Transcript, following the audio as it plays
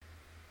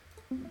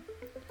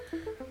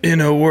In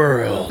a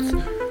world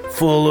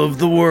full of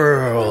the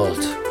world,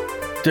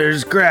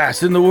 there's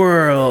grass in the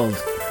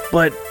world,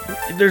 but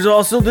there's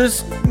also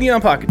this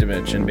Neon Pocket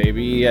Dimension,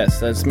 baby. Yes,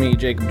 that's me,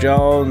 Jacob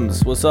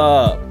Jones. What's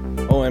up?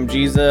 OM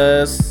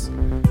Jesus,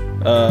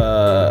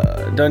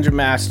 Dungeon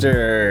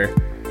Master,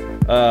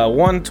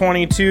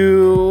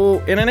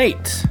 122 and an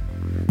 8.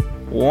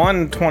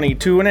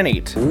 122 and an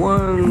 8.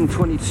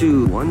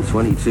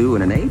 122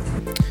 and an 8?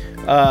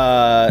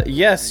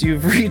 Yes,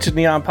 you've reached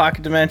Neon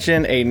Pocket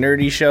Dimension, a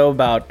nerdy show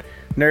about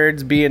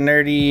nerds being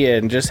nerdy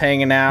and just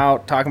hanging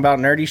out, talking about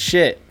nerdy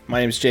shit. My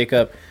name is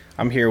Jacob.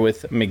 I'm here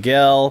with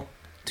Miguel.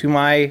 To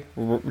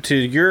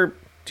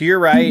your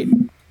right,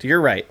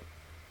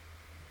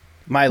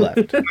 my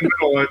left.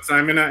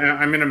 I'm in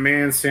a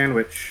man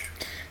sandwich.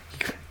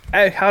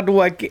 How do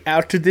I get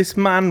out to this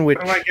manwich?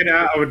 How do I get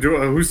out?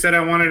 Who said I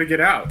wanted to get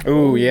out?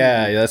 Oh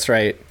yeah, that's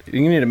right.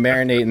 You need to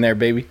marinate in there,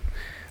 baby.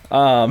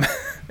 And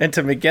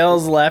to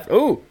Miguel's left.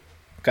 Oh,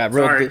 got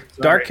real Sorry.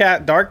 Dark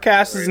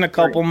cast is in a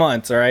couple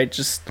months. All right,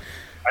 just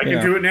I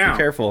can do it now. Be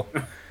careful.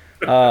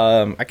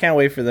 I can't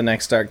wait for the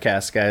next Dark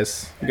cast,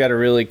 guys. We got to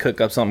really cook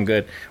up something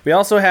good. We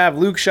also have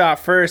Luke Shot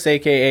First,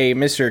 aka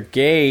Mr.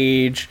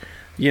 Gage.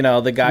 You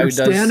know, the guy who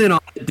does. Standing on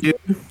it,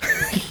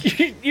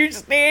 dude. You're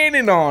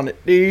standing on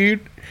it, dude.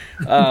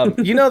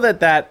 You know that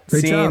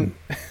Great scene.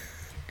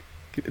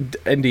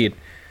 Indeed.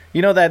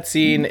 You know that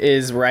scene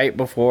is right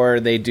before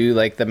they do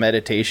like the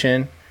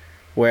meditation,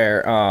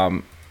 where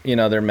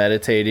they're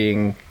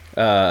meditating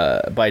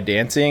by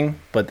dancing,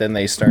 but then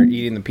they start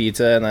eating the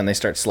pizza and then they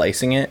start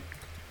slicing it.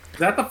 Is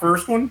that the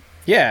first one?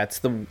 Yeah, it's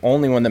the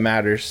only one that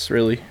matters,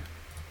 really.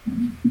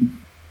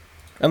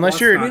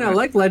 Unless Well, you're. I mean, I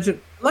like Legend.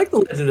 I like the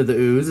Legend of the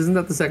Ooze. Isn't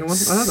that the second one? I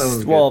thought that one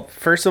was Well,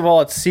 first of all,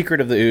 it's Secret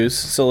of the Ooze,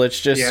 so let's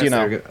just, Yes,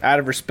 there you go. out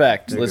of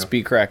respect, There you let's go.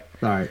 be correct.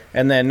 good. All right.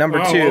 And then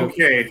number two.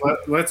 Okay.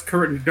 Let's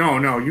correct.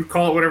 No. You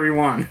call it whatever you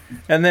want.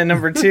 And then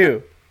number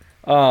two,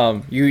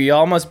 you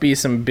all must be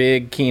some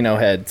big Kino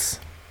heads.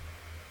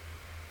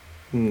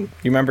 You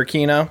remember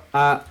Kino?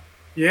 Yeah,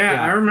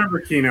 I remember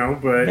Kino,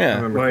 but Yeah. I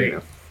remember like,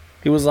 Kino.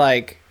 He was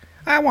like,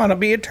 I want to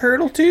be a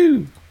turtle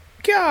too.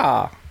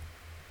 Yeah.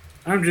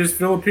 I'm just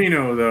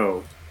Filipino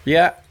though.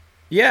 Yeah.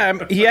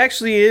 He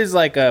actually is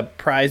like a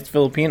prized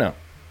Filipino.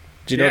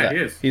 Did you know Yeah, that?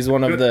 he is. He's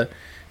one of Good. the,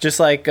 just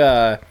like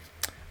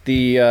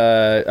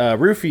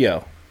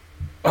Rufio.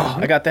 Oh,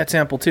 I got that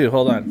sample too.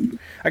 Hold on.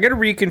 I got to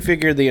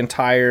reconfigure the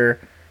entire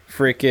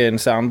freaking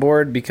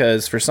soundboard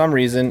because for some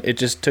reason it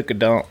just took a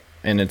dump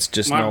and it's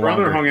just My no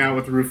brother longer. hung out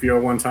with Rufio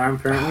one time,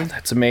 apparently.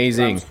 That's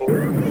amazing.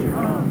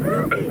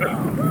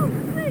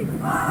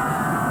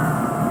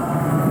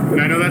 And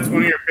I know that's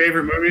one of your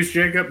favorite movies,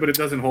 Jacob, but it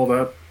doesn't hold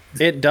up.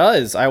 It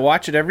does. I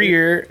watch it every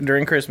year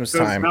during Christmas So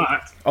it's time.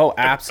 not. Oh,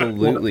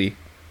 absolutely.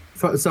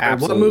 Sorry,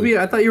 Absolutely. what movie?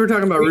 I thought you were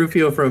talking about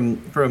Rufio from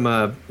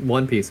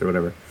One Piece or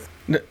whatever.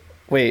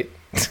 Wait.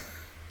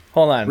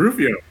 Hold on.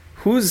 Rufio.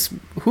 Who's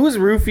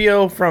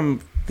Rufio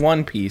from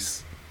One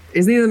Piece?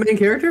 Isn't he the main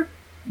character?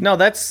 No,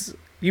 that's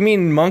you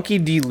mean Monkey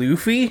D.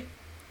 Luffy?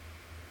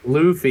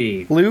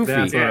 Luffy. Luffy.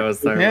 That's what I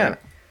was talking Yeah. about.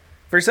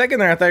 For a second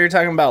there, I thought you were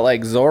talking about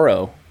like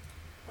Zoro,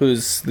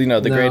 who's the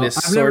No, greatest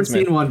I've never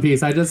swordsman. seen One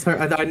Piece. I just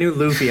heard. I knew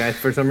Luffy.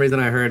 For some reason,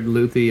 I heard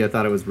Luffy. I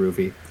thought it was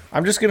Rufy.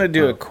 I'm just gonna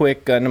do a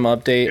quick Gundam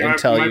update Yeah, and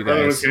tell my you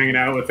brother guys. was hanging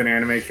out with an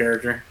anime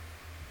character.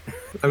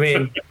 I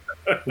mean,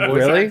 voice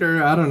Really?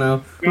 actor. I don't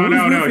know. No, Who's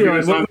no, Luffy he on-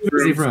 was what on movie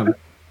is he Shrooms. from?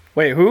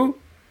 Wait, who?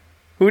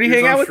 Who did he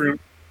hang out with? Shroom.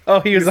 Oh,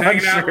 he was on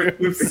hanging out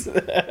with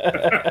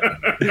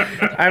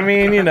Shrooms. I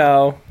mean,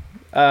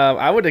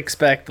 I would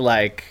expect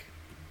like,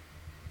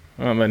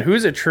 oh man,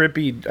 who's a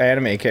trippy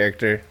anime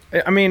character?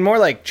 I mean, more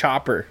like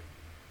Chopper.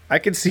 I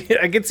could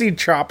see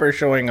Chopper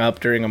showing up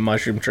during a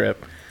mushroom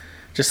trip,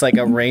 just like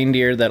a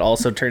reindeer that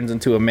also turns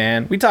into a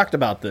man. We talked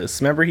about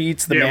this. Remember, he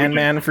eats the Yeah, we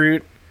man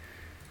fruit.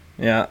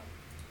 Yeah.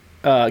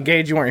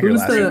 Gage, you weren't here Who's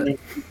last week.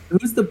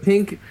 Who's the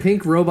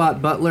pink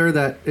robot butler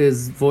that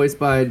is voiced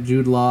by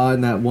Jude Law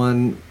in that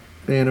one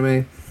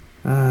anime?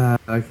 I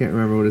can't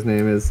remember what his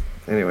name is.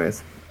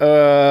 Anyways,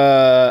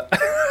 it'll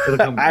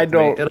come back I to me.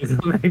 don't. It'll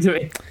come back to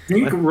me.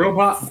 Pink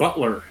Robot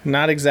Butler.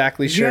 Not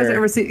exactly You guys sure.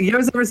 ever see? You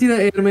guys ever see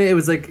that anime? It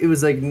was like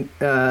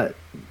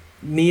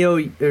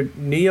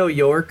Neo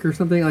York or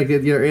something. Like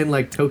you're in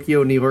like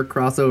Tokyo, New York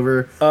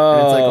crossover.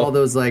 And it's like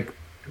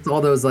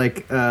all those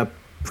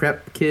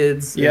prep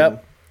kids.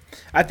 Yep.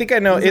 I think I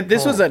know. What's it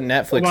This was a called?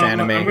 Netflix Hold on,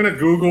 anime. I'm gonna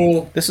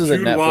Google. This was a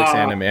Jude Netflix Law,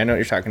 anime. I know what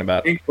you're talking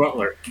about. Pink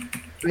Butler.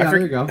 Yeah, there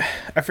you go.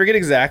 I forget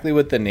exactly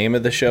what the name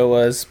of the show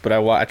was, but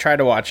I tried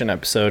to watch an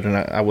episode and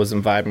I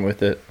wasn't vibing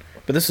with it.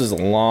 But this was a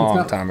long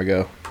It's not- time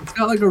ago. It's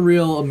got like a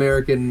real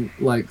American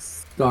like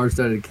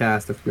star-studded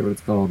cast. I forget what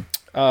it's called.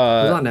 It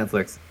was on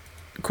Netflix.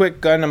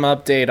 Quick Gundam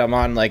update. I'm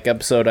on like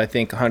episode I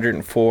think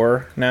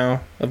 104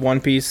 now of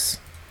One Piece.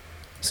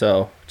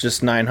 So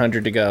just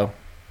 900 to go.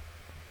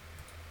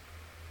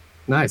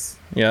 Nice.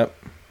 Yep.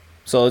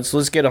 So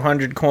let's get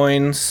 100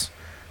 coins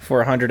for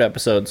 100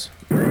 episodes.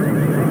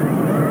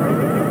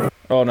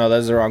 Oh no,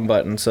 that's the wrong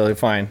button. So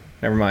fine,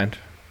 never mind.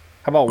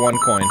 How about 1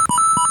 coin?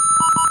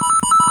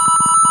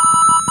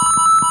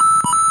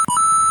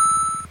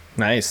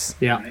 Nice.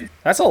 Yeah.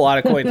 That's a lot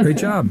of coins. Great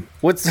job.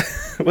 What's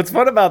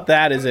fun about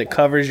that is it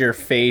covers your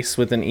face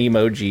with an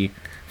emoji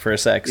for a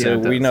sec, so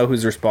we know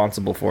who's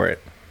responsible for it.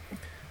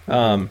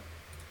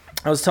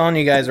 I was telling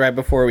you guys right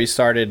before we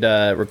started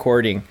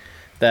recording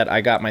that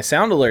I got my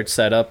sound alert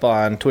set up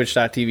on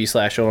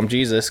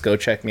twitch.tv/omjesus. Go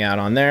check me out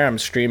on there. I'm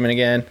streaming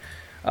again.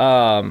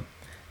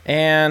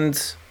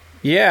 And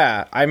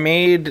yeah, I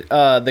made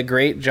the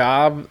great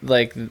job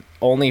like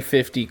only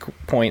 50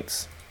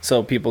 points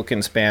so people can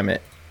spam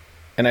it.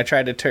 And I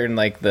tried to turn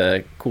like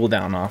the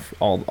cooldown off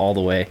all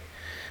the way.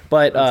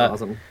 But That's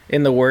awesome.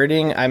 In the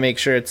wording, I make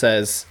sure it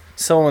says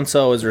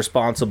so-and-so is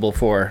responsible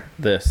for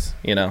this,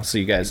 so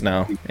you guys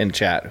know in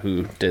chat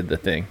who did the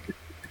thing.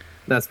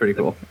 That's pretty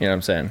cool. You know what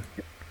I'm saying?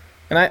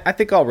 And I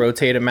think I'll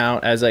rotate them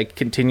out as I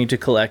continue to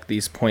collect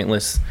these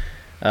pointless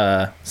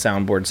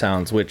soundboard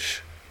sounds,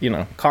 which,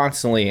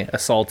 constantly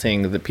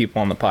assaulting the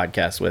people on the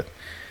podcast with.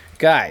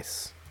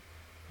 Guys,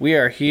 we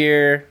are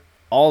here,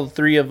 all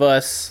three of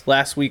us.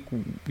 Last week,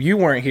 you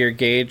weren't here,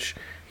 Gage.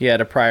 He had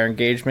a prior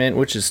engagement,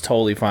 which is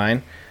totally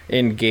fine.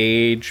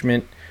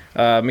 Engagement.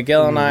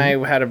 Miguel and I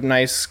had a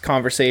nice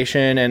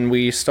conversation, and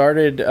we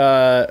started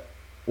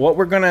what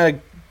we're going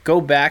to go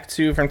back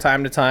to from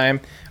time to time,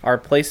 our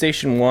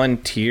PlayStation 1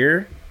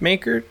 tier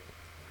maker.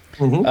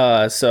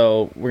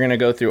 So we're going to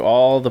go through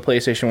all the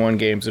PlayStation 1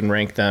 games and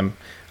rank them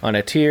on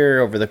a tier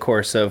over the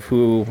course of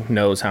who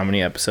knows how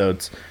many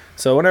episodes.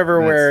 So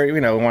whenever we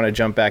want to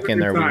jump back in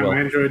there, we will. I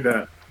enjoyed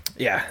that.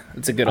 Yeah,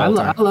 it's a good old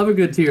time. I love a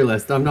good tier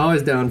list. I'm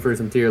always down for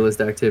some tier list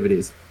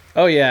activities.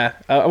 Oh yeah,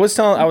 I was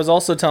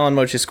also telling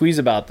Mocha Squeeze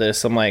about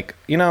this. I'm like,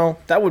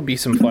 that would be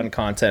some fun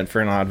content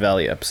for an Odd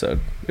Valley episode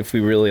if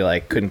we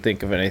really couldn't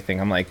think of anything.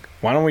 I'm like,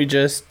 why don't we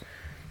just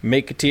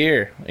make a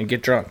tier and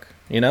get drunk?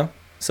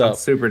 So I'm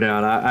super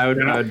down. I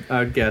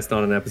would guest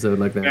on an episode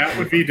like that. That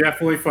would be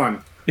definitely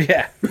fun.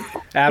 Yeah,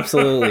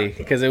 absolutely.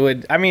 Because it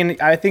would. I mean,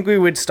 I think we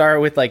would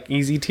start with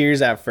easy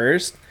tiers at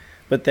first,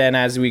 but then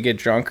as we get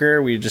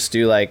drunker, we just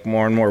do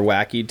more and more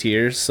wacky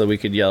tiers so we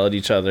could yell at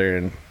each other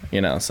and.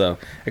 So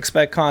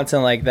expect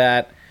content like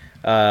that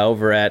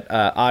over at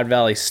Odd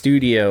Valley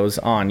Studios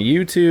on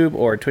YouTube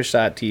or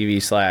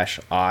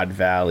twitch.tv/Odd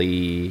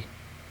Valley.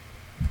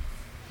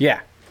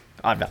 Yeah,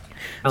 Odd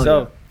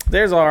Valley.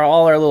 There's all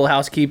our little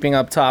housekeeping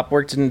up top,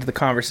 worked into the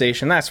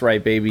conversation. That's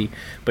right, baby.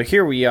 But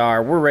here we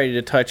are. We're ready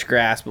to touch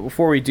grass. But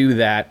before we do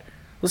that,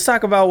 let's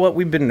talk about what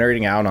we've been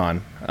nerding out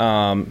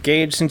on.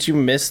 Gage, since you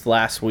missed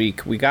last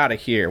week, we got to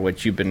hear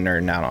what you've been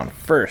nerding out on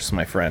first,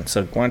 my friend.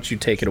 So why don't you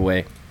take it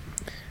away?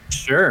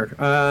 Sure.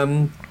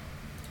 One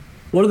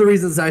of the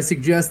reasons I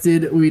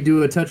suggested we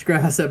do a Touch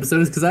Grass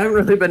episode is because I haven't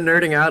really been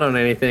nerding out on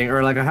anything,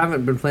 or I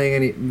haven't been playing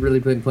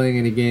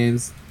any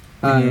games.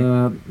 Who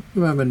have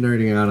I been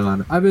nerding out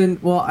on?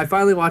 I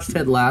finally watched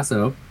Ted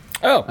Lasso.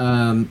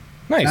 Oh,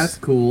 nice. That's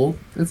cool.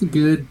 That's a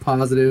good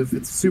positive.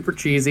 It's super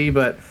cheesy,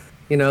 but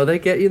they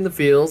get you in the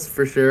feels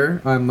for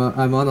sure. I'm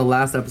on the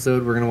last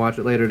episode. We're gonna watch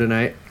it later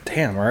tonight.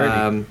 Damn,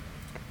 already.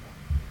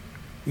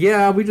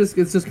 Yeah, it's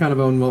just kind of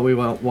on what we've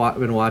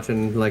been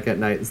watching at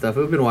night and stuff.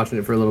 We've been watching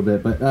it for a little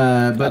bit, but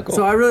cool.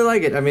 So I really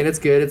like it. I mean, it's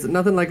good. It's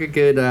nothing like a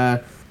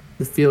good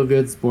feel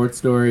good sports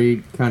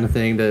story kind of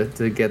thing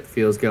to get the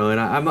feels going.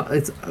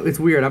 It's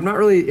weird. I'm not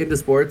really into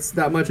sports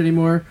that much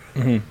anymore.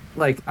 I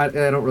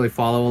don't really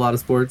follow a lot of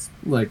sports,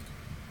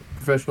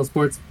 professional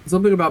sports.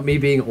 Something about me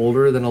being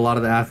older than a lot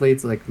of the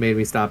athletes made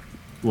me stop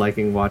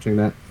liking watching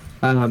that.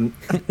 You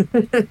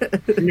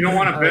don't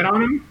want to bet on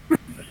them?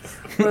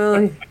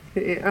 Well.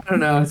 I don't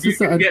know. It's You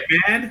just can get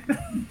mad?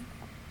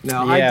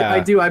 No, Yeah. I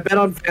do. I bet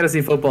on fantasy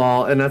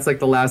football, and that's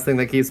the last thing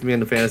that keeps me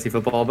into fantasy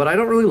football. But I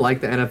don't really like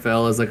the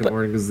NFL as an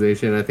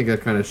organization. I think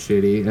that's kind of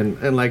shitty, and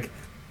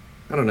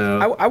I don't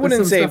know. I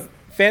wouldn't say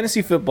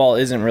fantasy football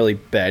isn't really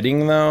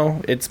betting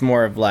though. It's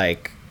more of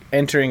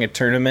entering a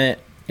tournament.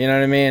 You know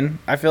what I mean?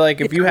 I feel like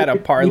if you had a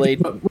parlay,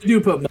 we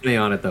do put money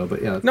on it though.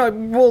 But yeah, no.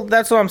 Well,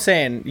 that's what I'm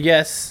saying.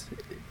 Yes,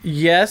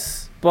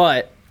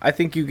 but I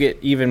think you get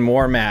even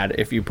more mad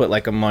if you put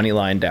a money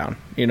line down.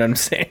 You know what I'm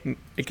saying?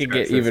 It could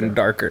get even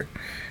darker.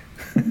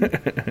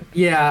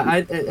 Yeah,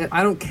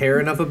 I don't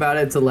care enough about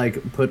it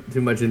to put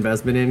too much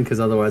investment in, because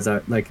otherwise I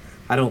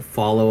don't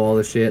follow all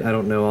the shit. I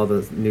don't know all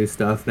the new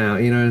stuff now.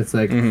 It's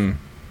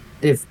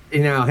if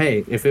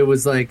if it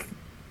was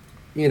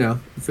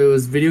if it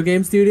was video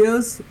game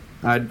studios,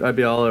 I'd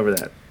be all over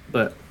that.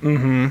 But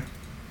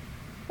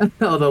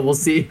although we'll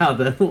see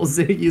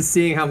you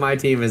seeing how my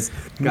team has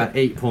got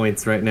 8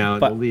 points right now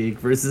in the league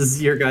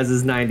versus your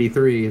guys'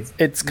 93.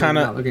 It's kind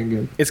of looking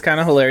good. It's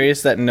kind of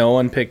hilarious that no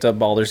one picked up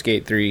Baldur's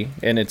Gate 3,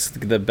 and it's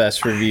the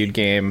best reviewed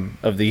game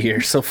of the year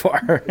so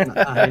far.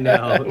 I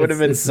know. It would have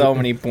been so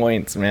many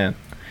points, man.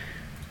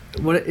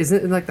 What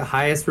isn't it the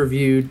highest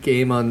reviewed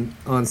game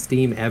on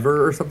Steam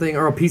ever or something,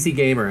 or a PC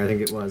Gamer? I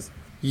think it was.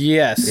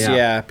 Yes,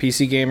 yeah.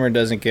 PC Gamer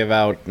doesn't give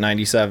out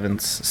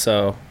 97s,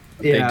 so.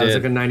 Yeah, it was a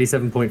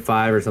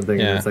 97.5 or something.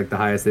 Yeah. And it's the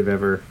highest they've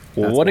ever.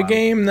 What a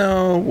game,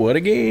 though. What a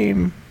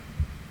game.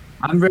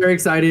 I'm very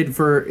excited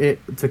for it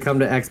to come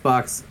to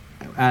Xbox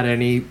at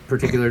any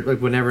particular,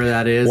 whenever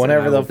that is.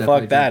 Whenever the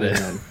fuck that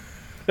is.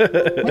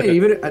 Hey,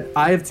 even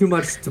I have too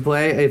much to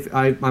play. If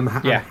I'm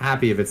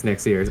happy if it's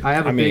next year's. I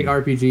have a big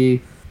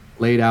RPG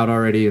laid out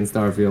already in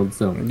Starfield,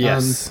 so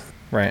yes,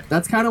 right.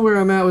 That's kind of where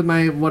I'm at with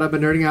what I've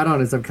been nerding out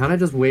on. Is I'm kind of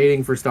just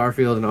waiting for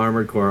Starfield and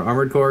Armored Core.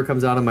 Armored Core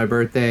comes out on my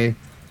birthday.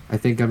 I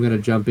think I'm gonna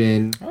jump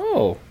in.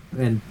 Oh.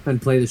 And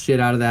play the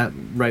shit out of that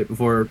right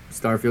before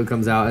Starfield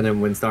comes out, and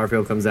then when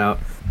Starfield comes out,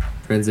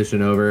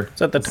 transition over. Is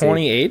that the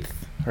 28th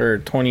or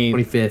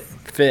 25th?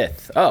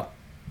 5th. Oh,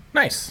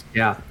 nice.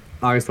 Yeah,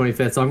 August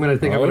 25th. So I'm gonna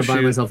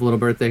buy myself a little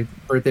birthday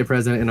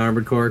present in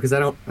Armored Core because I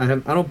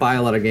don't buy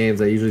a lot of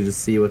games. I usually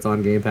just see what's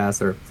on Game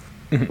Pass or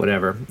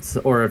whatever,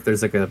 or if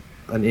there's like an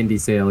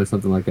indie sale or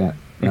something like that.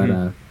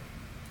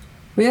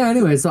 But yeah,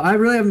 anyway, so I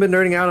really haven't been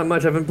nerding out on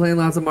much. I've been playing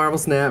lots of Marvel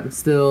Snap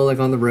still, like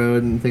on the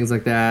road and things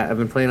like that. I've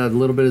been playing a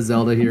little bit of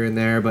Zelda here and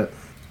there, but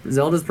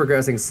Zelda's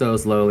progressing so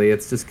slowly.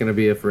 It's just going to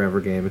be a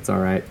forever game. It's all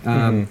right.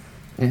 And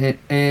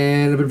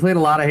I've been playing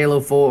a lot of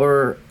Halo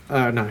 4,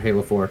 not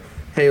Halo 4,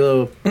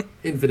 Halo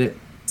Infinite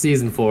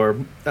Season 4.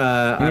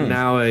 I'm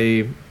now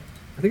I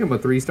think I'm a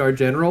 3-star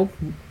general.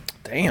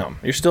 Damn,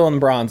 you're still in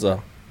bronze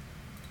though.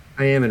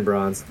 I am in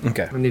bronze.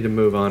 Okay. I need to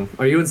move on.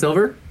 Are you in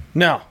silver?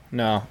 No.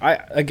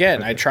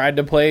 I tried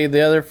to play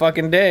the other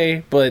fucking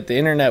day, but the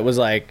internet was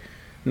like,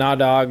 nah,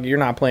 dog, you're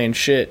not playing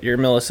shit. Your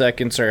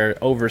milliseconds are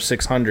over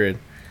 600.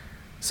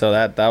 So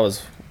that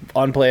was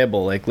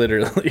unplayable, like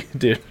literally,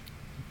 dude.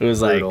 It was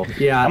brutal. Like,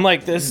 yeah. I'm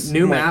like this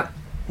new map.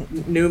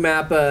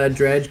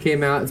 Dredge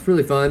came out. It's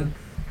really fun.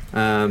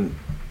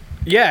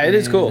 Yeah, it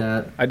is cool.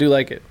 I do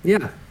like it.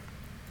 Yeah.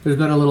 There's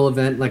been a little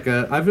event like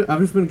I've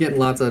just been getting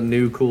lots of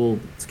new cool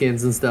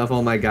skins and stuff.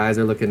 All my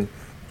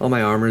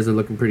armors are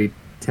looking pretty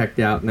teched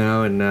out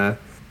now, and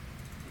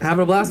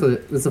having a blast with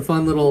it. It's a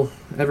fun little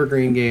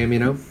evergreen game, you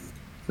know.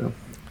 So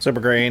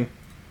Supergreen.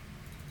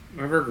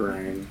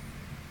 Evergreen.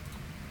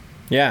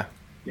 Yeah.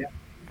 Yeah.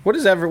 What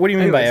do you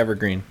mean by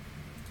evergreen?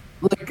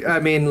 Like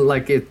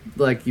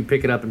you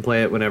pick it up and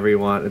play it whenever you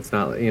want. It's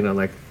not, I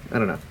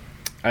don't know.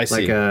 I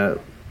see.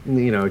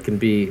 It can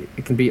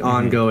be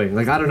ongoing.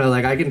 Like I don't know,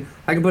 like I can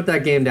put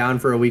that game down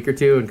for a week or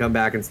two and come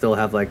back and still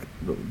have like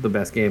the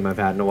best game I've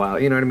had in a while.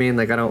 You know what I mean?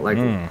 Like I don't like.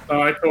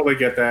 Oh, I totally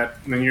get that.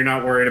 I mean, you're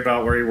not worried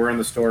about where you were in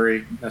the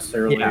story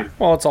necessarily. Yeah.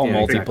 Well, it's all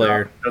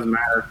multiplayer. It doesn't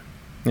matter.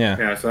 Yeah.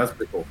 Yeah. So that's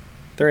pretty cool.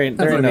 There ain't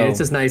no. It's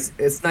just nice.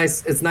 It's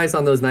nice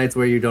on those nights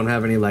where you don't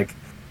have any like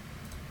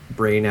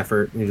brain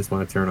effort and you just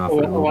want to turn off. A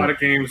lot of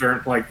games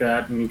aren't like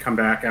that, and you come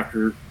back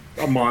after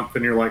a month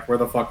and you're like, where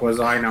the fuck was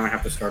I? Now I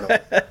have to start over.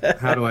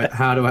 How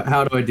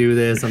do I do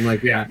this? I'm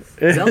like, yeah.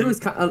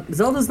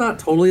 Zelda's not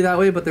totally that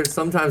way, but there's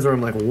sometimes where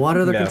I'm like, what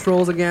are the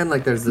controls again?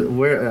 Like there's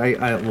where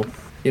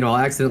I'll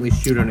accidentally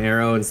shoot an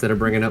arrow instead of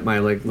bringing up my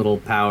like little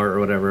power or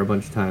whatever a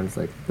bunch of times,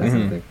 like that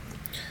kind of thing.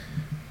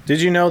 Did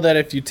you know that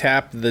if you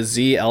tap the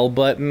ZL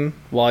button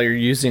while you're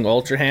using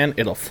Ultra Hand,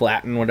 it'll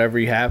flatten whatever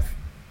you have?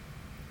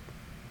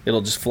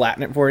 It'll just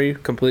flatten it for you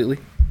completely.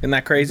 Isn't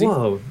that crazy?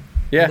 Whoa.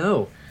 Yeah.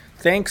 No.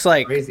 Thanks,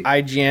 like crazy.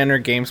 IGN or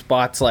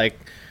GameSpot's like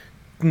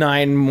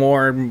 9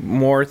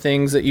 more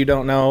things that you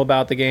don't know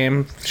about the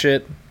game.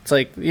 Shit. It's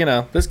like,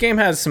 this game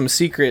has some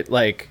secret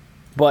like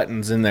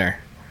buttons in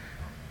there.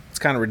 It's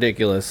kind of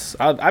ridiculous.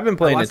 I've been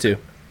playing it too.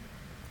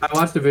 I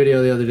watched a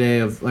video the other day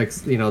of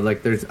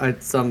there's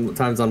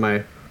sometimes on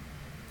my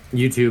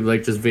YouTube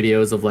like just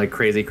videos of like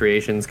crazy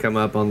creations come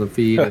up on the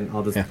feed and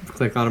I'll just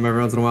click on them every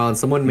once in a while, and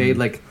someone made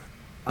like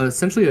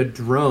essentially a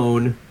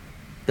drone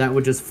that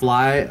would just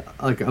fly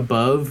like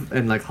above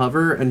and like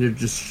hover and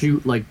just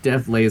shoot like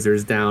death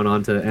lasers down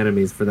onto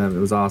enemies for them. It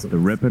was awesome. The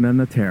ripping and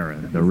the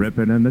tearing.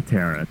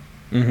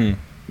 Mm-hmm.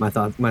 My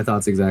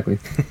thoughts exactly.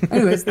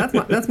 Anyways,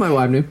 that's my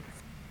wife new.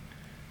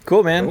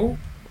 Cool, man. Cool.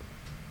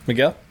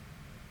 Miguel?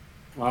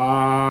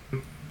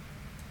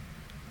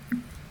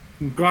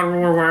 God of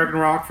War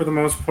Ragnarok for the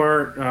most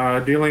part.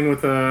 Dealing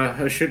with a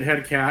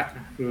shithead cat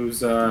who's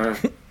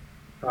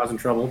causing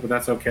trouble, but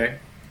that's okay.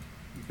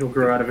 He'll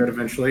grow out of it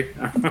eventually.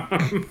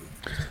 I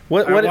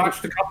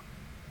watched a couple.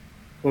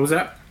 What was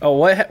that? Oh,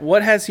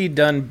 what has he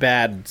done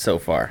bad so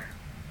far?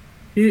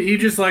 He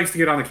just likes to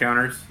get on the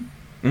counters.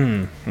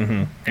 And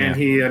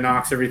he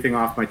knocks everything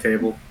off my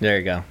table. There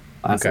you go.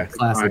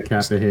 Classic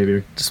cat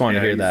behavior. Just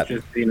wanted to hear that.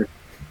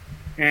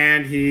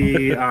 And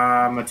he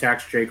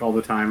attacks Jake all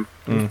the time.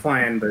 He's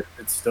playing, but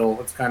it's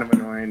kind of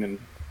annoying, and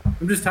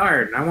I'm just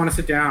tired. And I want to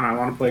sit down. I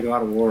want to play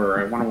God of War,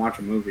 or I want to watch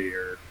a movie,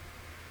 or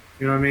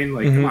you know what I mean?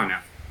 Like, come on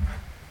now.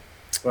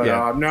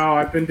 But no,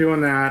 I've been doing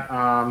that.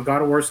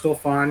 God of War's still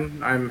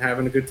fun. I'm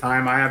having a good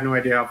time. I have no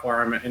idea how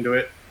far I'm into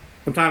it.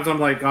 Sometimes I'm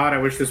like, God, I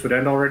wish this would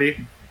end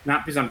already.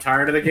 Not because I'm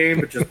tired of the game,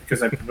 but just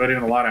because I've put in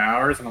a lot of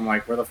hours, and I'm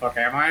like, where the fuck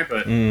am I?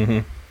 But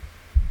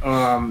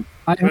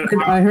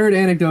I heard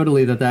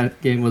anecdotally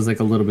that game was like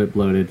a little bit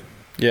bloated.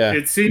 Yeah,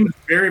 it seems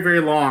very,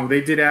 very long.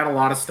 They did add a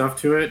lot of stuff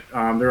to it.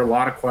 There are a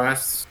lot of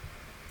quests,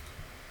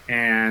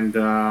 and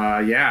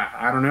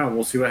I don't know.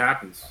 We'll see what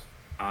happens.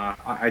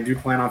 I do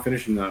plan on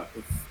finishing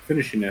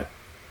it.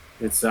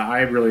 It's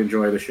I really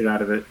enjoy the shit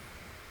out of it.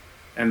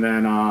 And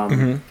then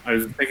I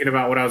was thinking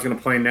about what I was going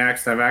to play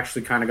next. I've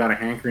actually kind of got a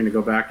hankering to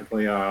go back to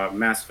play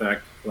Mass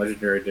Effect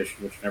Legendary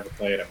Edition, which I never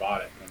played. I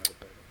bought it. And I never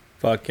played it.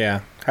 Fuck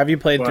yeah. Have you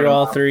played through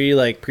all three,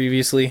 like,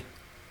 previously?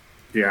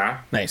 Yeah.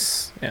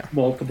 Nice. Yeah.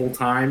 Multiple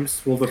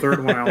times. Well, the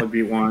third one I only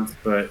beat once,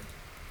 but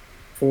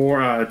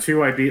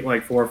two I beat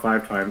like 4 or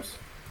 5 times.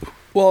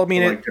 Well, I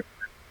mean,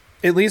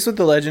 at least with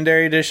the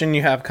Legendary Edition,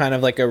 you have kind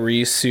of like a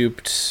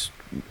resouped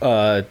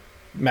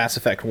Mass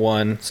Effect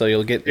 1, so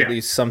you'll get at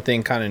least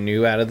something kind of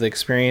new out of the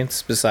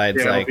experience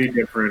besides like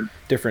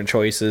different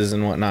choices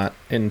and whatnot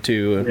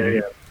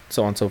into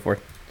so on and so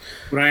forth.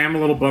 What I am a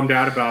little bummed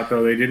out about,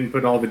 though, they didn't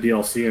put all the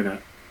DLC in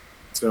it.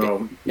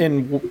 So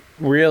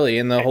really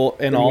in all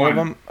of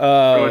them?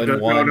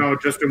 No,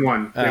 just in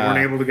one. They weren't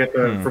able to get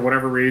for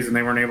whatever reason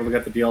they weren't able to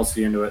get the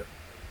DLC into it.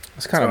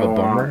 It's kind of a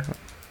bummer.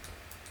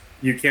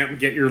 You can't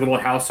get your little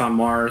house on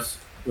Mars,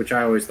 which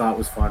I always thought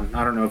was fun.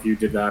 I don't know if you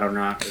did that or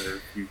not. Or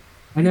if you,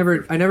 I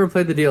never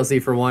played the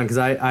DLC for 1 because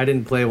I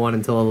didn't play 1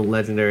 until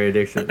Legendary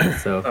Edition.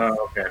 So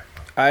okay.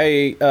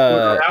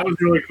 That was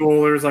really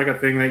cool. There was like a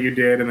thing that you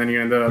did, and then you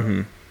end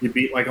up you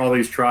beat like all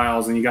these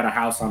trials, and you got a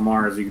house on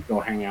Mars you could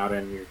go hang out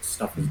in. Your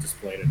stuff was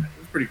displayed in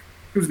it.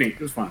 It was neat. It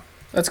was fun.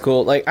 That's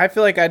cool. Like I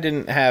feel like I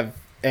didn't have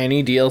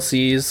any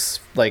DLCs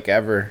like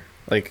ever,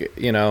 like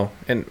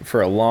and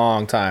for a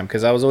long time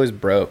because I was always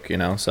broke,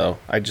 So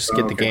I just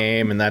get the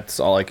game, and that's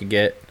all I could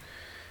get.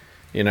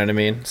 You know what I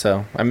mean?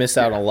 So I missed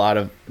out on a lot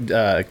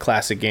of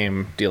classic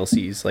game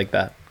DLCs like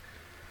that.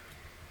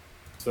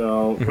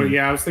 So, but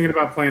yeah, I was thinking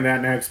about playing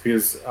that next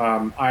because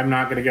I'm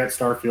not going to get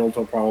Starfield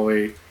till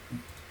probably,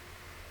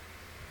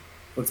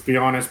 let's be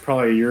honest,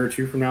 probably a year or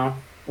 2 from now.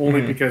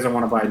 Only because I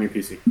want to buy a new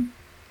PC.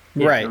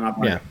 Right.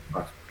 Yeah.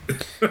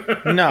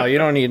 No, you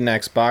don't need an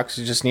Xbox.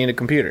 You just need a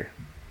computer.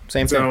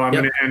 Same thing. So I'm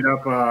going to end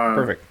up.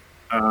 Perfect.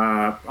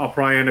 I'll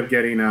probably end up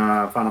getting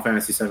Final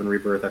Fantasy VII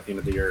Rebirth at the end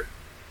of the year.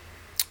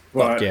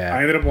 But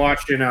I ended up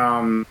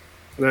watching.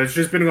 There's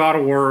just been a lot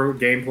of war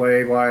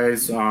gameplay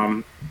wise,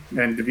 and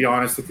to be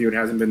honest with you, it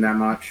hasn't been that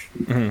much.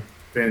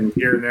 Been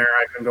here and there.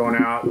 I've been going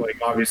out. Like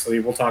obviously,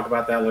 we'll talk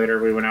about that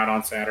later. We went out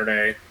on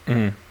Saturday.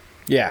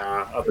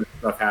 Yeah. Other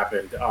stuff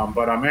happened.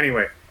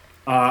 Anyway,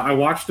 I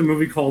watched a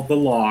movie called The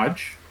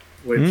Lodge,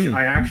 which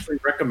I actually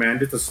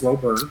recommend. It's a slow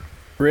burn.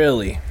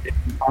 Really?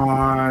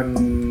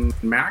 On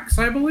Max,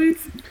 I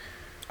believe.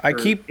 I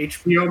keep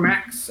HBO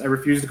Max. I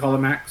refuse to call it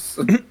Max.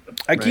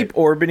 I keep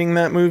orbiting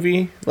that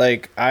movie.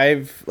 It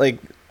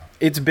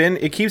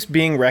keeps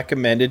being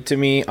recommended to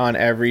me on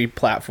every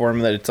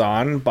platform that it's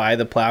on by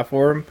the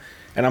platform,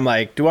 and I'm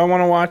like, do I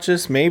want to watch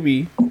this?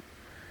 Maybe.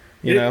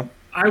 You know.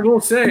 I will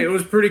say it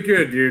was pretty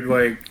good, dude.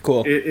 Like,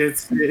 cool.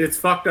 It's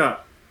fucked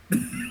up.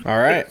 All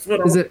right.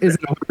 Is it a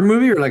horror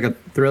movie or like a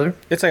thriller?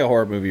 It's like a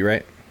horror movie,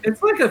 right?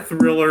 It's like a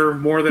thriller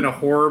more than a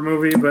horror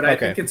movie, but I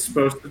think it's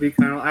supposed to be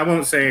kind of. I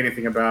won't say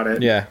anything about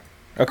it. Yeah.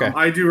 Okay.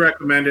 I do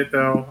recommend it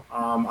though.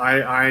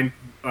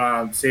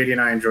 Sadie and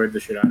I enjoyed the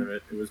shit out of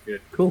it. It was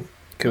good. Cool.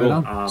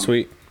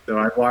 Sweet. So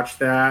I watched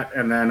that,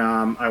 and then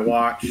I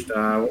watched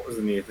what was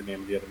the name of the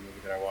other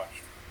movie that I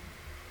watched?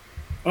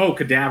 Oh,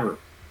 Cadaver.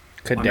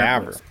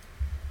 Cadaver.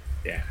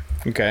 Yeah.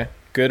 Okay.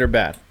 Good or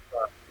bad?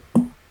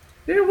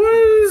 It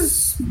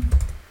was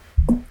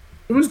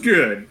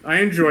good.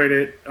 I enjoyed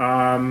it.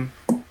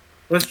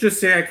 Let's just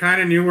say I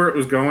kind of knew where it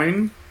was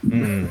going.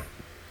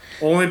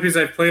 Only because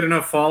I've played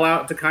enough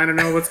Fallout to kind of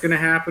know what's going to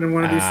happen in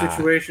one of these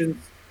situations.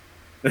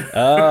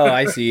 Oh,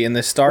 I see. In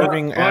the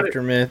starving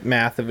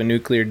aftermath of a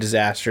nuclear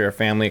disaster, a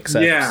family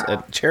accepts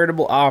a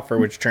charitable offer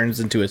which turns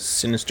into a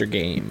sinister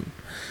game.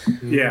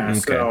 Yeah,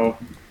 okay.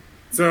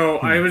 So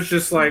I was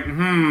just like,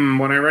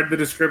 when I read the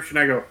description,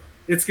 I go,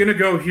 it's going to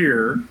go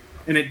here,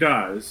 and it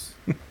does.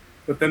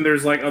 But then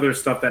there's like other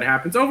stuff that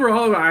happens.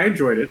 Overall, I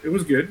enjoyed it. It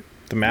was good.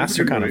 The masks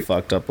are kind of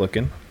fucked up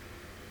looking.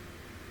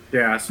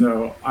 Yeah,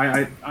 so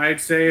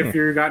I'd say if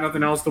you got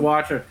nothing else to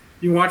watch, you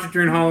can watch it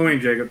during Halloween,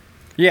 Jacob.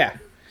 Yeah,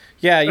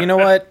 you know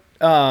what?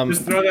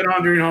 Just throw that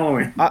on during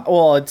Halloween.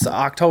 Well, it's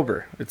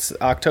October. It's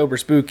October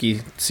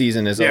spooky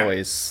season as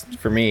always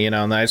for me, and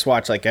I just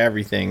watch like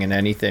everything and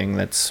anything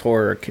that's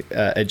horror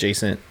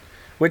adjacent.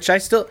 Which I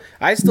still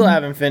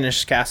haven't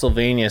finished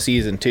Castlevania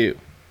season 2,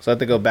 so I have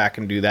to go back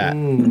and do that.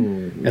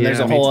 And there's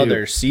a whole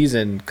other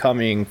season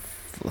coming,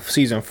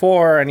 season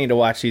 4. I need to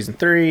watch season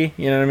 3.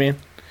 You know what I mean?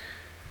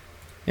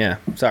 Yeah.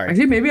 Sorry.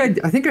 Actually, maybe I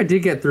think I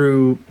did get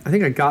through. I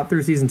think I got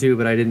through season 2,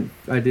 but I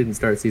didn't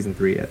start season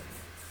 3 yet.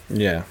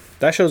 Yeah,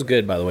 that show's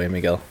good, by the way,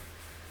 Miguel.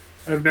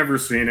 I've never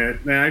seen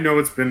it. Man, I know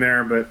it's been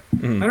there, but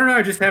I don't know.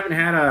 I just haven't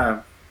had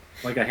a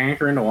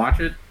hankering to watch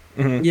it.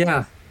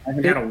 Yeah, I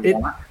haven't had a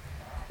lot.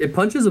 It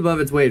punches above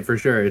its weight for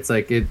sure. It's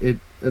like the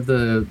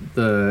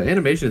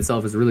animation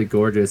itself is really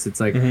gorgeous. It's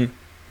like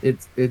it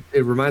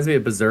reminds me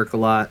of Berserk a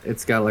lot.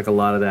 It's got like a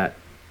lot of that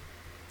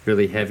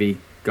really heavy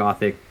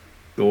gothic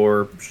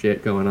gore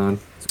shit going on.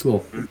 It's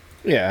cool.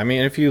 Yeah, I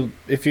mean, if you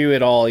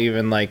at all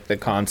even like the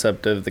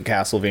concept of the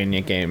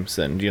Castlevania games,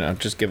 then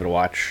just give it a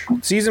watch.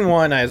 Season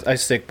 1, I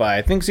stick by.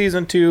 I think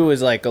season 2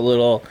 is like a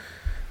little,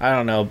 I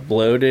don't know,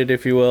 bloated,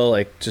 if you will,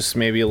 like just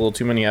maybe a little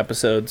too many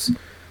episodes.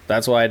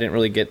 That's why I didn't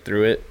really get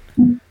through it.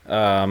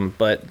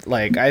 But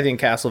like, I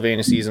think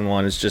Castlevania Season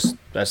 1 is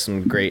that's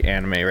some great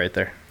anime right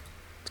there.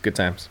 It's good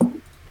times.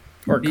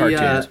 Or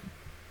cartoons.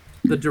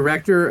 The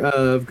director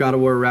of God of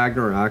War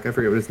Ragnarok, I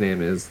forget what his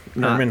name is.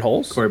 Herman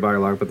Hulst? Cory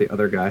Barlog, but the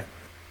other guy.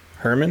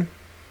 Herman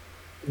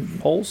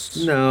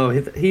Hulst? No,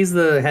 he's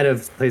the head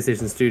of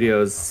PlayStation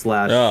Studios /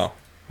 Oh,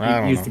 I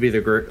don't used know. to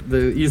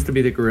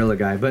be the Gorilla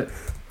guy, but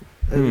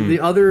the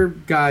other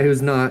guy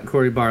who's not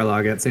Cory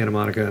Barlog at Santa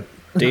Monica.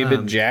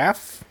 David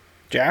Jaffe?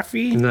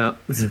 No,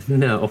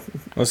 no.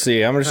 Let's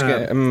see. I'm just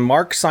gonna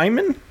Mark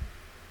Simon.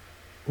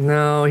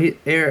 No,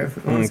 Eric.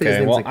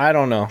 Okay, well, I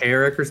don't know.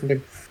 Eric or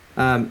something.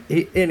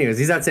 Anyways,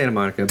 he's at Santa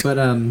Monica, but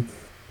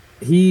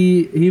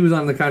he was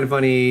on the kind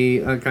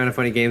of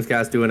funny games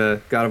cast doing a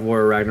God of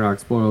War Ragnarok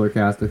spoiler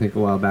cast, I think, a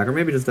while back, or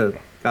maybe just a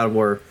God of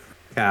War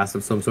cast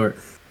of some sort.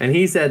 And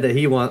he said that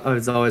he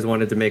has always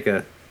wanted to make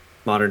a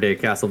modern day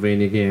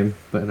Castlevania game,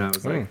 but I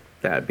was like,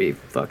 that'd be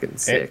fucking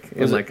sick.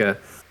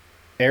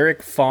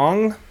 Eric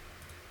Fong?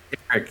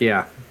 Eric,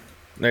 yeah.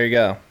 There you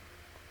go.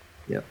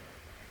 Yep.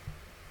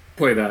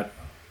 Play that.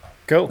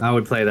 Cool. I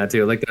would play that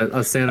too, like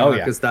a Santa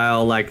Monica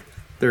style, like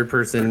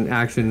third-person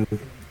action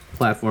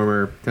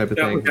platformer type of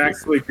thing. That was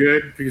actually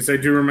good, because I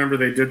do remember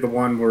they did the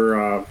one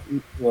where,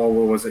 what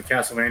was it,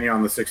 Castlevania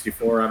on the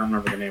 64? I don't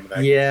remember the name of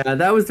that. Yeah,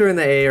 that was during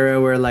the A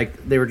era where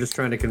like they were just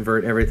trying to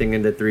convert everything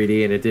into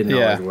 3D, and it didn't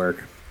always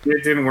work.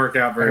 It didn't work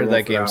out very well.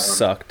 That game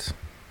sucked.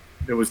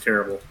 It was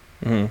terrible.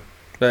 Mm-hmm.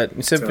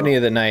 But Symphony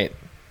of the Night,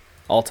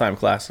 all-time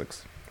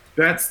classics.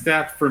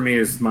 That for me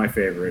is my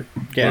favorite.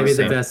 Yeah, maybe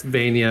the best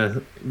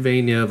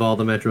Vania of all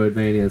the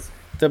Metroidvanias.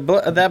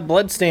 That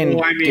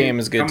Bloodstained game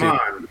is good too. Come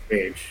on,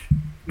 Paige.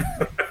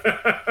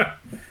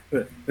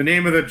 the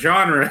name of the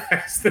genre.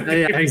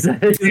 Yeah,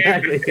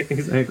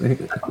 exactly.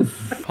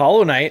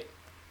 Hollow Knight,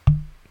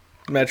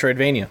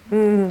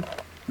 Metroidvania.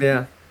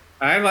 Yeah.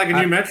 I like a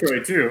new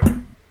Metroid too.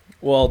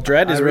 Well,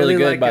 Dread is really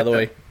good, by the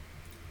way.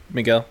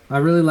 Miguel. I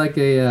really like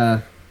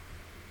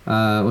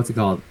what's it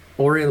called?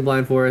 Ori and the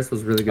Blind Forest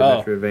was really good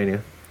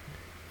Metroidvania.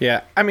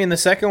 Yeah, I mean the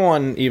second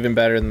one even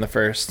better than the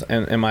first,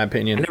 in my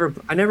opinion.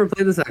 I never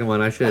played the second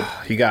one. I should.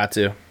 You got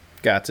to.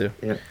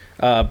 Yeah.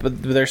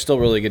 But they're still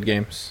really good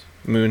games.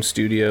 Moon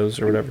Studios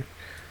or whatever.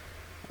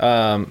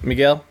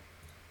 Miguel,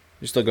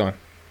 you're still going?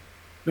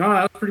 No,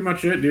 that's pretty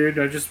much it, dude.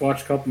 I just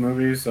watched a couple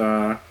movies.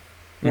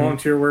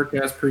 Volunteer work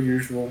as per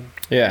usual.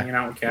 Yeah. Hanging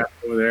out with cats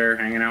over there,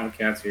 hanging out with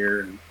cats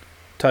here, and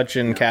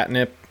touching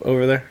catnip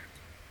over there.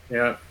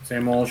 Yeah,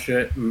 same old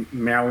shit.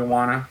 Meowie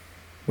wanna.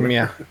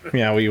 Yeah,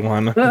 we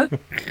wanna.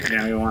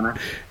 Meowie wanna.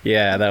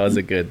 Yeah, that was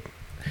a good.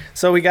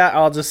 So we got.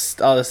 I'll just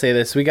say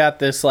this. We got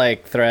this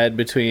like thread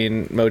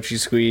between Mochi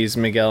Squeeze,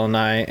 Miguel, and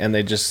I, and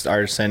they just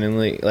are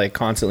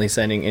constantly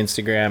sending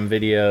Instagram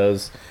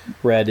videos,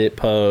 Reddit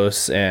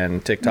posts,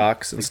 and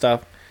TikToks and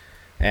stuff.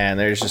 And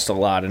there's just a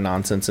lot of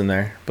nonsense in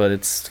there, but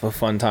it's a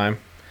fun time.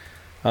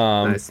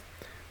 Nice.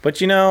 But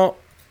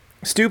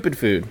stupid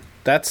food.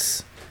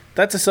 That's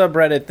a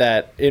subreddit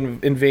that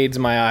invades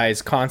my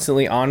eyes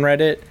constantly on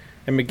Reddit,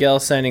 and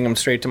Miguel's sending them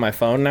straight to my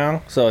phone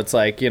now. So it's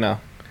like,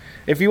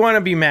 if you want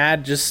to be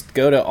mad, just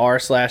go to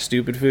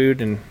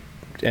r/stupidfood and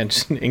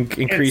just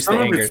increase the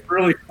anger. It's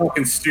really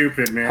fucking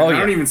stupid, man. I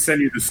don't even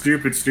send you the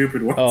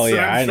stupid ones. Oh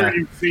yeah, I'm I sure know.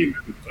 You've seen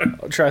them.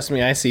 Trust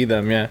me, I see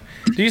them. Yeah.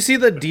 Do you see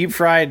the deep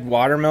fried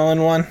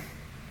watermelon one?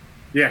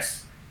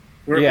 Yes.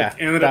 Where it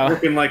ended up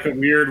looking like a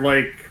weird,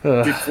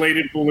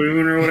 deflated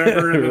balloon or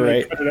whatever, and then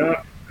they cut it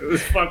up. It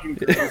was fucking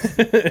gross.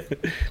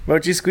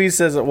 Mochi Squeeze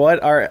says,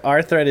 "What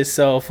our thread is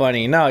so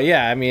funny." No,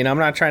 yeah, I mean, I'm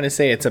not trying to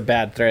say it's a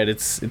bad thread.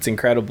 It's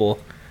incredible.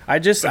 I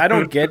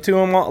don't get to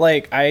them all.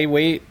 Like, I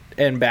wait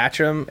and batch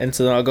them, and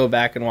so then I'll go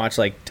back and watch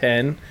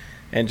 10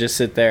 and just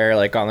sit there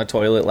on the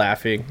toilet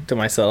laughing to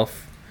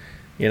myself.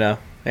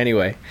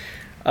 Anyway,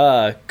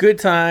 good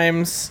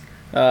times.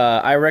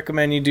 I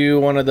recommend you do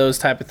one of those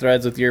type of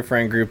threads with your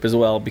friend group as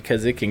well,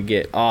 because it can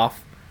get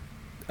off.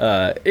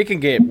 It can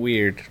get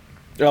weird.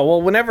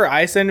 Well, whenever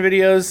I send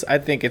videos, I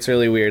think it's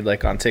really weird,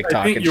 on TikTok.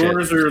 I think and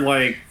yours shit.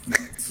 are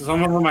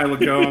some of them I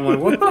look go, I'm like,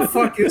 what the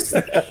fuck is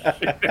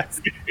that?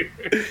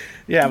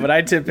 Yeah, but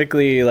I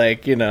typically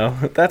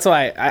that's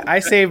why I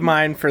save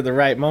mine for the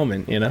right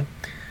moment.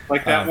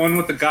 Like that one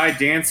with the guy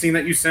dancing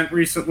that you sent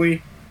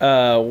recently.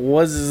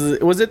 Was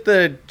it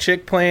the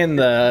chick playing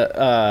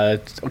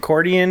the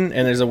accordion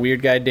and there's a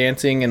weird guy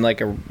dancing in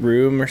a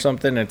room or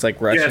something? And it's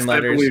Russian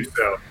letters. I believe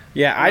so.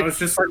 Yeah, I was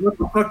just like, what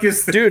the fuck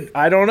is this? Dude,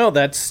 I don't know.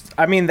 That's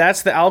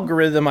the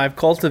algorithm I've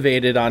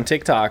cultivated on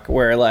TikTok,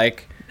 where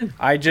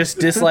I just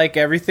dislike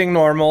everything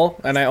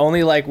normal, and I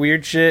only like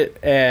weird shit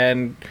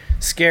and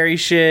scary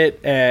shit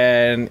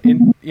and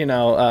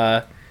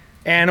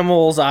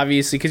animals,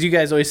 obviously, because you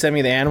guys always send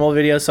me the animal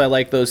videos, so I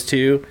like those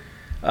too.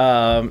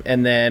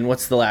 And then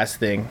what's the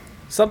last thing?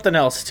 Something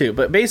else too.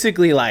 But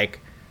basically,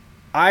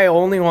 I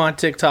only want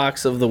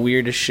TikToks of the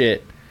weirdest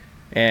shit,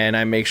 and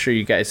I make sure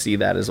you guys see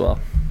that as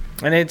well.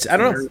 And I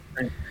don't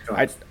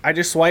know. I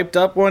just swiped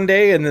up one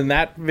day, and then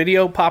that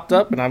video popped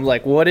up, and I'm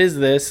like, "What is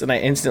this?" And I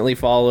instantly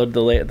followed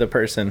the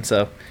person.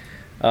 So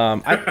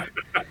I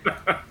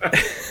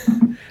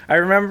I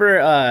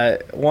remember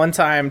one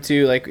time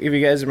too, like if you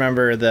guys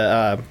remember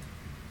the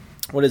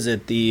what is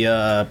it,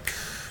 the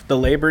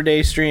Labor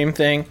Day stream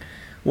thing.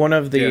 One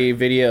of the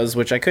videos,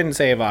 which I couldn't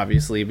save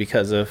obviously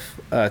because of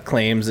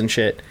claims and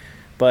shit,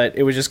 but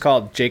it was just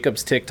called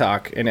Jacob's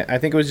TikTok, and I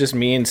think it was just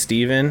me and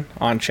Steven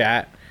on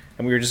chat,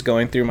 and we were just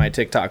going through my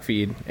TikTok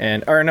feed,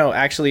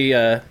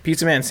 actually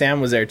Pizza Man Sam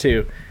was there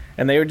too,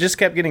 and they just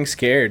kept getting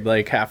scared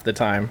like half the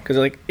time because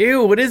they're like,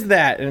 ew, what is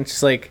that? And it's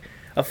just like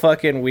a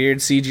fucking weird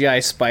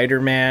CGI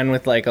Spider-Man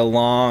with like a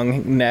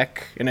long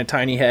neck and a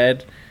tiny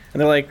head, and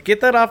they're like,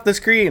 get that off the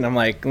screen. I'm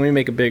like, let me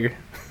make it bigger.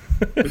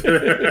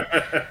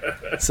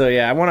 So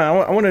yeah, I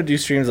want to do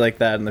streams like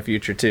that in the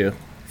future too.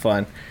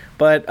 Fun.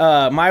 But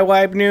my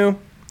wife knew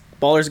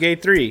Baldur's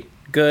Gate 3.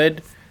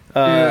 Good.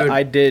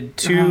 I did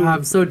 2.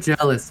 I'm so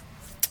jealous.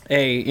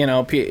 Hey,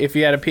 if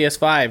you had a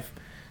PS5,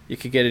 you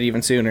could get it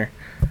even sooner.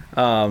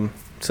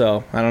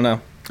 So I don't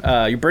know.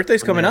 Your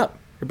birthday's coming up.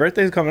 Your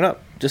birthday's coming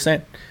up. Just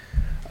saying.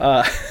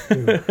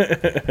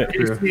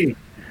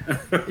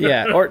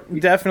 Yeah, or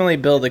definitely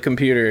build a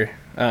computer.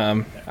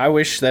 I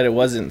wish that it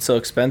wasn't so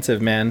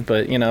expensive, man.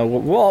 But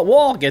we'll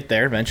all get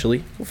there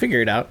eventually. We'll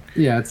figure it out.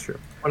 Yeah, that's true.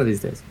 One of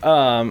these days.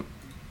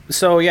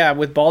 So yeah,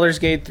 with Baldur's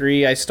Gate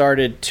 3, I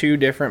started 2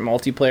 different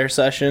multiplayer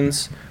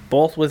sessions,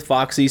 both with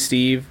Foxy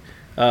Steve,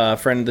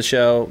 friend of the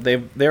show. They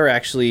were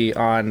actually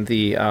on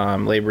the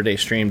Labor Day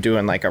stream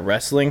doing like a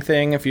wrestling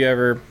thing. If you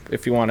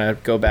want to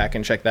go back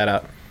and check that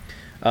out,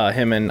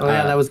 him and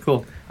that was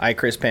cool.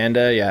 Chris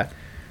Panda, yeah.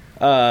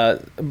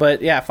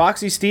 But yeah,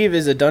 Foxy Steve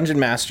is a dungeon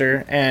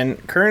master,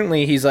 and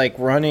currently he's like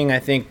running I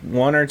think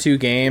 1 or 2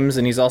 games,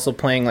 and he's also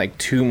playing like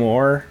 2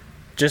 more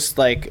just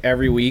like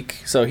every week.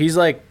 So he's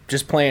like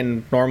just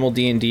playing normal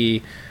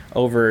D&D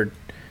over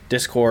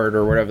Discord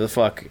or whatever the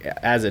fuck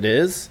as it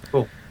is.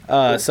 Cool.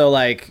 So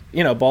like,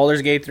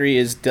 Baldur's Gate 3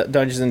 is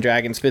Dungeons and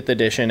Dragons 5th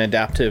edition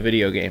adapt to a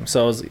video game.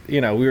 So it was,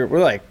 we're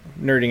like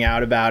nerding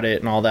out about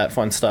it and all that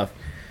fun stuff.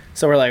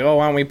 So we're like, oh,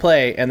 why don't we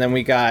play? And then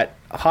we got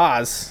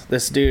Haas,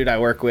 this dude I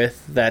work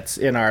with that's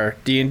in our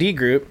D&D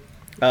group.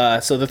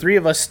 So the 3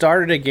 of us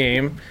started a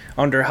game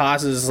under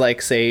Haas's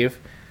like save.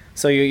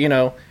 So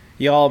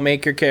you all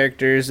make your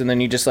characters, and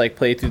then you just like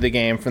play through the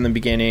game from the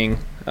beginning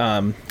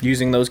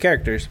using those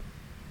characters.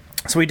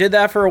 So we did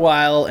that for a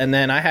while, and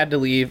then I had to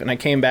leave, and I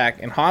came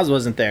back, and Haas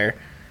wasn't there.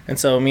 And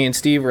so me and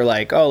Steve were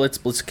like, oh,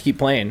 let's keep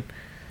playing.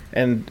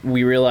 And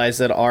we realized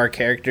that our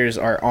characters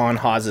are on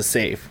Haas's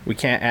save. We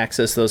can't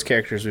access those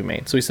characters we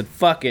made. So we said,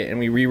 fuck it, and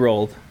we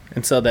re-rolled.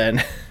 And so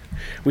then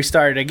we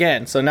started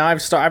again. So now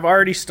I've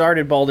already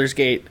started Baldur's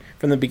Gate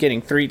from the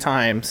beginning 3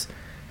 times,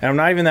 and I'm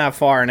not even that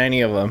far in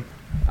any of them.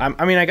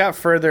 I got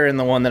further in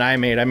the one that I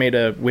made. I made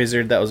a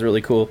wizard that was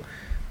really cool.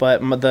 But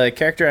the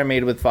character I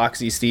made with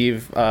Foxy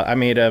Steve, I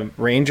made a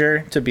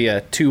ranger to be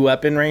a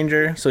 2-weapon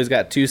ranger. So he's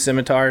got 2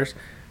 scimitars.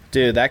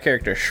 Dude, that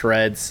character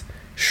shreds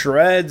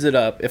it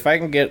up. If I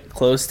can get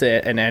close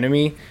to an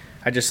enemy,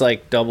 I just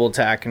like double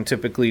attack and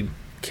typically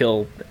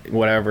kill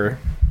whatever.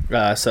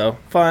 So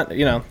fun,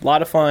 a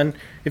lot of fun.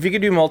 If you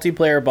could do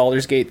multiplayer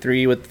Baldur's Gate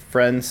 3 with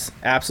friends,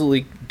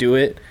 absolutely do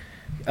it.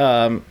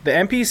 The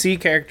NPC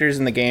characters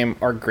in the game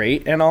are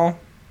great and all,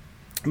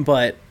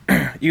 but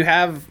you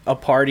have a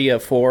party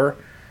of 4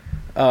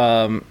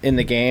 in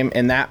the game,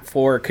 and that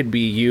 4 could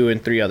be you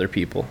and 3 other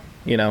people.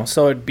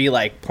 So it'd be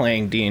like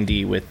playing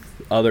D&D with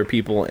other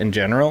people in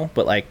general,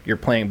 but like you're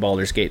playing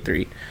Baldur's Gate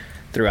 3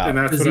 throughout.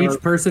 Does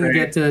each person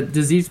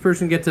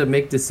get to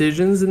make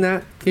decisions in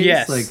that case?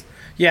 Yes.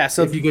 Yeah,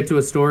 so if you get to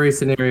a story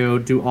scenario,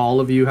 do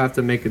all of you have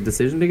to make a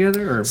decision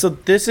together? Or? So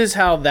this is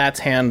how that's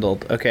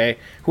handled, okay?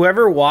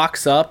 Whoever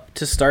walks up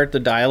to start the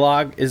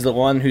dialogue is the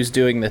one who's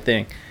doing the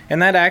thing.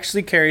 And that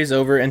actually carries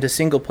over into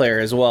single player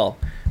as well.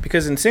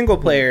 Because in single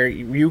player,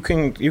 you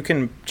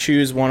can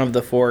choose one of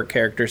the 4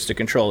 characters to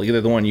control,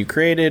 either the one you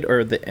created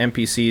or the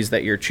NPCs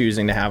that you're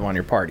choosing to have on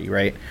your party,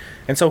 right?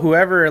 And so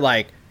whoever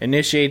like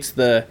initiates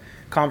the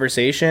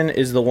conversation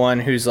is the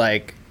one who's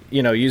like,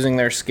 using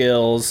their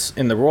skills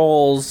in the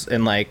roles,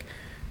 and like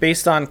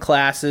based on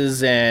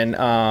classes and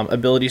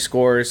ability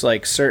scores,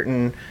 like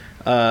certain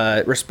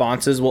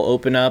responses will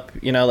open up.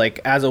 Like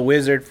as a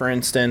wizard, for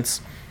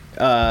instance,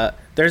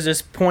 there's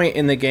this point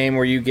in the game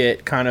where you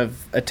get kind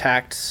of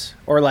attacked,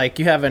 or like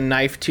you have a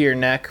knife to your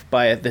neck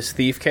by this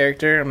thief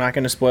character. I'm not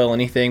going to spoil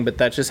anything, but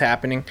that's just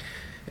happening.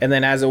 And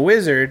then as a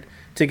wizard,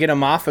 to get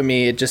him off of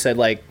me, it just said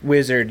like,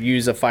 wizard,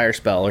 use a fire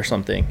spell or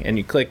something. And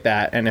you click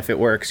that, and if it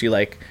works,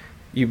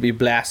 you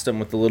blast them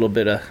with a little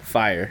bit of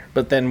fire.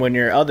 But then when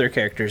you're other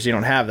characters, you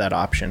don't have that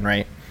option,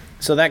 right?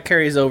 So that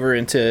carries over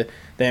into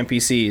the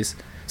NPCs.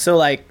 So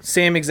like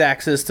same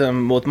exact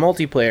system with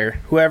multiplayer.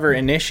 Whoever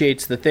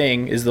initiates the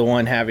thing is the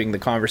one having the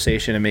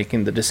conversation and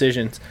making the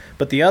decisions.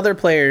 But the other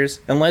players,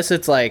 unless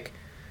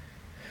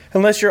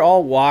you're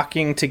all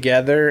walking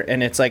together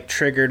and it's like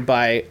triggered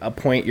by a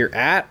point you're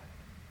at,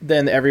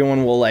 then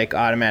everyone will like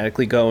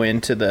automatically go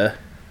into the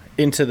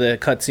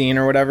cutscene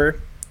or whatever.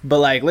 But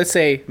like, let's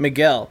say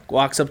Miguel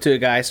walks up to a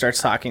guy,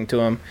 starts talking to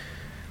him.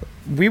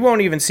 we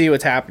won't even see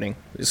what's happening.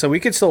 So we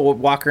could still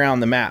walk around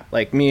the map,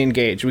 like me and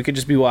Gage. We could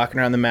just be walking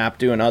around the map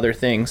doing other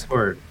things.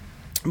 Word.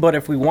 But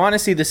if we want to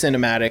see the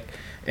cinematic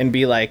and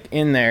be like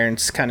in there and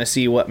just kind of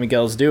see what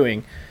Miguel's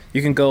doing,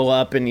 you can go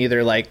up and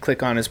either like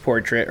click on his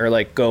portrait or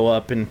like go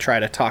up and try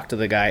to talk to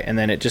the guy, and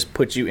then it just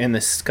puts you in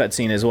this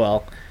cutscene as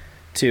well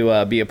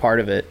to be a part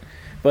of it.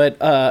 But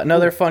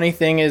another funny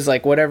thing is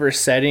like whatever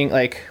setting,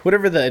 like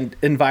whatever the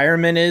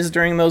environment is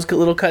during those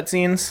little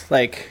cutscenes,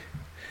 like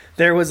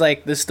there was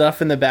like this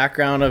stuff in the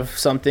background of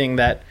something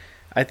that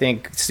I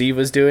think Steve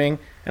was doing,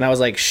 and I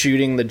was like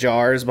shooting the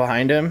jars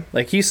behind him.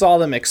 Like he saw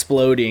them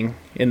exploding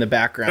in the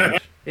background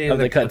of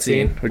the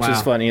cutscene, which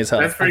is funny as hell.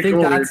 That's pretty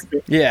cool. I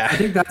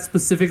think that's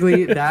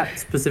specifically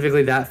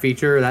that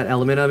feature, that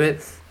element of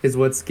it, is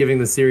what's giving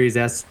the Series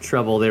S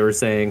trouble. They were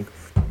saying,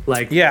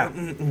 like,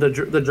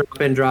 the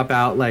drop in, drop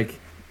out, like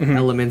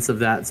elements of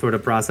that sort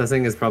of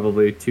processing is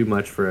probably too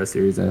much for a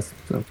Series S.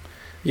 So.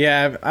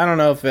 Yeah, I don't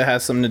know if it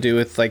has something to do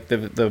with like the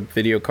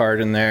video card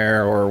in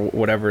there or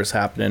whatever is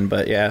happening,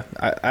 but yeah,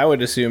 I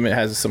would assume it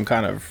has some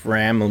kind of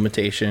RAM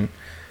limitation.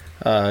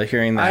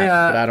 Hearing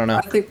that, but I don't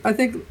know. I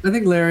think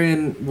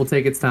Larian will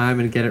take its time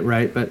and get it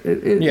right, but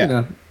you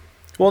know.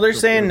 Well, they're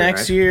saying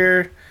next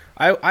year.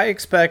 I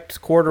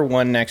expect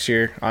Q1 next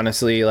year.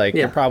 Honestly, like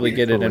you'll probably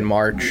get it in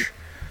March.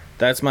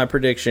 That's my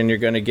prediction. You're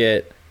going to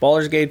get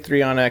Baldur's Gate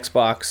 3 on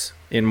Xbox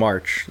in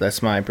March.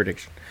 That's my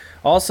prediction.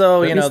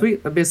 Also,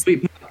 that'd be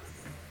sweet.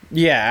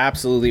 Yeah,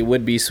 absolutely, it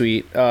would be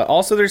sweet.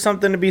 Also, there's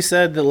something to be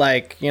said that,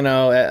 like,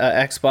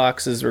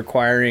 Xbox is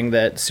requiring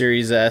that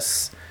Series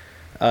S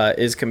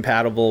is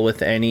compatible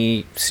with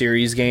any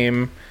Series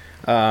game,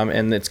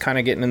 and it's kind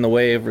of getting in the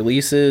way of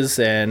releases,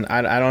 and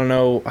I don't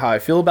know how I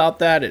feel about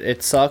that.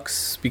 It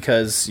sucks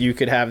because you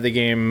could have the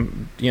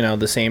game,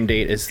 the same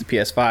date as the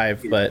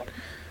PS5, but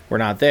we're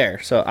not there.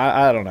 So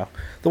I don't know.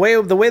 The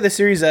way the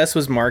Series S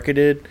was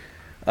marketed,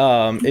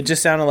 it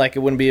just sounded like it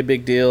wouldn't be a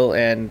big deal,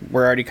 and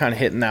we're already kind of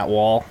hitting that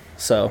wall.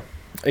 So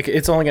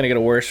it's only going to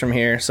get worse from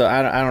here. So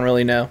I don't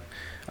really know.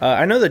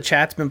 I know the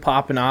chat's been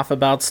popping off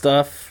about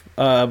stuff,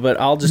 but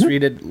I'll just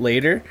read it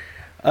later.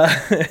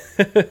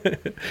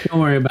 Don't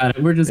worry about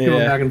it. We're just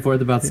going back and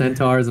forth about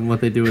centaurs and what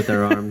they do with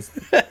their arms.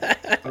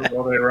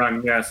 While they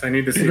run, yes. I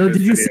need to see so this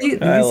Did you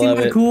video. see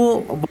my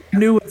cool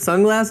Wybnu with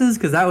sunglasses?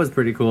 Because that was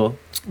pretty cool.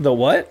 The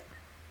what?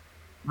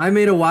 I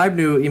made a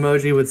Wybnu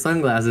emoji with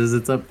sunglasses.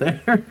 It's up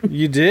there.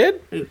 You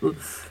did?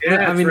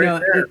 Yeah, I mean,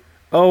 there.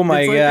 Oh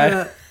my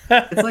god.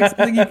 It's like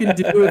something you can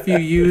do if you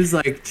use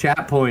like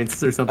chat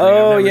points or something.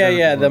 Oh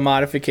yeah, the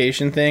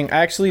modification thing. I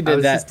actually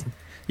did that.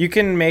 You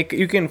can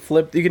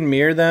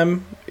mirror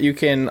them. You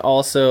can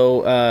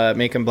also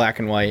make them black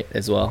and white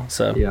as well.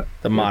 So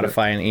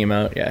modify an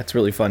emote. Yeah, it's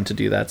really fun to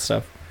do that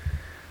stuff.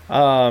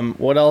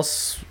 What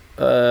else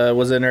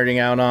was I nerding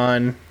out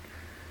on?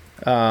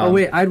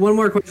 Wait, I had one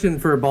more question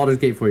for Baldur's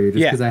Gate for you,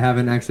 just because I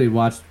haven't actually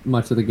watched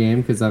much of the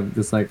game, because I'm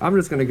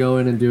just gonna go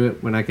in and do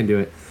it when I can do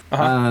it.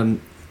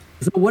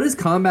 So what is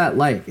combat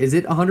like? Is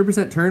it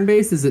 100%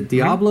 turn-based? Is it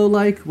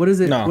Diablo-like? What is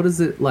it? No. What is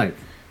it like?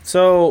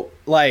 So,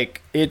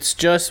 like, it's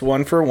just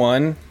one for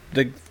one,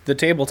 the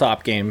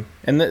tabletop game.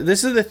 And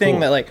this is the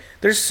thing that, like,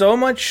 there's so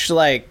much,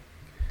 like,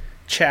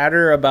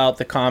 chatter about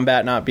the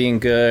combat not being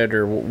good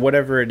or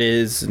whatever it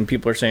is, and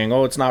people are saying,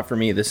 oh, it's not for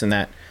me, this and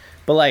that.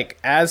 But, like,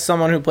 as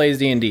someone who plays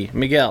D&D,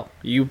 Miguel,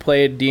 you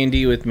played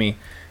D&D with me.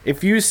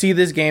 If you see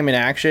this game in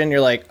action,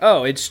 you're like,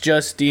 oh, it's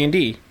just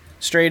D&D.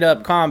 Straight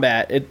up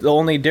combat. The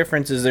only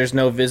difference is there's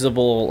no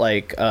visible,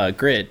 like,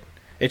 grid.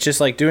 It's just,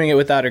 like, doing it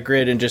without a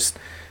grid and just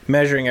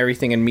measuring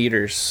everything in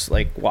meters,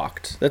 like,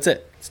 walked. That's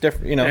it. It's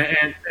different,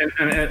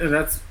 And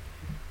that's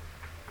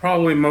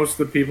probably most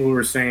of the people who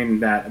are saying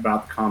that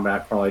about the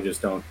combat probably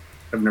just have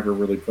never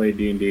really played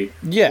D&D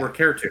or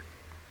care to.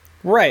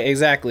 Right,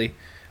 exactly.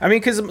 I mean,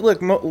 because look,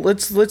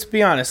 let's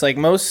be honest. Like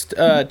most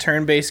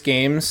turn-based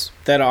games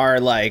that are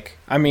like,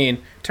 I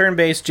mean,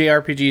 turn-based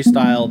JRPG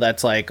style.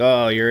 That's like,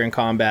 oh, you're in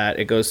combat.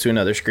 It goes to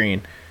another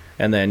screen,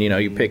 and then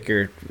you pick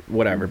your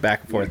whatever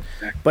back and forth.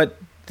 But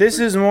this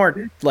is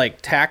more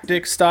like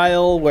tactics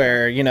style,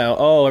 where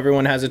oh,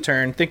 everyone has a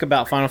turn. Think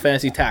about Final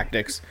Fantasy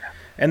Tactics,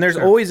 and there's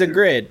always a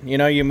grid.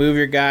 You move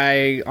your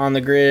guy on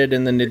the grid,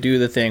 and then to do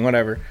the thing,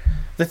 whatever.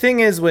 The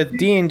thing is with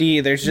D&D,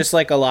 there's just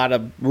like a lot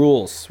of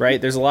rules, right?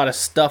 There's a lot of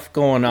stuff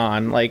going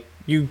on. Like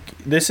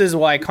this is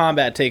why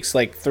combat takes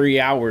like 3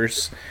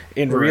 hours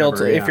in real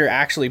time if you're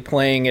actually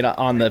playing it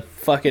on the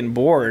fucking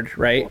board,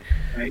 right?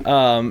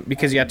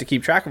 Because you have to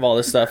keep track of all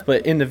this stuff.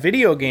 But in the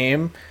video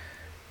game,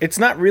 it's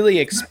not really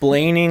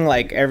explaining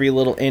like every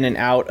little in and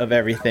out of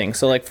everything.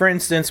 So like for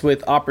instance,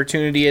 with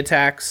opportunity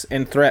attacks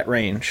and threat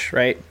range,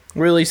 right?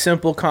 Really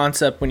simple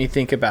concept when you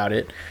think about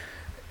it.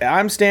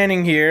 I'm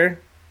standing here.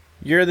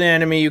 You're the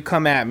enemy, you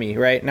come at me,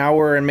 right? Now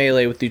we're in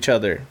melee with each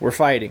other. We're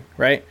fighting,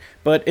 right?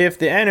 But if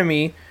the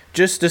enemy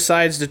just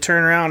decides to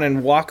turn around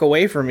and walk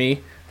away from me,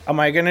 am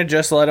I going to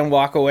just let him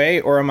walk away,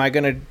 or am I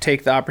going to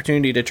take the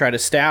opportunity to try to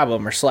stab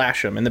him or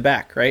slash him in the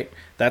back, right?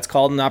 That's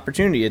called an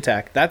opportunity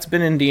attack. That's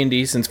been in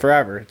D&D since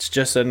forever. It's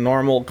just a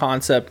normal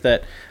concept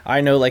that I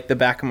know like the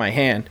back of my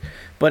hand.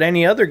 But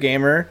any other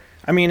gamer,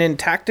 I mean, in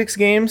tactics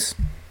games,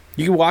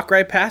 you can walk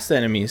right past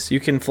enemies. You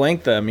can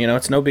flank them. You know,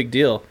 it's no big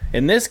deal.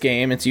 In this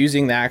game, it's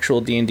using the actual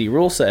D&D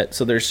rule set.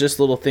 So there's just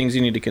little things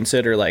you need to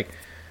consider, like,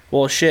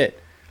 well,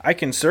 shit, I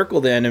can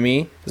circle the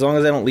enemy as long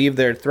as I don't leave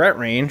their threat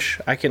range.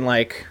 I can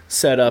like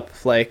set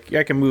up, like,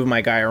 I can move my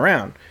guy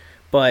around.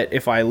 But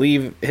if I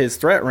leave his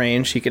threat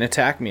range, he can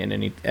attack me at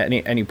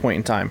any point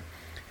in time.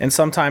 And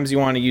sometimes you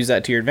want to use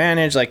that to your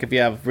advantage. Like if you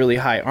have really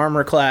high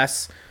armor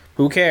class,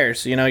 who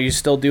cares? You know, you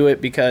still do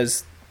it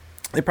because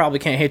they probably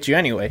can't hit you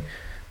anyway.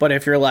 But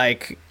if you're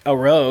like a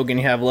rogue and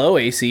you have low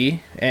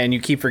AC and you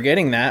keep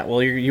forgetting that,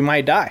 well, you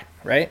might die,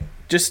 right?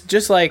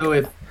 Just like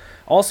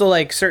also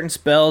like certain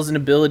spells and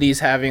abilities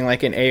having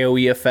like an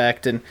AoE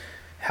effect and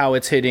how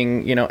it's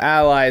hitting, you know,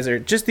 allies or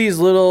just these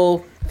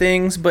little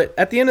things. But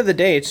at the end of the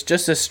day, it's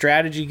just a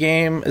strategy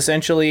game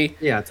essentially.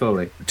 Yeah,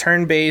 totally.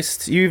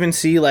 Turn-based. You even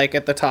see like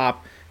at the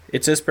top,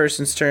 it's this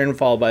person's turn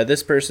followed by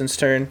this person's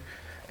turn.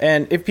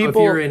 And if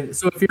people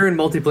so if you're in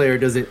multiplayer,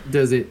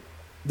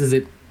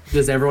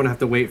 does everyone have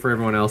to wait for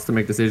everyone else to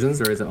make decisions,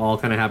 or is it all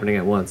kind of happening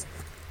at once?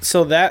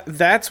 So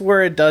that's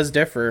where it does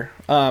differ,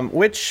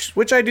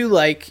 which I do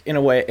like in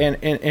a way,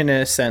 in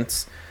a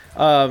sense.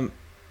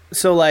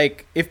 So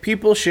like if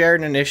people share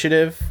an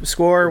initiative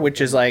score,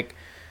 which is like,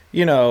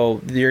 you know,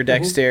 your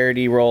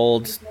dexterity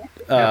rolled,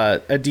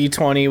 a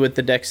d20 with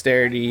the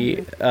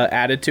dexterity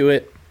added to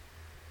it.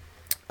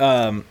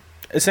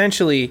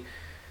 Essentially,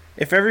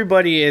 if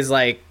everybody is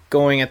like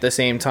going at the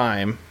same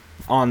time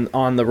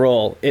on the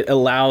roll, it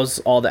allows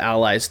all the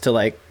allies to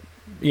like,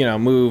 you know,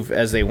 move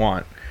as they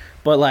want.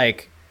 But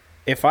like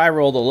if I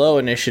rolled a low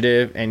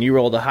initiative and you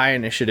rolled a high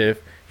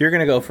initiative, you're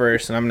gonna go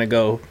first and I'm gonna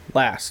go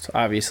last,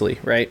 obviously,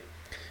 right?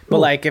 But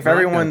like if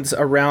everyone's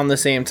around the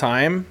same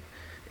time,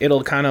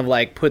 it'll kind of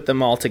like put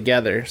them all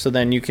together. So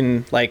then you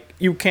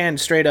can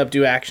straight up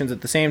do actions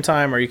at the same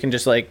time, or you can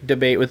just like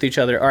debate with each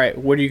other. All right,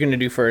 what are you going to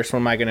do first? What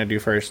am I going to do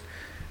first?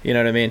 You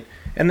know what I mean?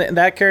 And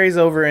that carries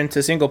over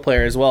into single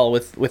player as well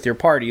with your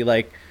party.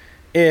 Like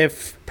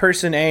if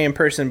person A and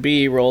person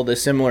B rolled a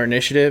similar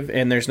initiative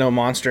and there's no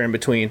monster in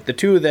between, the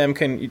two of them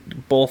can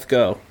both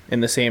go in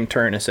the same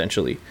turn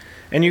essentially.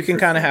 And you can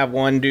kind of have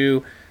one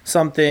do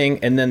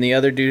something and then the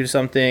other do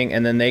something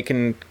and then they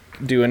can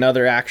do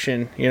another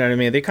action. You know what I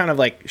mean? They kind of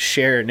like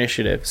share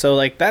initiative. So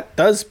like that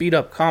does speed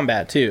up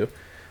combat too.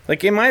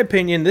 Like in my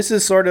opinion, this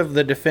is sort of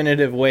the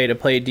definitive way to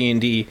play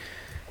D&D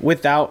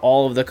without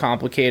all of the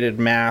complicated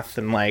math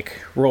and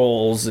like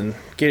rolls and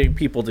getting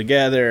people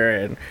together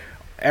and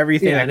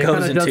everything that goes into it.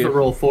 It kind of does the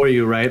roll for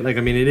you, right? Like,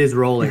 I mean, it is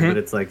rolling, but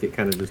it's like it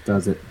kind of just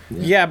does it.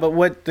 Yeah, but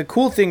what the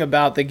cool thing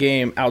about the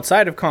game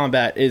outside of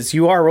combat is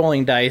you are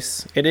rolling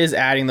dice. It is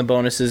adding the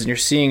bonuses and you're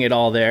seeing it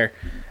all there.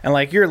 And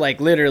like you're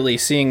like literally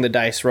seeing the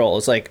dice roll.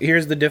 It's like,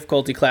 here's the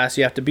difficulty class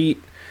you have to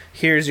beat.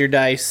 Here's your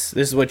dice.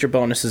 This is what your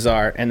bonuses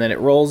are. And then it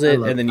rolls it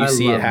and then you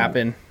see it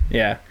happen. That.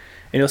 Yeah.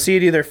 And you'll see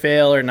it either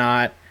fail or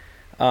not.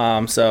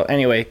 So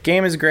anyway,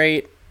 game is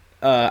great.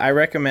 I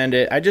recommend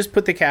it. I just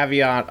put the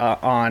caveat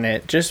on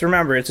it. Just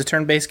remember, it's a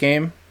turn-based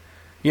game.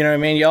 You know what I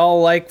mean?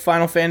 Y'all like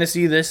Final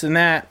Fantasy, this and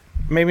that.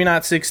 Maybe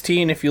not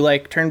 16 if you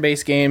like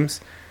turn-based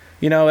games.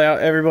 You know,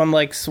 everyone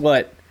likes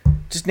what?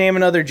 Just name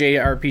another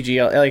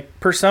JRPG, like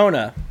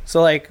Persona.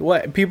 So like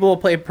what? People will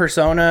play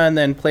Persona and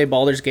then play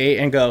Baldur's Gate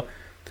and go,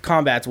 the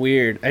combat's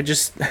weird.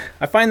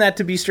 I find that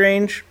to be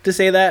strange to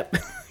say that.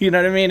 You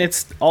know what I mean?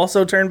 It's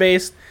also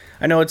turn-based.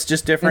 I know it's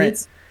just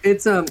different.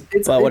 It's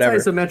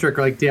isometric,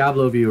 like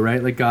Diablo view,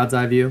 right? Like God's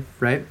eye view,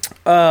 right?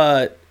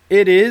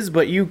 It is,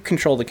 but you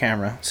control the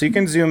camera, so you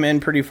can zoom in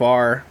pretty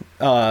far,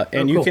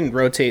 and you can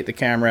rotate the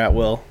camera at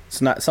will.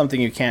 It's not something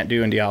you can't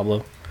do in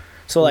Diablo.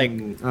 So, like,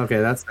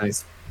 okay, that's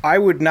nice. I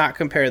would not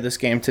compare this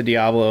game to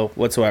Diablo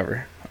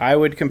whatsoever. I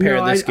would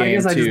compare this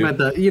game to. I just meant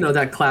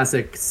that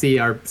classic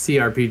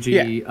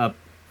CRPG up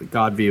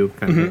God view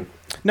kind of thing.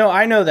 No,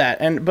 I know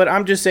that, but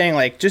I'm just saying,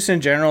 like, just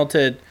in general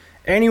to.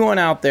 Anyone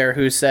out there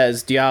who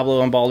says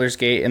Diablo and Baldur's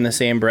Gate in the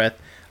same breath,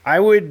 I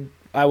would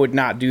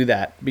not do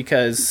that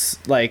because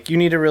like you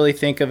need to really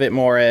think of it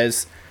more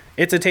as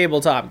it's a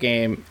tabletop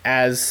game.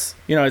 As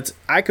you know,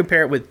 I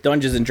compare it with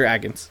Dungeons and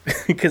Dragons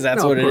because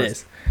that's what it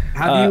is.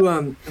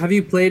 Have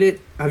you played it?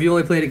 Have you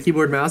only played it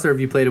keyboard mouse, or have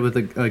you played it with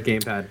a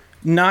gamepad?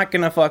 Not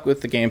gonna fuck with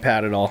the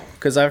gamepad at all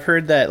because I've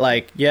heard that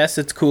like yes,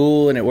 it's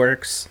cool and it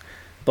works,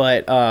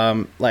 but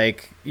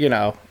like you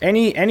know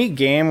any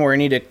game where I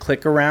need to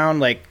click around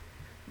like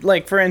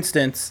for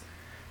instance,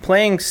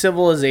 playing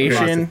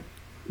Civilization.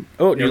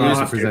 Oh, you lost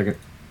me for a second.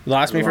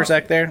 Lost me for a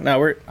sec there?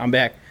 No, I'm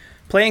back.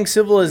 Playing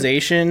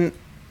Civilization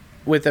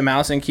with a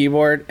mouse and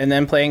keyboard, and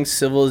then playing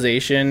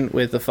Civilization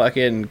with a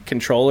fucking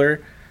controller.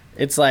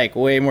 It's like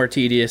way more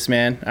tedious,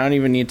 man. I don't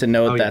even need to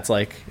know what that's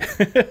like.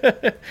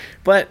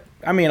 But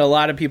I mean, a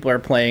lot of people are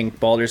playing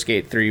Baldur's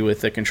Gate 3 with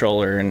the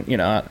controller, and you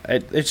know,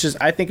 it's just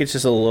I think it's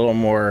just a little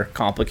more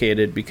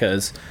complicated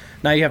because.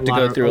 Now you have to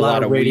go through a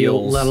lot of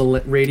radial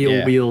wheels.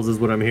 Radial wheels is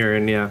what I'm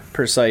hearing, yeah.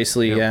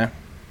 Precisely, yeah.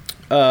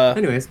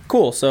 Anyways.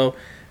 Cool. So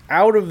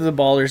out of the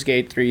Baldur's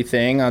Gate 3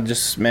 thing, I'll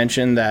just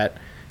mention that,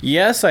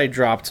 yes, I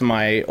dropped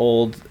my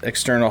old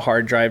external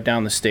hard drive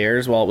down the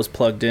stairs while it was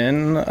plugged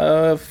in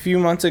a few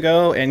months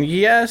ago. And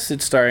yes,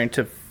 it's starting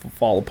to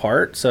fall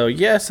apart. So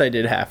yes, I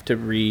did have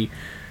to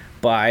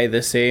buy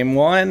the same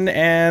one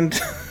and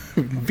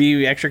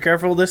be extra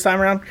careful this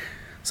time around.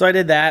 So I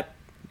did that,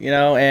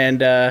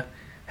 and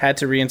had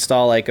to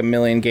reinstall like a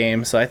million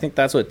games. So I think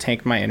that's what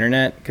tanked my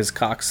internet, because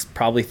Cox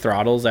probably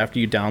throttles after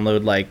you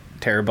download like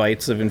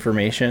terabytes of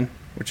information,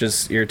 which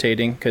is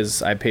irritating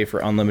because I pay for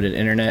unlimited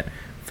internet.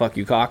 Fuck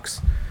you,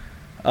 Cox.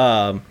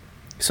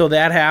 So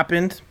that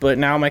happened, but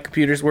now my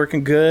computer's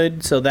working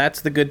good, so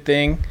that's the good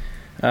thing.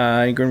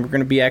 We're going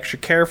to be extra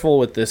careful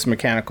with this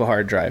mechanical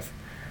hard drive.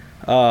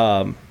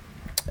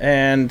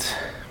 And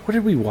what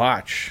did we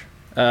watch?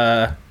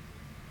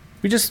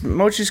 We just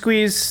Mochi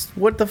Squeeze.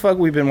 What the fuck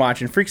we've been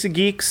watching? Freaks and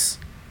Geeks.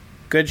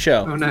 Good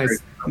show. Oh, nice.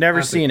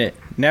 Never seen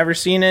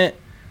it.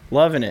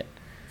 Loving it.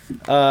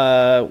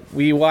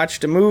 We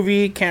watched a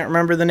movie. Can't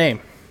remember the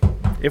name.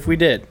 If we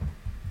did.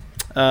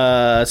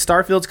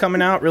 Starfield's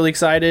coming out. Really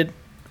excited.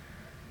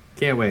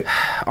 Can't wait.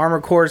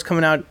 Armored Core is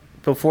coming out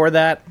before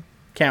that.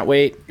 Can't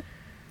wait.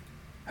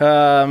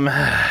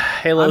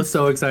 Halo. I'm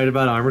so excited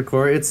about Armored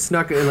Core. It's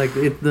snuck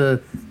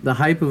the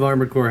hype of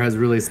Armored Core has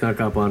really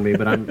snuck up on me,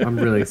 but I'm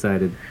really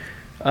excited.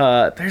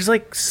 There's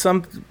like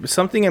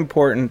something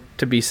important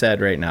to be said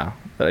right now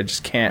that I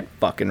just can't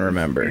fucking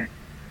remember.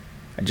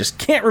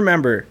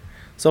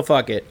 So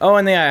fuck it. Oh,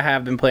 and I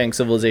have been playing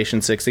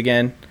Civilization 6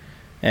 again,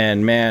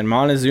 and man,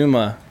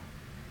 Montezuma,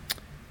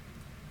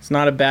 it's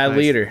not a bad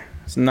leader.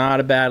 It's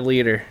not a bad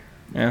leader.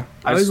 Yeah.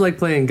 I always like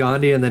playing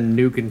Gandhi and then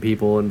nuking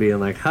people and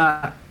being like,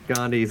 ha,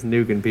 Gandhi's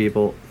nuking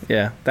people.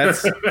 Yeah,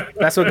 that's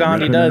what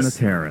Gandhi does.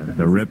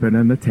 The ripping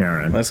and the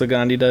tearing. That's what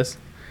Gandhi does.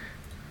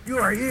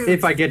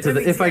 If I get to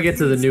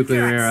the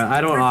nuclear era,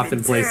 I don't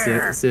often play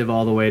Civ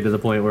all the way to the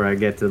point where I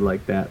get to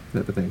like that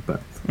type of thing.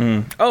 But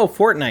Oh,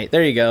 Fortnite.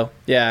 There you go.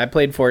 Yeah, I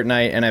played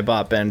Fortnite and I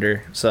bought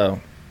Bender, so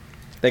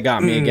they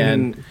got me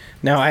again.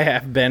 Now I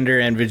have Bender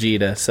and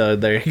Vegeta, so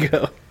there you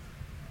go.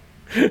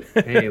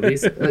 Hey, at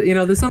least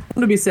there's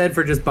something to be said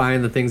for just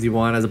buying the things you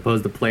want as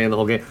opposed to playing the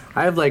whole game.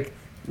 I have like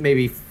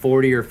maybe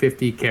 40 or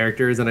 50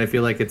 characters, and I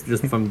feel like it's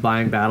just from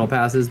buying battle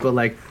passes. But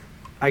like,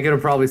 I could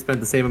have probably spent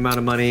the same amount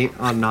of money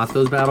on not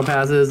those battle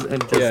passes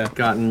and just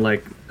gotten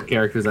like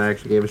characters I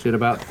actually gave a shit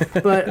about.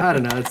 But I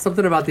don't know. It's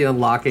something about the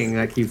unlocking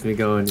that keeps me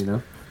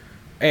going.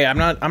 Hey, I'm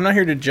not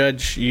here to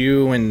judge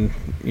you and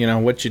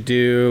what you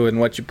do and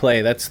what you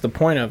play. That's the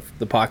point of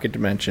the Pocket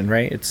Dimension,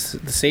 right? It's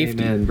the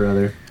safety. Amen,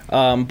 brother.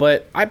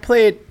 But I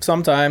play it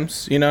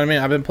sometimes. You know what I mean?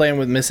 I've been playing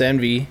with Miss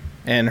Envy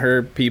and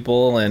her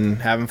people and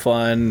having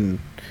fun.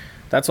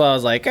 That's why I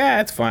was like,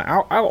 it's fine.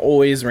 I'll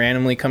always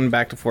randomly come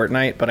back to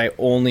Fortnite, but I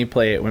only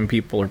play it when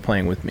people are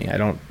playing with me. I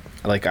don't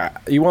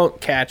you won't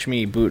catch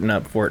me booting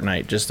up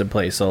Fortnite just to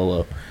play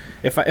solo.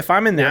 If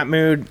I'm in that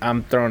mood,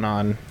 I'm throwing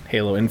on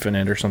Halo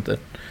Infinite or something.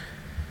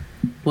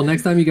 Well,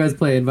 next time you guys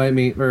play, invite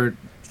me or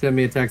send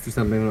me a text or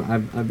something.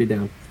 I'd be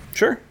down.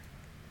 Sure.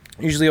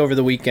 Usually over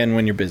the weekend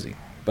when you're busy,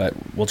 but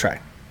we'll try.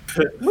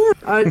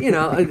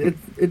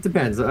 It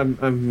depends.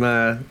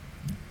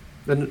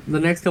 The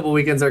next couple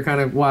weekends are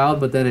kind of wild,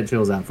 but then it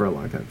chills out for a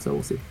long time, so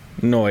we'll see.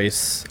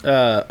 Nice.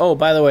 Oh,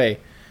 by the way,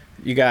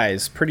 you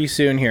guys, pretty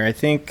soon here, I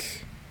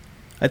think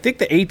the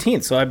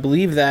 18th, so I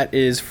believe that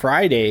is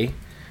Friday,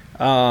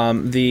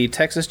 the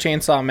Texas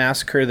Chainsaw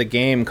Massacre, the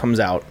game, comes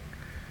out.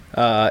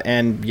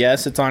 And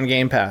yes, it's on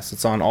Game Pass.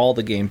 It's on all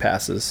the Game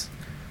Passes.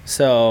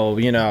 So,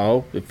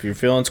 if you're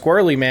feeling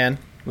squirrely, man,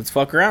 let's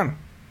fuck around.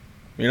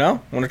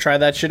 Want to try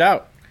that shit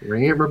out. I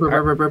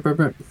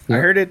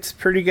heard it's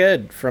pretty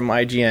good from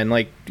IGN.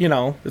 Like,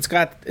 it's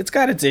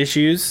got its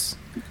issues,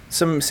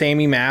 some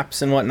samey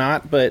maps and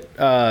whatnot, but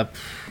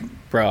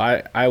bro,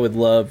 I would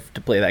love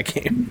to play that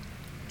game.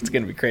 It's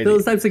gonna be crazy.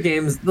 Those types of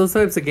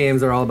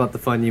games are all about the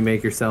fun you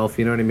make yourself.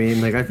 You know what I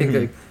mean? Like, I think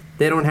like,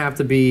 they don't have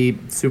to be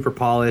super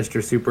polished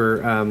or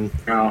super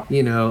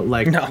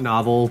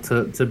novel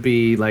to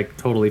be like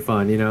totally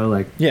fun.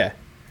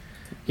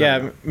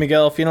 Yeah,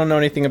 Miguel, if you don't know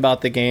anything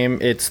about the game,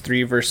 it's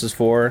 3 versus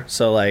 4,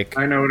 so like...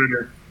 I know what it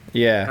is.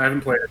 Yeah. I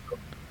haven't played it,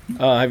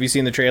 though. Have you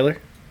seen the trailer?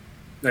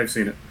 I've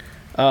seen it.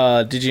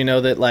 Did you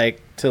know that,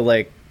 like,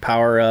 to,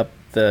 power up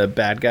the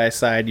bad guy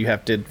side, you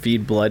have to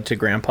feed blood to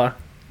Grandpa?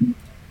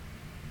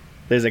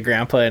 There's a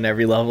Grandpa in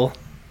every level.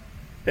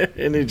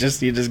 And you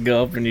just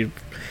go up and you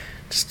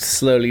just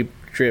slowly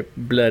drip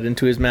blood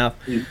into his mouth.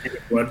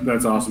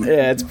 That's awesome.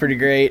 Yeah, it's pretty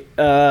great.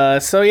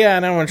 So, yeah,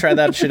 and I want to try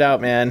that shit out,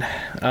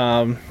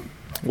 man.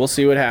 We'll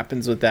see what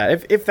happens with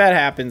that. If that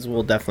happens,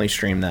 we'll definitely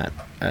stream that.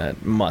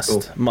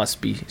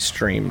 Must be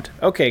streamed.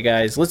 Okay,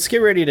 guys, let's get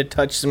ready to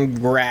touch some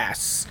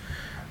grass,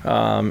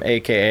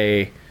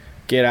 aka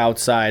get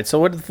outside. So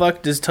what the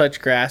fuck does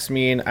touch grass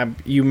mean?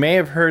 You may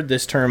have heard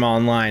this term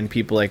online,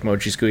 people like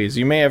Mochi Squeeze.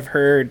 You may have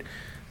heard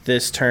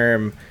this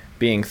term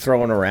being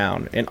thrown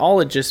around, and all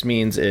it just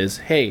means is,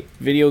 hey,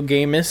 video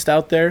gamist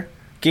out there,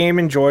 game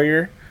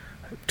enjoyer,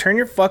 turn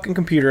your fucking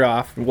computer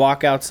off and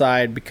walk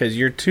outside because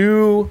you're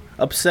too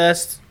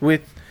obsessed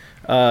with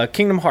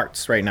Kingdom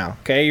Hearts right now.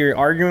 Okay, you're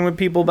arguing with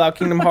people about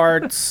Kingdom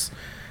Hearts,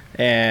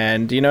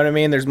 and you know what I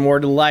mean. There's more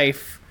to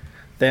life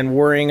than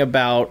worrying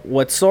about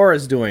what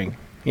Sora's doing.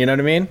 You know what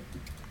I mean?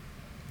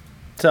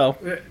 So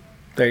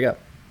there you go.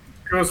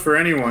 It goes for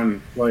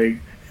anyone. Like,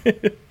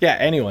 yeah,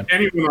 anyone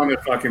on the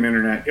fucking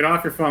internet. Get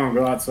off your phone.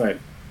 Go outside.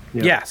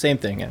 Yeah, same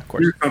thing. Yeah, of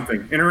course. Do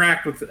something.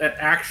 Interact with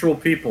actual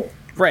people.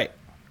 Right.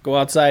 Go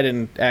outside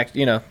and act.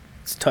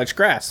 Touch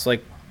grass,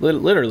 like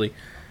literally.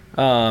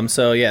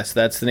 So yes,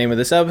 that's the name of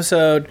this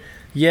episode.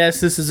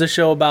 Yes, this is a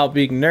show about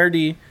being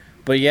nerdy,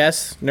 but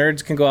yes,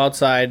 nerds can go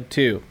outside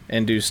too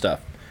and do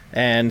stuff.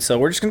 And so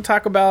we're just gonna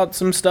talk about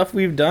some stuff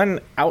we've done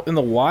out in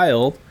the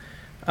wild,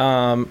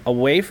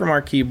 away from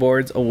our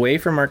keyboards, away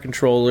from our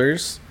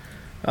controllers.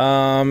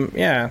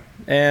 Yeah,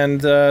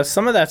 and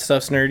some of that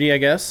stuff's nerdy, I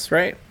guess,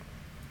 right?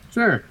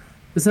 Sure.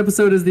 This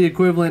episode is the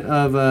equivalent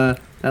of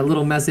that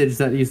little message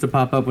that used to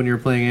pop up when you were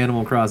playing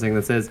Animal Crossing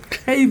that says,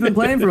 "Hey, you've been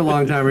playing for a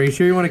long time. Are you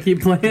sure you want to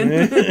keep playing?"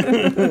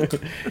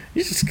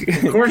 You just,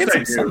 of course I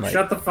do. Sunlight.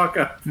 Shut the fuck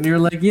up. And you're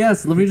like,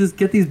 "Yes, let me just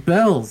get these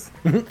bells."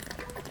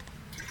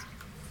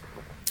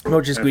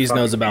 Mochi Squeeze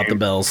knows about the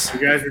bells.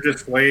 You guys were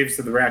just slaves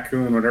to the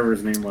raccoon, whatever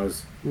his name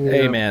was. Yeah.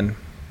 Hey, man.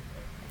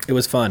 It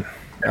was fun.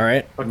 All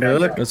right?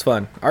 It was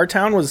fun. Our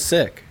town was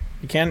sick.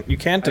 You can't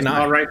deny.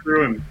 All right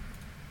through him.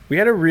 We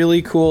had a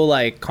really cool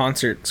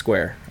concert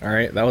square. All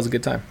right, that was a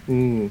good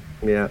time.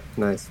 Yeah,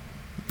 nice.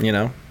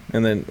 And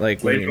then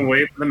Wait and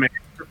wait for the man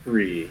for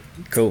free.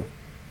 Cool.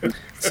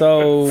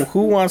 So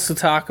who wants to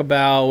talk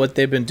about what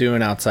they've been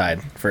doing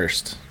outside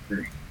first?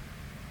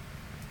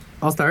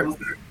 I'll start.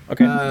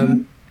 Okay.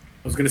 I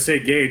was gonna say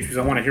Gage because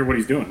I want to hear what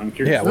he's doing. I'm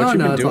curious. Yeah, what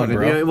you been doing,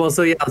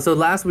 bro? Yeah, so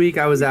last week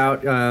I was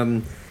out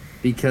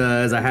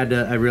because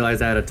I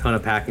realized I had a ton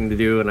of packing to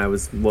do and I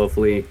was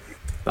woefully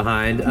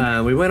behind.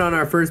 We went on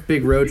our first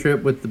big road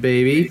trip with the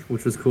baby,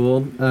 which was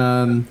cool.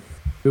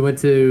 We went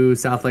to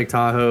South Lake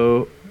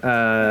Tahoe,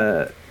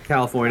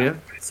 California.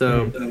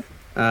 So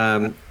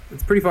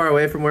it's pretty far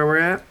away from where we're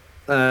at.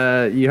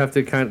 You have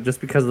to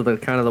just because of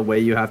the way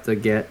you have to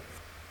get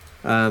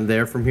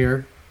there from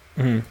here.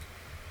 Mm-hmm.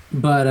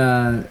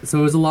 But so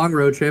it was a long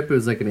road trip. It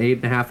was like an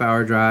 8.5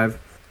 hour drive,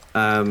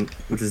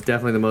 which is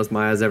definitely the most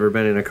Maya's ever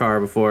been in a car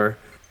before.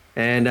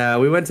 And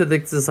we went to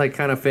this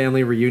kind of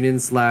family reunion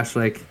 /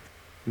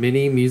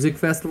 mini music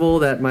festival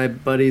that my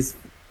buddy's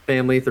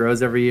family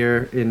throws every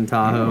year in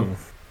Tahoe.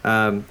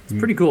 It's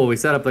pretty cool. We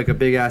set up a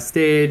big ass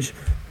stage,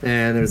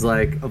 and there's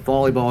a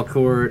volleyball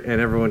court,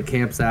 and everyone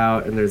camps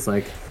out, and there's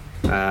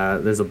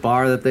there's a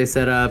bar that they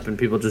set up, and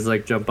people just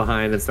jump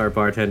behind and start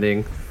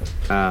bartending.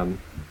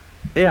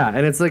 Yeah,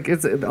 and it's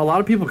a lot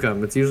of people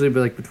come. It's usually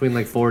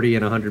between 40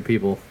 and 100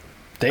 people.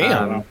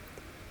 Damn.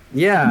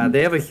 Yeah,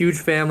 they have a huge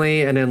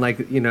family, and then I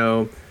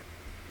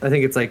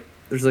think it's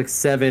there's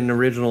 7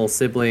 original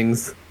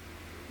siblings,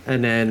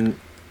 and then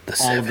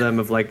all of them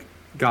have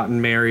gotten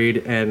married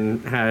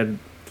and had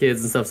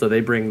kids and stuff, so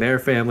they bring their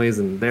families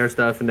and their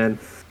stuff, and then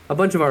a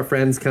bunch of our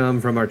friends come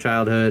from our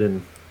childhood,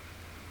 and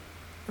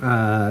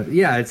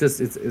yeah, it's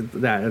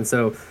that. And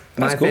so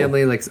my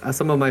family,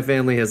 some of my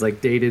family has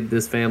dated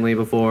this family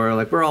before.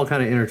 We're all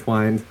kind of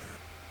intertwined.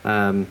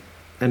 And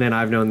then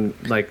I've known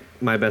one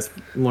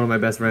of my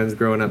best friends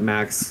growing up,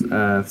 Max,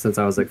 since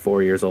I was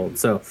 4 years old.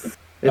 So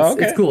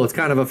it's cool. It's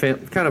kind of a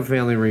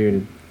family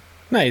reunion.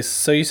 Nice.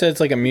 So you said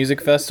it's a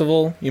music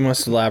festival. You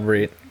must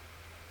elaborate.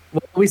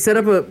 Well, we set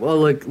up a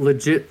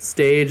legit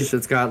stage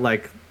that's got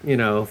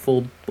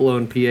full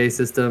blown PA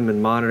system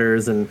and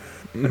monitors and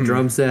a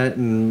drum set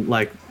and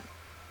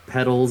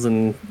pedals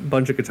and a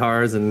bunch of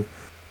guitars and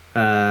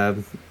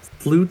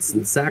flutes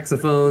and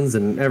saxophones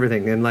and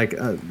everything. And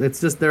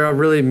they're a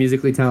really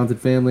musically talented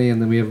family,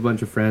 and then we have a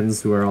bunch of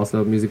friends who are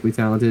also musically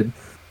talented.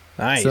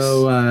 Nice.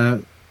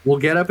 So we'll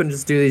get up and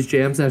just do these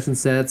jam session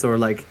sets, or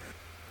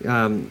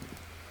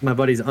my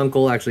buddy's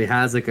uncle actually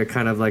has a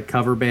kind of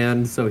cover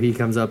band, so he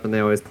comes up and they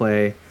always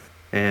play.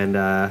 And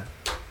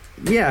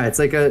yeah, it's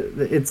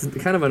it's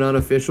kind of an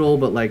unofficial,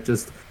 but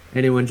just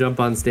anyone jump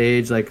on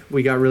stage.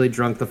 We got really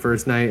drunk the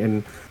first night,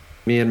 and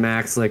me and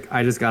Max,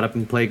 I just got up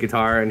and played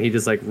guitar, and he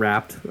just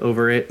rapped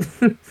over it.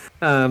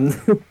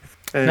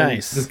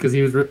 Nice. Just because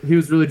he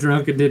was really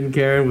drunk and didn't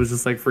care, and was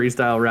just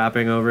freestyle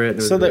rapping over it. And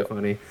it was really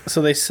funny.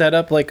 So they set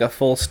up a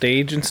full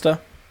stage and stuff.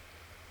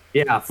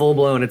 Yeah, full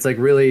blown. It's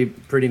really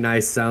pretty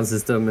nice sound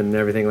system and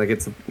everything.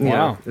 It's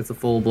it's a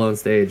full blown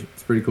stage.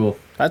 It's pretty cool.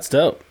 That's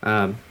dope.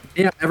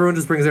 Yeah, everyone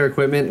just brings their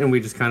equipment, and we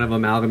just kind of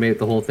amalgamate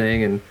the whole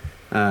thing, and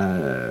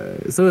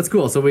so it's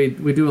cool. So we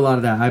do a lot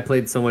of that. I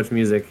played so much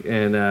music,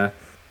 and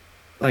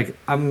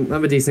I'm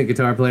a decent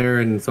guitar player,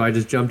 and so I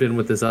just jumped in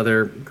with this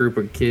other group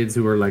of kids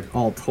who were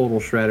all total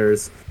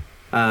shredders.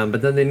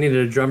 But then they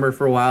needed a drummer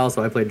for a while,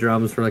 so I played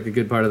drums for a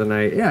good part of the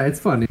night. Yeah, it's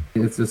fun.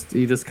 It's just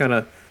you just kind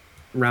of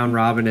round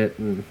robin it,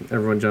 and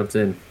everyone jumps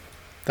in.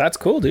 That's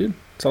cool, dude.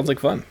 Sounds like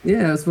fun.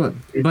 Yeah, it was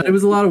fun, but it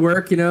was a lot of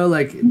work.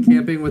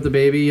 Camping with the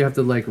baby, you have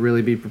to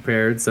really be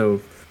prepared. So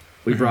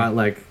we brought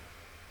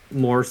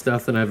more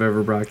stuff than I've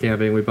ever brought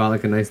camping. We bought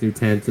like a nice new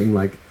tent and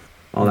like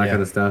all that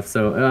kind of stuff.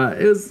 So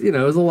it was, it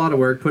was a lot of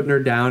work putting her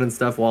down and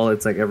stuff while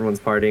it's like everyone's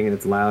partying and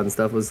it's loud and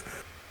stuff was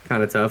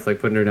kind of tough, like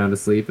putting her down to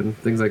sleep and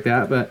things like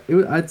that. But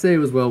I'd say it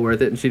was well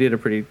worth it, and she did a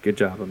pretty good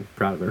job. I'm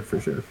proud of her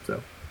for sure.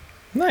 So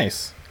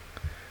nice.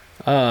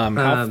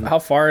 How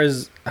far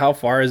is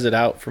it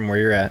out from where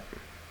you're at?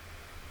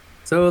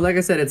 So like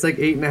I said, it's like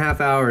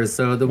 8.5 hours.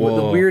 So the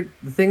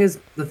thing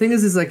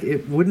is like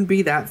it wouldn't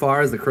be that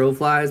far as the crow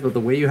flies, but the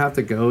way you have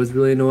to go is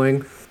really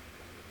annoying.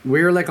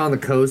 We're like on the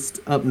coast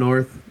up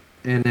north,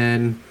 and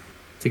then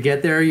to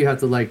get there you have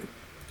to like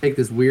take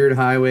this weird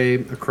highway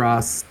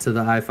across to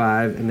the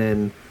I-5 and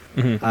then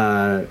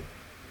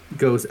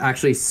goes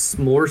actually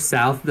more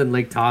south than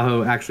Lake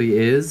Tahoe actually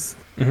is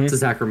to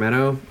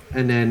Sacramento,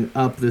 and then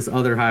up this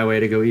other highway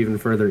to go even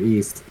further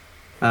east.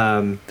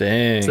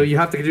 Dang. So you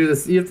have to do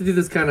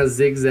this kind of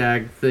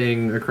zigzag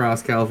thing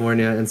across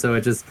California, and so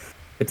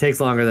it takes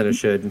longer than it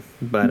should.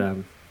 But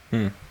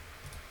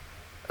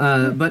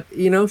but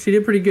she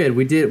did pretty good.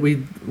 We did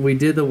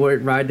the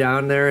ride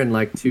down there in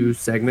like 2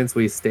 segments.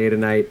 We stayed a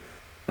night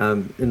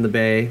in the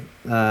bay,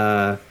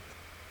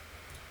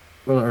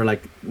 or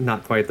like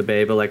not quite the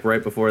bay, but like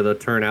right before the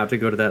turnout to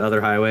go to that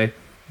other highway.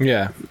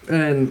 Yeah.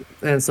 And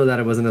so that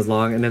it wasn't as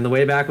long. And then the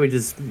way back we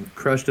just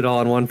crushed it all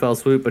in one fell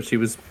swoop. But she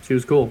was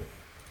cool.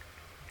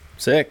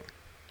 Sick.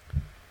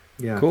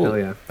 Yeah. Cool. Hell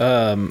yeah.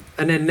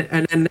 And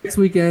then next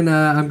weekend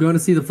I'm going to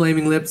see the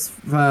Flaming Lips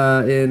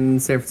in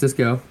San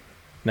Francisco.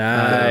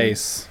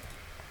 Nice.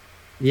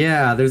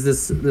 Yeah, there's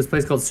this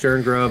place called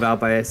Stern Grove out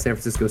by San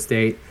Francisco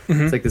State.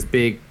 It's like this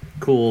big,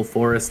 cool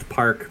forest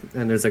park,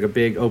 and there's like a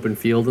big open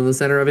field in the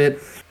center of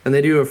it. And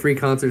they do a free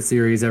concert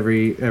series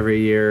every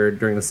year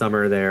during the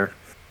summer there.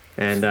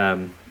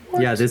 And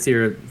this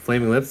year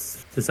Flaming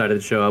Lips decided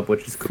to show up,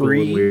 which is cool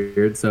and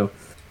weird. So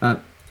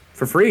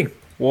for free.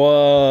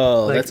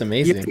 Whoa, that's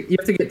amazing. You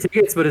have to get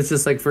tickets, but it's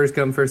just like first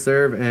come, first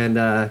serve. And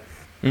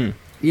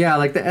yeah,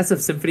 like the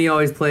SF Symphony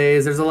always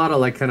plays. There's a lot of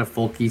like kind of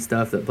folky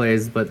stuff that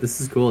plays, but this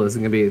is cool. This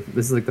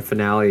is like the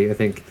finale, I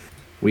think,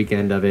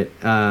 weekend of it.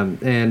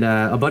 And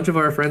a bunch of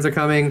our friends are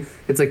coming.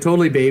 It's like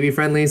totally baby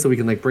friendly, so we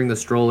can like bring the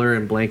stroller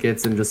and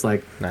blankets and just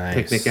like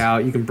picnic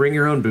out. You can bring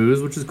your own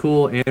booze, which is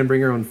cool, and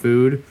bring your own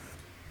food,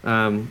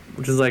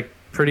 which is like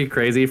pretty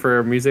crazy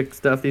for music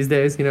stuff these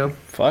days,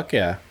 Fuck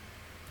yeah.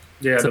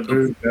 Yeah, the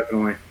booze,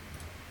 definitely.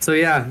 So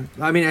yeah,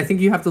 I mean, I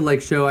think you have to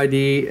like show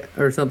ID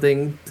or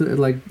something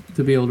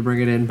to be able to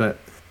bring it in, but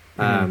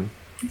so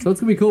it's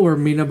gonna be cool. We're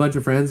meeting a bunch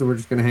of friends and we're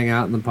just gonna hang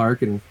out in the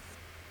park and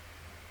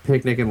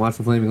picnic and watch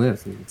the Flaming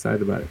Lips. I'm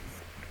excited about it.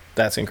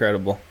 That's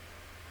incredible.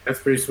 That's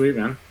pretty sweet,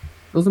 man.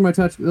 Those are my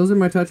grass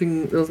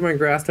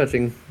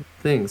touching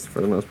things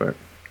for the most part.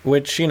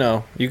 Which,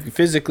 you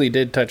physically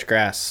did touch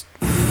grass.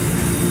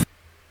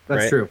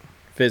 That's true.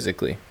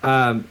 Physically.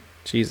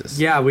 Jesus.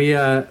 Yeah,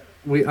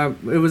 it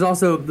was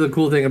also the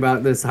cool thing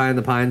about this High in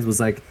the Pines was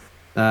like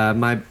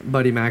my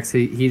buddy Max,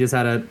 he just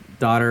had a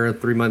daughter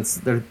 3 months.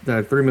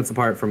 They're 3 months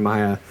apart from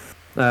Maya.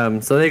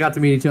 So they got to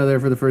meet each other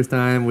for the first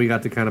time. We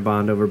got to kind of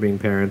bond over being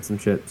parents and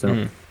shit.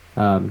 So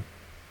yeah,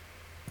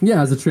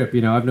 it was a trip.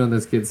 I've known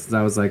those kids since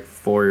I was like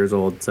 4 years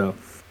old. So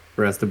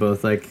for us to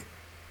both like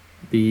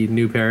be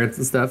new parents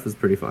and stuff was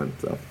pretty fun.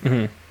 So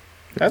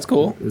that's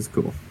cool. It was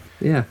cool.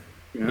 Yeah.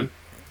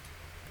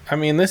 I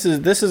mean, this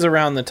is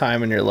around the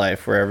time in your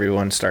life where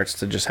everyone starts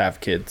to just have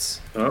kids.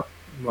 Oh,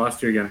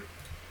 lost you again.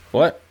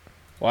 What?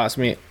 Lost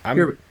me?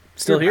 I'm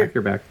still here.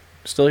 You're back.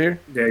 Still here?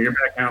 Yeah, you're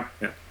back now.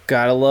 Yeah.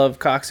 Gotta love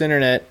Cox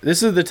Internet.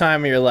 This is the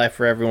time of your life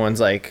where everyone's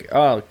like,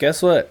 oh,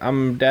 guess what?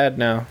 I'm dad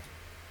now.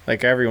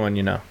 Like everyone,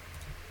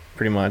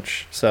 pretty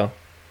much. So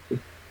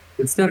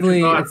it's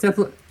definitely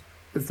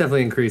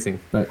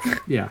increasing, but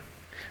yeah.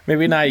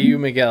 Maybe not you,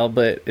 Miguel,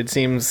 but it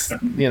seems,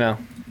 a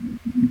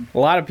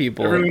lot of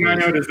people. Everyone I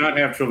know does not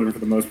have children for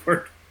the most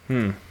part.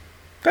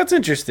 That's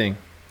interesting.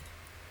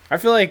 I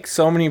feel like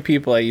so many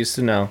people I used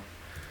to know,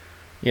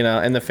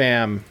 in the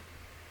fam.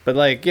 But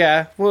like,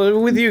 yeah,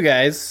 well, with you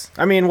guys.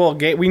 I mean, well,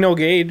 we know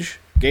Gage.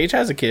 Gage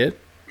has a kid.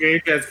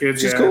 Gage has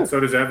kids, yeah. Cool. So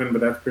does Evan,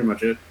 but that's pretty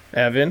much it.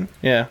 Evan?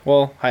 Yeah.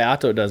 Well,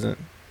 Hayato doesn't.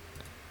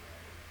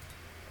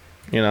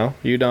 You don't.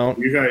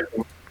 You guys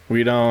don't.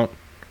 We don't.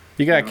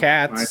 You got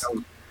cats.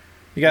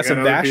 You got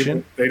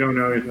Sebastian. They don't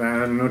know.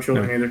 No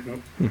children either.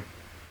 Nope.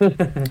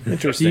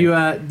 Interesting.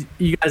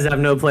 You guys have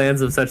no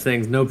plans of such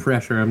things. No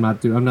pressure. I'm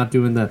not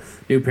doing the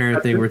new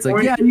parent thing where it's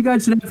like, yeah, you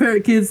guys should have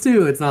parent kids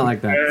too. It's not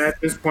like that.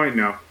 At this point,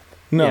 no.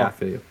 No. Yeah, I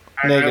feel you.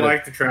 I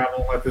like to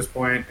travel at this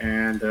point,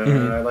 and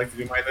I like to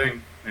do my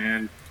thing.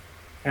 And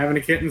having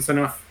a kitten's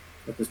enough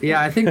at this point. Yeah,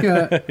 I think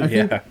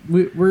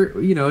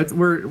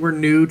we're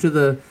new to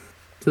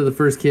the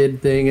first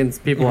kid thing,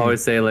 and people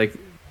always say like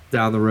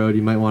down the road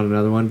you might want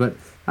another one, but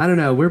I don't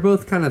know. We're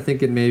both kind of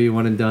thinking maybe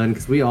one and done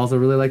because we also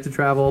really like to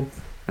travel.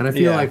 And I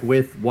feel like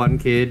with one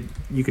kid,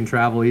 you can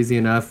travel easy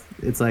enough.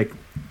 It's like,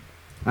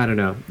 I don't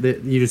know.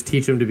 You just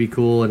teach them to be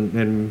cool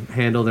and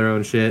handle their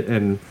own shit.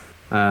 And,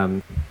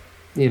 but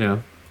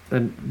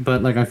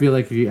like, I feel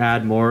like if you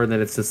add more,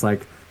 then it's just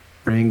like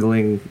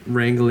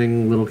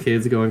wrangling little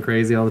kids going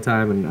crazy all the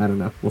time, and I don't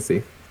know. We'll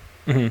see.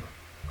 Mm-hmm.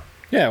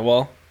 Yeah,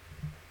 well,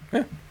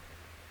 yeah,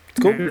 it's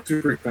cool. It's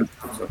super expensive,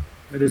 so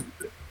it is.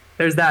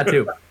 There's that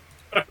too.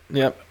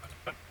 Yep.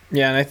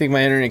 Yeah, and I think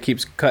my internet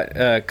keeps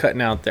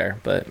cutting out there,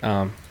 but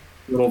A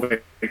little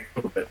bit,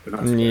 but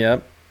not too bad.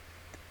 yep.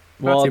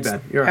 Well, too it's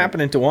bad. You're right.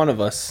 happening to one of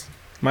us.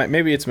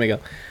 Maybe it's Miguel.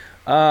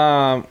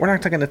 We're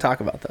not going to talk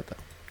about that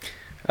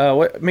though.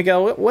 What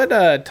Miguel? What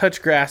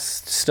touch grass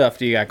stuff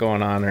do you got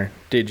going on, or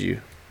did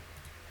you?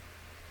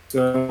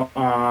 So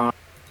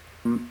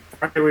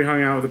Friday we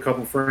hung out with a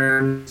couple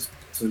friends.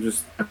 So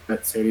just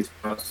at Sadie's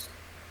house,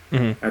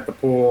 at the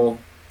pool.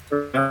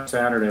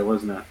 Saturday,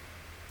 wasn't it?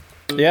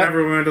 Yeah.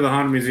 Never went to the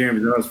Honda Museum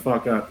because that was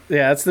fuck up.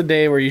 Yeah, that's the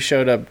day where you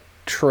showed up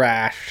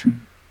trashed.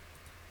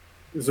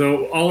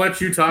 So I'll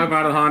let you talk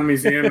about the Honda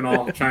Museum and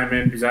I'll chime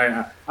in because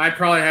I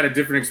probably had a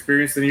different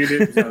experience than you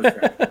did.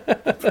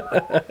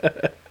 I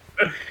was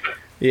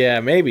Yeah,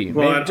 maybe.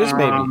 but, Just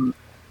maybe.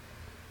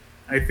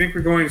 I think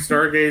we're going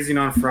stargazing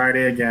on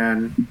Friday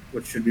again,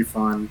 which should be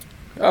fun.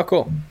 Oh,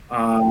 cool.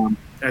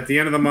 At the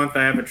end of the month,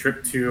 I have a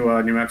trip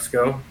to New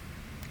Mexico.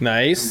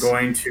 Nice. I'm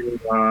going to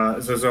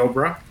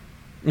Zozobra.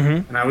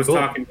 Mm-hmm. And I was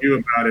talking to you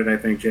about it, I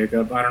think,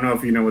 Jacob. I don't know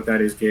if you know what that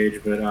is,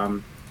 Gage, but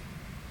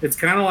it's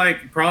kind of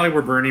like probably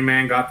where Burning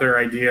Man got their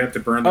idea to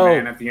burn the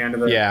man at the end of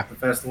the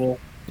festival.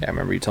 Yeah, I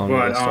remember you telling me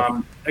But that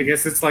stuff. I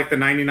guess it's like the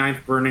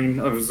 99th burning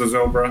of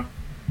Zozobra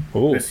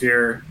this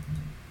year.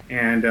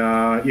 And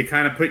you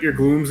kind of put your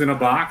glooms in a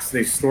box.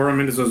 They store them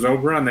into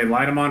Zozobra, and they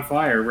light them on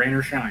fire, rain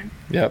or shine.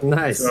 Yep.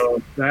 Nice.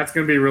 So that's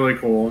going to be really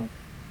cool.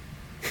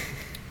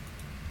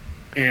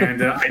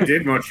 And I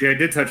did, Mochi. I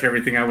did touch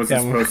everything I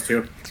wasn't supposed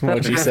to. That's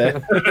what she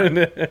said.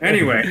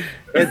 Anyway.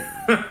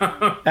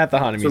 At the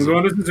Honda So I'm Museum.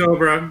 going to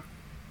Zozobra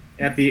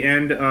at the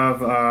end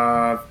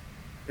of...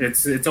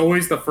 It's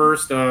always the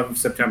 1st of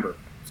September.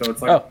 So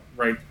it's like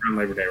right around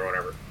Labor Day or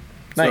whatever.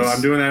 Nice. So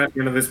I'm doing that at the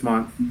end of this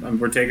month.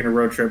 We're taking a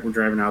road trip. We're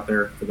driving out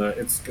there for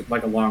it's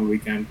like a long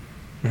weekend.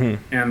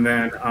 Mm-hmm. And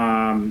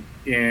then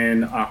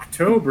in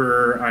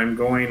October, I'm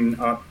going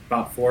up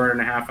about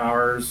 4.5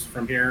 hours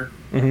from here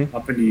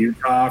up into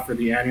Utah for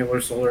the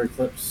annular solar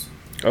eclipse.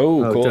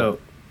 Oh, cool.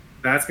 Dope.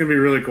 That's going to be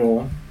really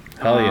cool.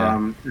 Hell yeah.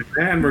 And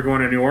then we're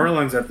going to New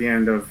Orleans at the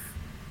end of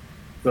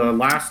the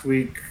last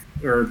week,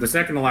 or the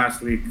second to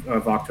last week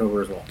of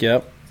October as well.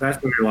 Yep. So that's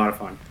going to be a lot of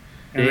fun.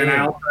 And then I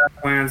also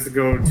have plans to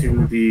go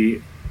to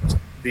the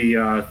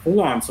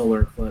full-on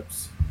solar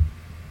eclipse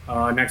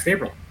next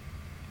April.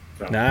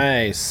 So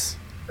Nice.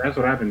 that's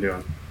what I've been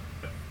doing.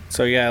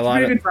 So yeah, a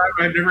lot of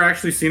I've never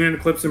actually seen an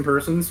eclipse in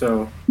person,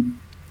 so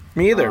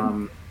me either.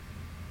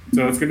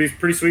 So it's gonna be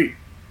pretty sweet.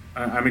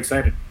 I'm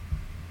excited.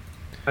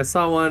 I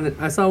saw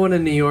one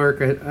in New York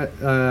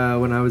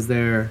when I was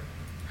there.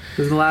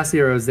 It was the last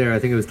year I was there. I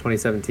think it was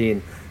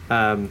 2017.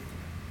 That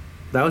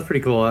was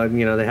pretty cool.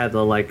 They had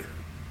the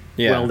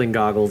welding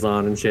goggles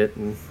on and shit,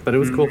 but it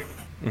was cool.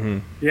 Mm-hmm.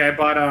 Yeah, I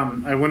bought.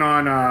 I went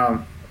on.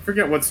 I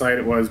forget what site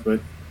it was, but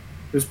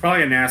it was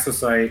probably a NASA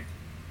site,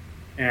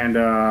 and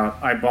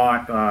I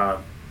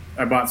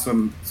bought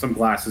some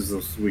glasses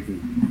so we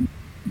can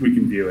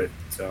view it.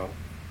 So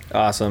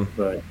Awesome.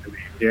 But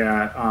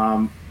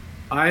yeah,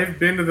 I've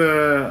been to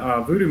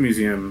the Voodoo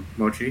Museum,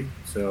 Mochi.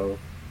 So,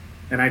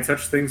 and I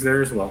touched things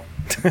there as well.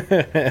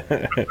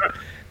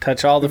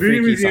 Touch all the Voodoo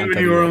freaky Museum in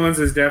Santa. New Orleans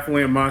is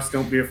definitely a must.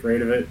 Don't be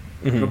afraid of it.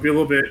 Mhm. Don't be a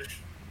little bitch.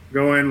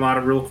 Go in. A lot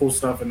of real cool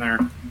stuff in there.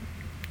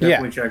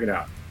 Definitely check it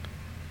out.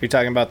 You're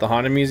talking about the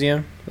Haunted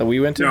Museum that we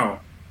went to? No,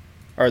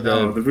 Or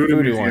the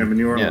Voodoo Museum one? in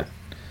New Orleans.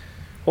 Yeah.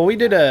 Well, we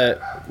did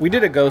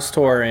a ghost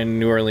tour in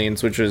New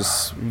Orleans, which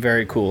was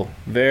very cool.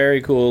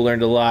 Very cool.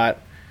 Learned a lot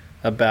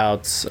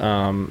about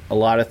a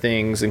lot of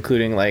things,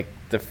 including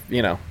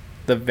the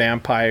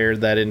vampire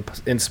that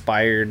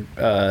inspired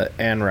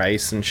Anne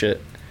Rice and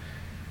shit.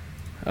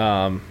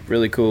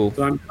 Really cool.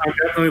 So I'm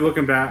definitely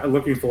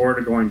looking forward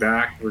to going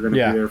back. We're going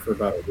to be there for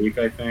about a week,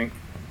 I think.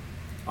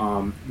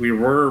 We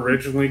were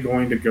originally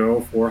going to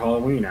go for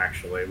Halloween,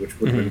 actually, which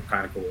would have been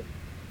kind of cool.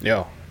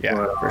 Yeah,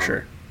 But, for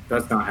sure.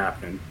 That's not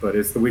happening, but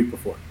it's the week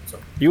before. So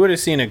You would have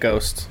seen a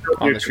ghost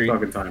on the street.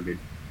 Fucking time, dude.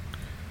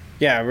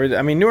 Yeah,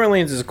 I mean, New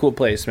Orleans is a cool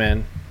place,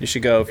 man. You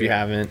should go if you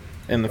haven't.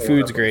 And the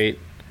food's great.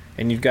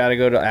 And you've got to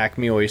go to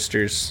Acme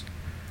Oysters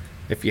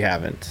if you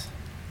haven't.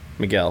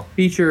 Miguel.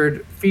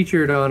 Featured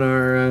on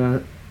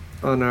our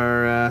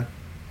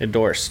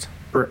Endorsed.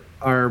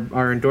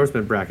 our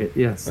endorsement bracket.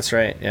 Yes. That's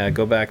right. Yeah,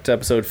 go back to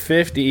episode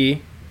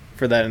 50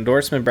 for that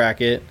endorsement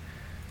bracket.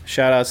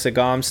 Shout out to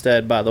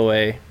Gomstead, by the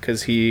way,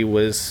 because he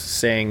was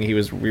saying he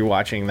was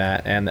rewatching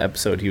that and the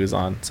episode he was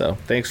on. So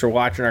thanks for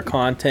watching our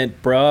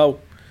content, bro.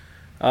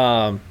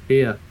 Yeah.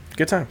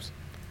 Good times.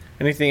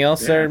 Anything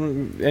else there?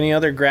 Any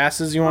other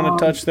grasses you want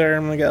to touch there,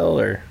 Miguel,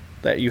 or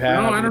that you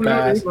have? No, I in don't the know.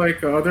 past?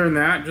 Like other than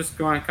that, just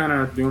going kind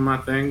of doing my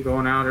thing,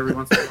 going out every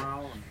once in a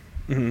while.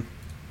 And,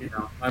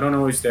 I don't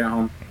always stay at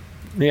home.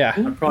 Yeah.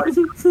 I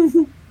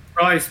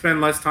probably spend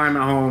less time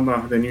at home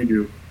than you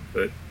do,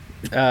 but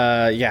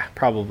Yeah,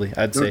 probably.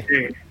 I'd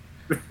say.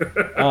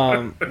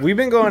 okay. We've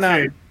been going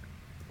out.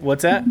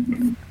 What's that?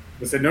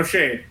 I said no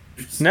shade.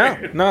 No.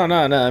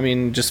 I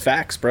mean, just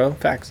facts, bro.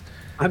 Facts.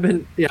 I've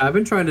been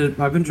trying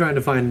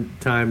to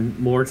find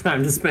more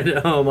time to spend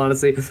at home.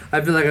 Honestly,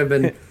 I feel like I've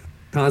been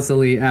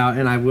constantly out,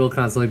 and I will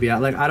constantly be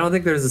out. Like, I don't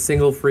think there's a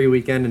single free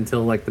weekend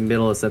until like the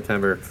middle of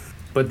September,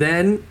 but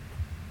then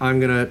I'm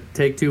gonna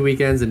take 2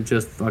 weekends and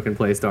just fucking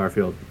play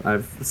Starfield.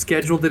 I've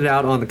scheduled it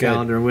out on the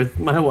calendar with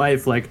my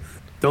wife. Like,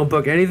 don't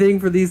book anything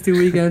for these 2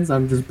 weekends.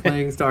 I'm just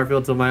playing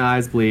Starfield till my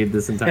eyes bleed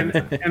this entire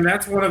time. And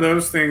that's one of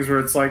those things where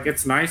it's like,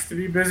 it's nice to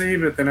be busy,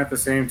 but then at the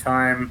same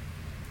time,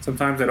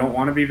 sometimes I don't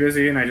want to be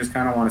busy and I just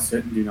kind of want to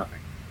sit and do nothing.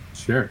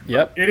 Sure.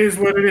 Yep. It is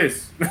what it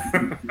is.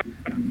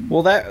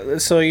 Well,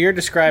 so you're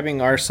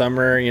describing our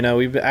summer. You know,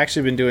 we've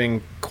actually been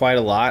doing quite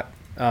a lot.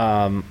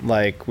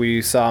 Like,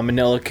 we saw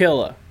Manila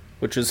Killa,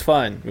 which was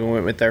fun. We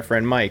went with our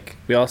friend Mike.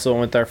 We also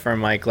went with our friend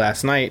Mike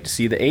last night to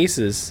see the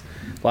Aces,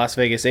 Las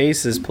Vegas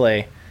Aces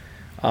play.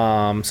 So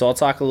I'll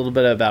talk a little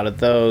bit about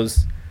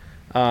those.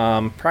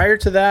 Prior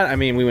to that, I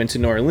mean, we went to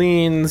New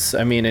Orleans.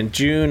 I mean, in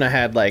June, I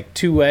had like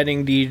 2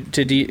 weddings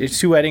to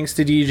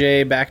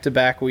DJ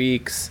back-to-back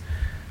weeks.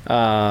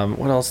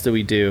 What else did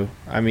we do?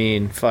 I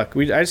mean, fuck.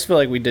 I just feel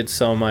like we did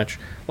so much.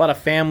 A lot of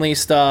family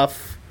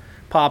stuff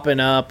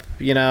popping up.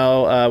 You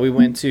know, we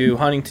went to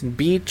Huntington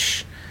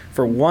Beach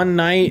for one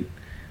night,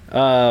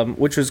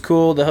 which was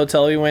cool. The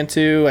hotel we went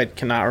to, I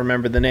cannot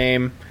remember the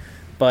name.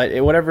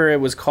 But whatever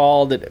it was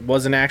called, it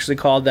wasn't actually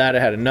called that.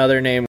 It had another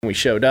name when we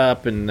showed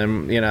up. And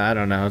then, you know, I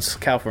don't know.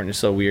 California's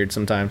so weird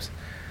sometimes.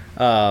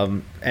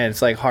 And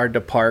it's, like, hard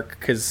to park.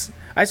 Because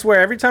I swear,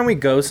 every time we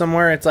go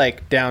somewhere, it's,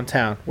 like,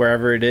 downtown,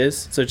 wherever it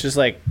is. So it's just,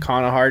 like,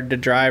 kind of hard to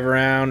drive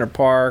around or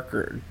park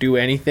or do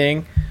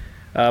anything.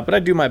 But I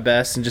do my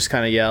best and just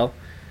kind of yell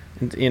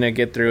and, you know,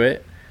 get through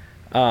it.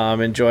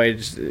 Joy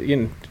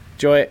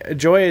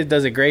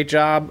does a great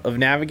job of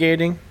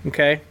navigating,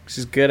 okay?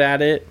 She's good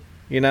at it.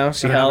 You know,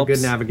 she helps. I'm a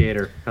good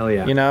navigator. Hell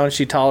yeah. You know,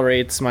 she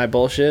tolerates my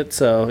bullshit,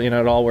 so, you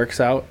know, it all works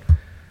out.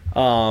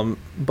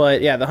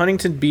 But, yeah, the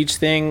Huntington Beach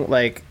thing,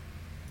 like,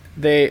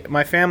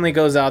 my family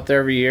goes out there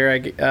every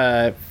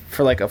year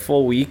for, like, a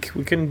full week.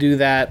 We couldn't do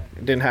that.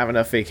 Didn't have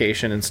enough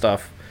vacation and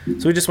stuff.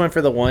 So we just went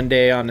for the one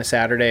day on a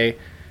Saturday.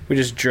 We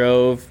just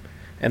drove,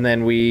 and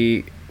then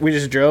we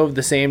just drove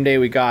the same day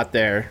we got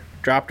there,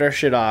 dropped our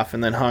shit off,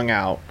 and then hung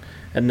out.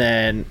 And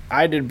then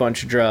I did a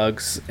bunch of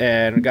drugs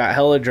and got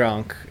hella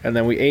drunk. And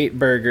then we ate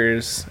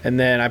burgers. And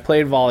then I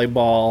played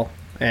volleyball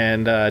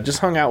and just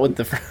hung out with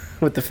the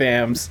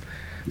fams.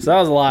 So that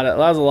was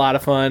a lot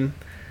of fun.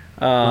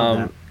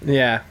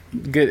 Yeah,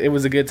 good. It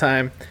was a good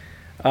time.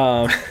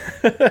 Yeah,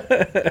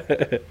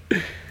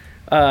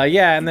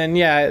 and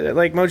then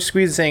like Mochi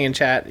Squeeze is saying in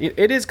chat,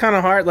 it is kind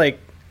of hard. Like,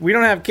 we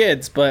don't have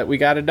kids, but we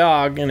got a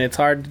dog, and it's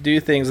hard to do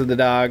things with the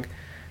dog.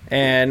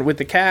 And with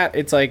the cat,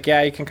 it's like,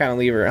 yeah, you can kind of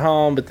leave her at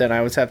home, but then I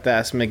always have to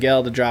ask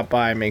Miguel to drop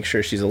by and make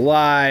sure she's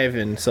alive.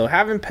 And so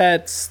having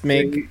pets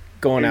make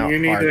going out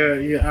hard.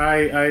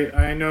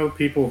 I know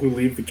people who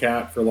leave the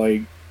cat for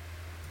like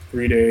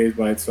 3 days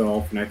by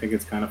itself, and I think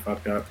it's kind of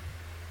fucked up.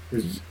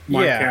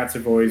 My cats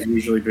have always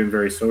usually been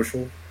very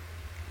social.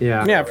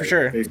 Yeah, for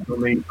sure. They still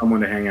need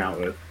someone to hang out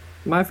with.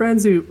 My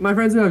friends who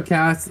have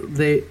cats,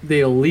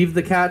 they'll leave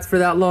the cats for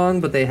that long,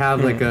 but they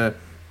have like a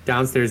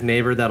downstairs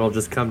neighbor that'll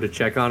just come to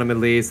check on them at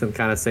least and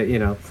kind of say, you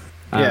know,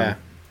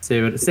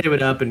 save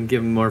it up and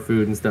give them more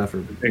food and stuff.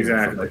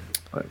 Exactly.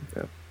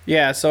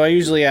 Yeah, so I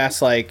usually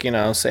ask, like, you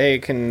know, say,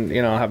 can,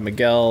 you know, have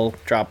Miguel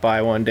drop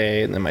by one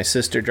day, and then my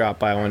sister drop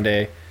by one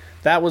day.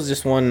 That was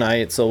just one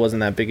night, so it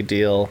wasn't that big a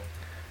deal.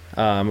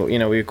 You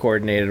know, we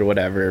coordinated or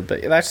whatever,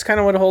 but that's kind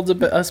of what holds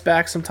us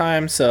back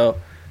sometimes. So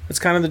it's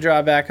kind of the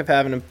drawback of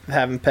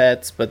having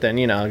pets, but then,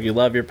 you know, you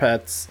love your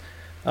pets.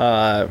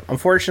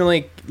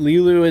 Unfortunately,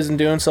 Lulu isn't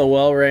doing so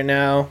well right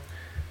now.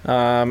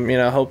 You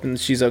know, hoping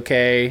she's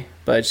okay,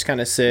 but she's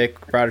kind of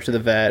sick. Brought her to the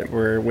vet.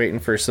 We're waiting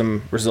for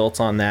some results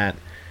on that.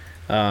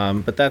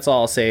 But that's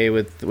all I'll say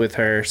with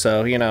her.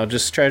 So, you know,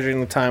 just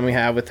treasuring the time we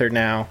have with her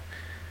now.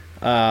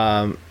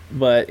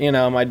 But, you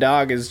know, my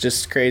dog is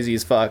just crazy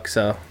as fuck,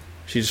 so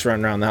she's just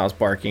running around the house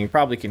barking. You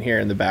probably can hear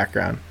her in the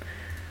background.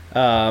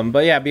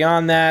 But yeah,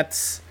 beyond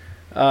that,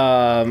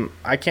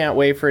 I can't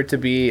wait for it to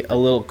be a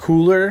little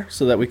cooler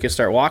so that we can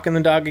start walking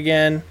the dog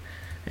again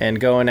and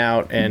going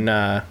out.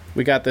 And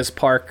we got this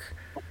park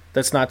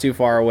that's not too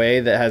far away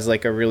that has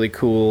like a really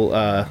cool,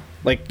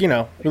 like, you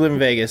know, we live in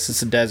Vegas,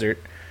 it's a desert.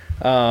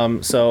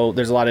 So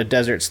there's a lot of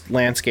desert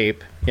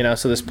landscape, you know,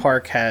 so this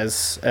park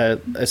has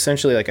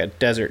essentially like a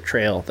desert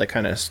trail that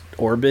kind of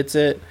orbits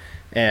it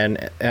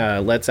and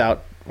lets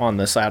out on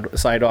the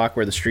sidewalk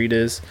where the street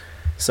is.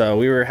 So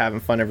we were having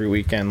fun every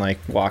weekend, like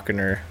walking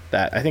her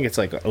that. I think it's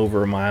like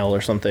over a mile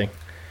or something.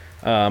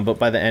 But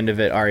by the end of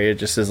it, Aria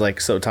just is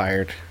like so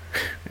tired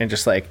and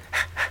just like,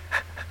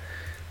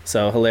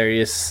 so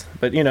hilarious.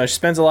 But, you know, she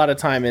spends a lot of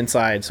time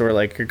inside. So we're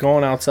like, you're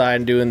going outside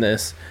and doing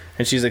this.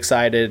 And she's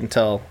excited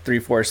until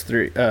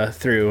 3/4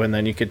 through. And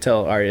then you could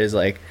tell Aria is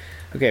like,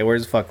 okay,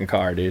 where's the fucking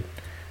car, dude?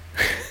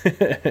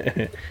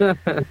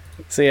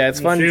 So yeah, it's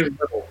fun.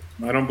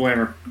 I don't blame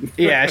her.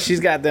 Yeah,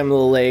 she's got them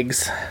little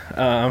legs.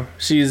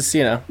 She's,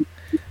 you know,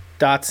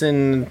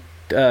 Dotson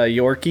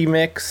Yorkie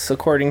mix,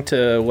 according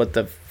to what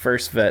the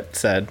first vet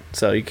said.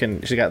 So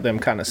she got them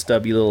kind of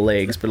stubby little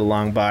legs, but a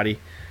long body.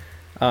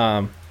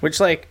 Which,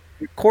 like,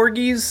 are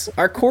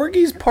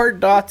corgis part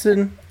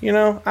Dotson? You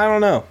know, I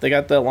don't know. They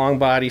got the long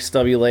body,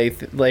 stubby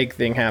leg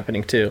thing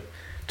happening too.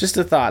 Just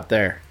a thought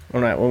there.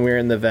 When we were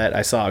in the vet,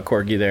 I saw a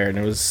corgi there, and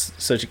it was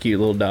such a cute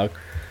little dog.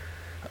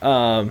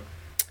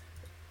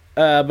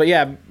 But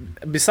yeah,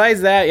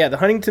 besides that, yeah, the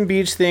Huntington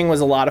Beach thing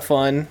was a lot of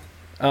fun.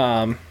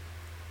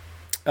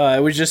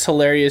 It was just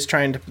hilarious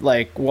trying to,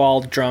 like, while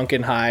drunk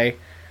and high,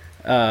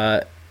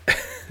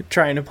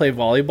 trying to play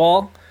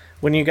volleyball.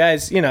 When you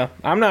guys, you know,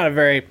 I'm not a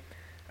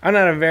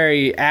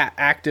very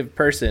active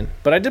person,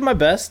 but I did my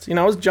best. You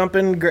know, I was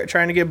jumping,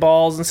 trying to get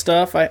balls and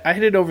stuff. I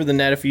hit it over the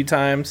net a few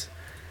times.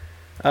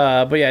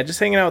 But yeah, just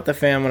hanging out with the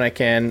fam when I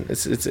can.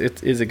 It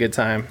is a good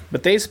time.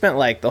 But they spent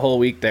like the whole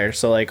week there,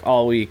 so like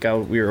all week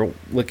we were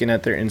looking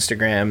at their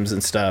Instagrams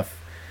and stuff.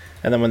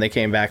 And then when they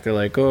came back, they're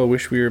like, "Oh, I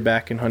wish we were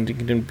back in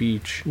Huntington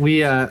Beach."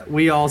 We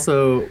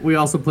also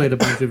played a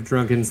bunch of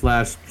drunken /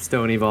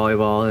 stony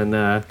volleyball, and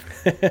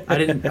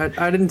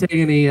I didn't take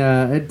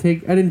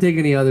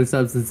any other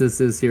substances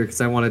this year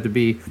because I wanted to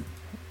be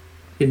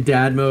in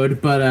dad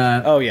mode. But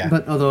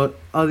but although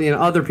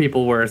other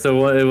people were,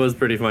 so it was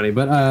pretty funny.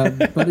 But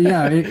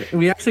yeah,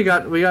 we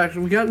got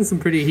in some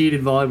pretty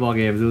heated volleyball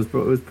games. It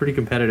was pretty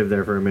competitive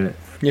there for a minute.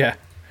 Yeah,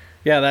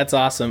 that's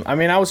awesome. I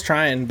mean, I was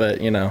trying, but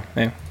you know.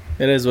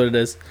 It is what it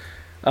is.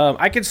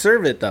 I could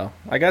serve it, though.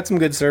 I got some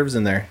good serves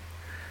in there.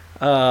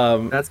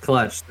 That's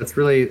clutch. That's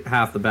really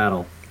half the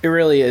battle. It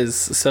really is.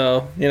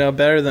 So, you know,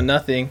 better than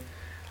nothing.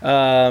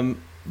 But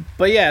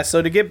yeah,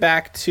 so to get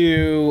back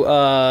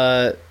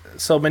to...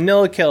 so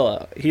Manila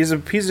Killa, he's a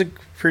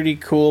pretty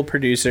cool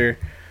producer.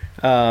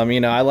 You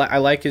know, I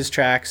like his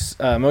tracks.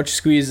 Mochi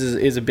Squeeze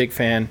is a big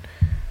fan.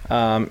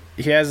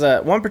 He has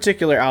one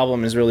particular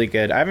album is really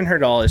good. I haven't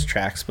heard all his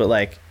tracks, but,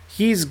 like,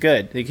 he's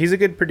good. Like, he's a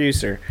good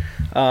producer.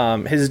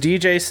 His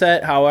DJ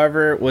set,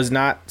 however, was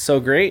not so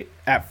great.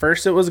 At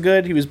first it was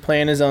good. He was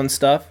playing his own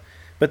stuff.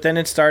 But then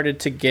it started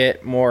to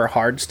get more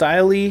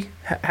hardstyle-y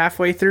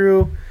halfway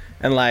through.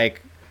 And,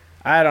 like,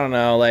 I don't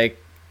know. Like,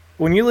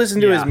 when you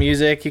listen to his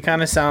music, he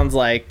kind of sounds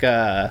like...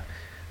 oh,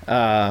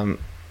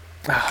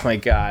 my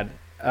God.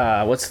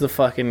 What's the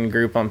fucking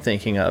group I'm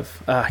thinking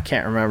of? I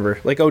can't remember.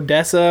 Like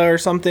Odessa or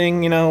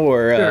something, you know?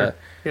 Or...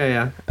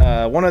 Sure.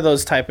 One of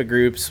those type of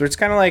groups where it's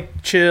kind of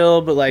like chill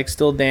but like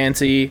still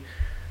dancey,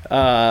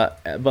 but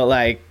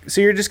like,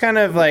 so you're just kind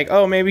of like,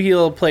 oh, maybe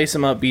he'll play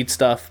some upbeat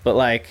stuff, but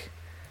like,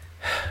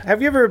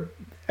 have you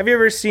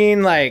ever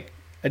seen like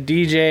a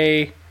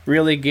DJ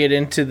really get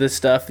into the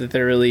stuff that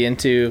they're really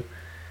into,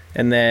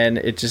 and then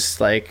it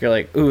just like, you're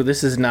like, ooh,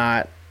 this is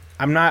not,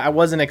 I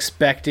wasn't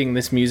expecting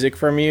this music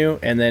from you,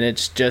 and then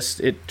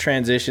it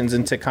transitions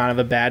into kind of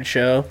a bad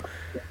show,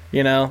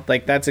 you know?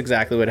 Like, that's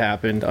exactly what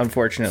happened,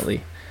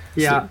 unfortunately.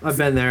 Yeah, so, I've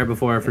been there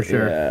before for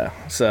sure.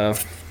 Yeah, so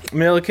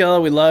Manila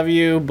Killa, we love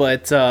you,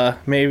 but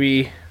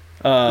maybe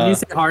when you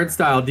say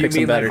hardstyle, do you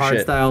mean like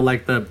hardstyle,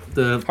 like the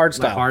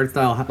hardstyle,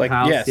 hardstyle like,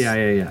 house? Yes.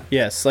 Yeah.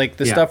 Yes, like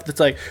the stuff that's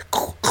like.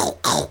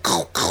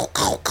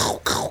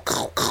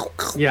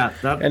 Yeah,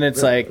 and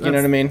it's like, you know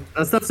what I mean.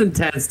 That stuff's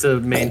intense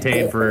to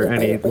maintain for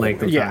any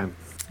length of time.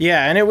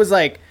 Yeah, and it was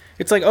like,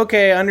 it's like,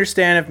 okay, I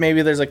understand if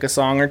maybe there's like a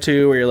song or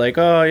two where you're like,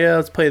 oh yeah,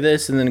 let's play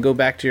this, and then go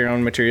back to your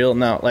own material.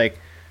 No, like.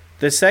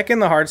 The second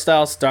the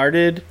hardstyle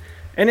started,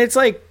 and it's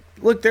like,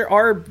 look, there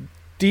are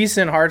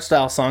decent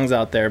hardstyle songs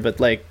out there, but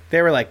like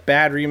they were like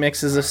bad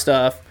remixes of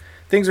stuff.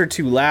 Things were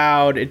too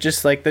loud. It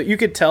just like you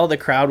could tell the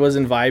crowd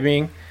wasn't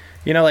vibing.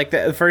 You know, like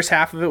the first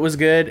half of it was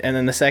good, and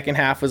then the second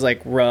half was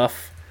like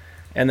rough,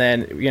 and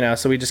then you know,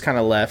 so we just kind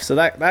of left. So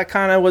that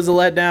kind of was a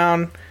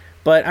letdown.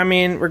 But I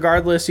mean,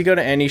 regardless, you go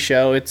to any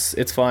show,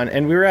 it's fun.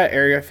 And we were at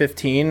Area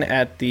 15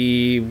 at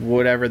the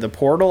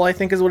Portal, I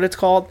think is what it's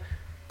called.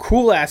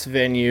 Cool ass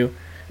venue.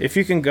 If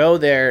you can go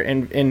there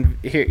and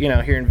here, you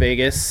know, here in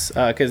Vegas,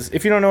 because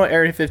if you don't know what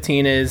Area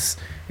 15 is,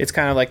 it's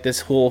kind of like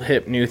this whole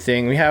hip new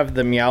thing. We have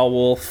the Meow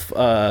Wolf,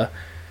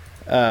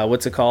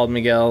 what's it called,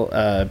 Miguel?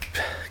 God,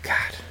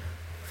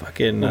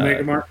 fucking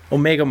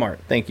Omega Mart.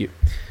 Thank you.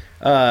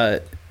 Yeah,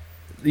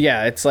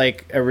 it's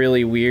like a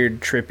really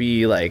weird,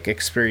 trippy like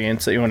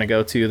experience that you want to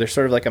go to. There's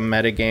sort of like a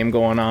meta game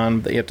going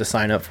on that you have to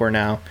sign up for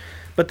now.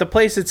 But the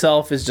place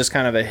itself is just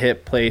kind of a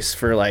hip place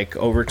for like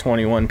over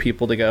 21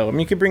 people to go. I mean,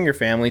 you could bring your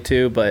family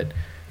too, but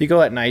you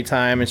go at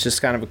nighttime. It's just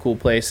kind of a cool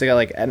place. They got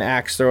like an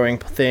axe throwing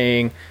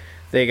thing.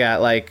 They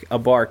got like a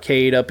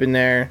barcade up in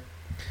there.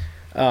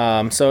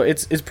 So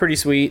it's pretty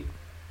sweet.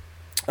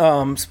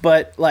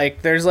 But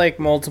like there's like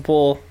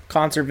multiple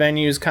concert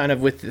venues kind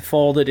of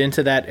folded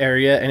into that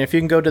area. And if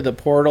you can go to the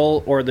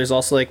Portal, or there's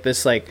also like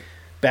this like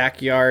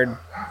backyard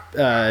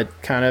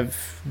kind of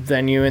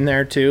venue in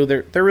there too.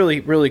 They're really,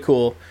 really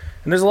cool.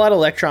 And there's a lot of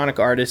electronic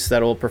artists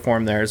that will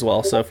perform there as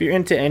well. So if you're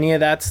into any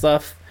of that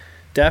stuff,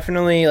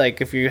 definitely,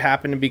 like, if you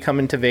happen to be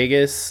coming to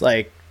Vegas,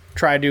 like,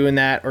 try doing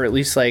that, or at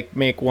least, like,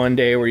 make one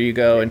day where you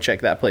go and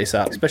check that place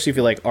out, especially if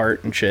you like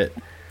art and shit.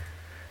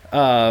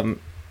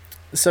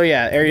 So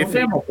yeah, Area. Don't they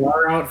have a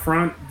bar out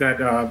front that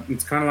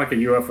it's kind of like a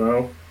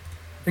UFO?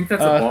 I think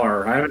that's a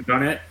bar. I haven't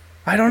done it.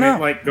 I don't know.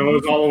 It like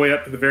goes all the way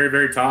up to the very,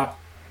 very top.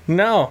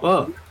 No.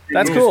 Whoa.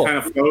 That's cool. Kind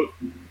of float.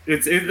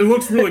 It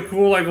looks really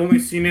cool. I've only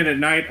seen it at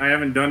night. I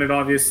haven't done it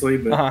obviously,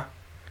 but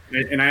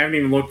and I haven't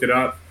even looked it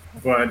up.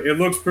 But it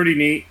looks pretty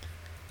neat.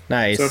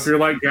 Nice. So if you're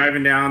like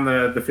driving down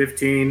the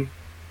 15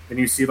 and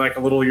you see like a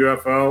little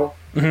UFO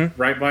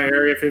right by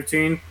Area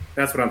 15,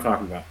 that's what I'm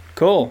talking about.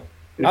 Cool.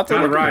 It's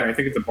not a ride. I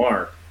think it's a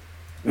bar.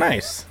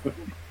 Nice.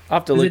 I'll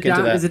have to look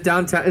into that. Is it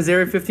downtown? Is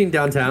Area 15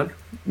 downtown?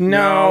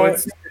 No,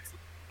 it's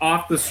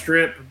off the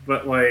strip,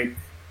 but like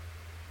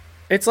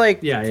it's like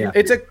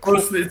it's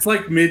it's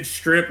like mid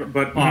strip,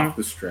 but off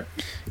the strip.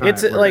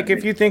 It's like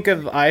if you think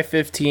of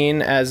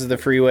I-15 as the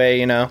freeway,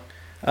 you know,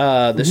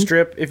 the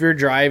strip. If you're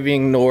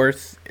driving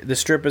north, the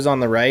strip is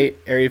on the right.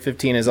 Area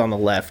 15 is on the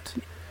left.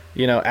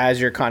 You know,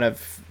 as you're kind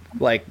of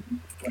like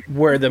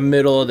where the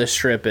middle of the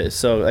strip is.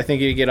 So I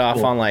think you get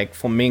off on like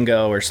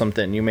Flamingo or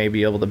something, you may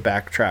be able to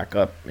backtrack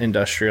up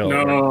Industrial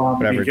or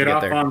whatever you get to get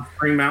off there. on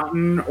Spring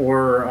Mountain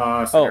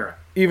or Sierra.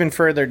 Even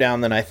further down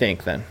than I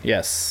think then.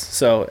 Yes.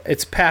 So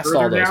it's past Further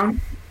all those.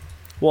 down?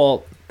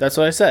 Well, that's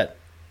what I said.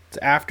 It's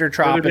after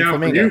Trop Further and down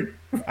Flamingo. for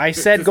you. I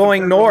said Just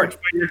going depends on north. which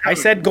way you're I going.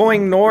 said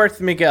going north,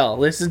 Miguel.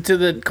 Listen to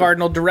the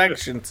cardinal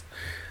directions.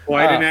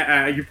 Well, I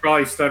didn't. You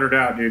probably stuttered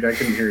out, dude. I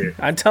couldn't hear you.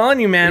 I'm telling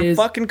you, man.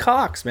 Fucking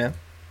Cox, man.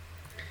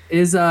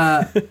 What's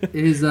the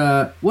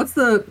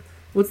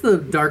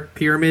dark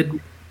pyramid?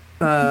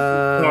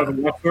 The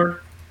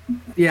Luxor?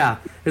 Yeah,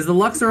 is the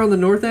Luxor on the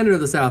north end or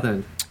the south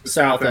end?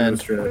 South end.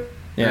 Australia.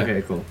 Yeah.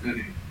 Okay, cool.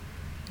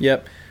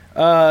 Yep.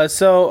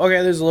 There's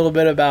a little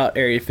bit about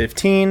Area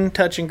 15,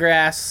 touching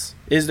grass.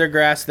 Is there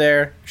grass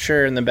there?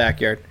 Sure, in the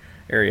backyard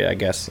area, I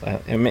guess.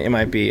 It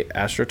might be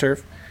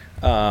AstroTurf.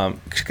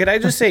 Could I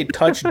just say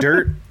touch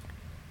dirt?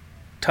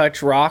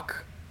 Touch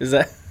rock? Is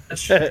that...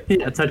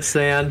 touch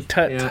sand.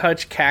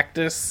 Touch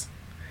cactus.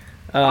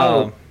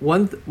 One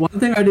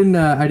thing I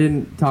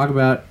didn't talk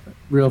about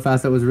real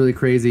fast that was really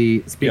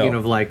crazy, speaking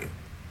of like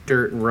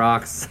dirt and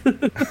rocks.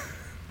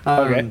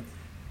 Okay.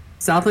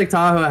 South Lake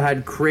Tahoe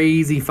had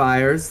crazy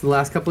fires the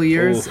last couple of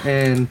years,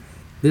 and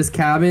this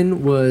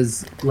cabin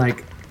was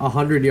like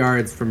 100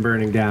 yards from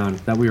burning down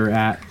that we were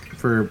at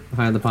for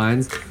Behind the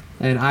Pines,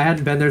 and I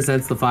hadn't been there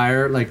since the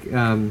fire.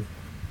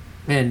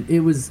 And it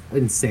was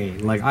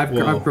insane. Like I've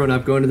grown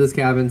up going to this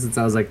cabin since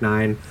I was like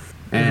 9,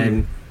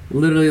 and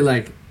literally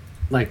like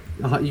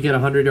you get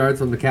 100 yards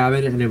from the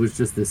cabin, and it was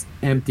just this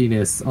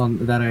emptiness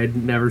that I had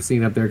never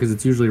seen up there because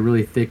it's usually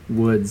really thick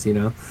woods, you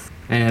know,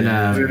 and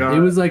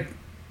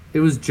it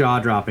was jaw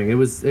dropping. It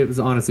was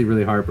honestly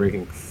really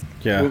heartbreaking.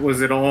 Yeah.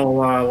 Was it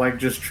all like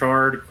just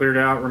charred, cleared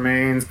out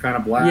remains, kind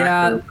of black?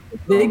 Yeah,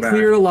 they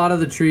cleared a lot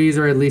of the trees,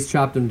 or at least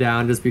chopped them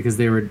down, just because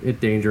they were in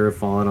danger of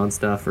falling on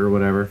stuff or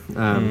whatever.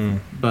 And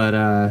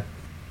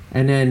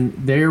then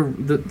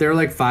they're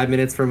like 5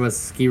 minutes from a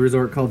ski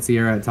resort called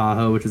Sierra at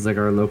Tahoe, which is like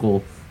our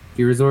local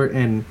ski resort,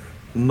 and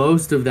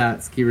most of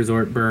that ski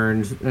resort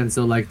burned. And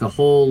so like the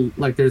whole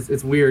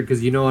it's weird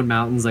because on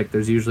mountains like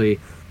there's usually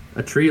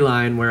a tree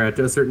line where at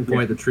a certain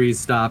point the trees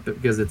stop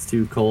because it's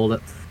too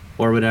cold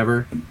or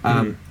whatever.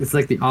 It's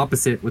like the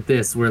opposite with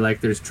this, where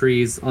like there's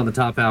trees on the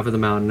top half of the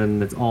mountain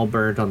and it's all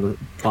burnt on the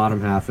bottom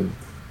half. And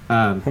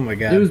oh my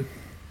god,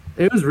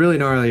 it was really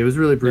gnarly. It was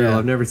really brutal. Yeah.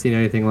 I've never seen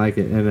anything like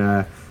it,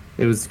 and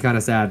it was kind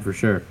of sad for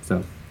sure.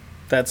 So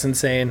that's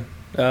insane.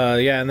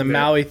 And the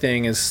Maui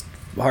thing is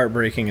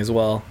heartbreaking as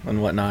well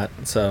and whatnot.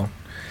 So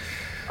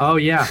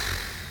we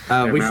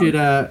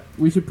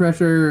should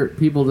pressure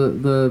people to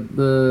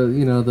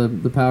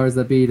the powers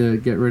that be to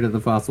get rid of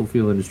the fossil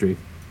fuel industry.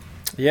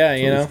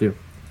 Yeah,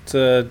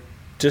 to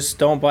just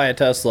don't buy a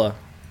Tesla.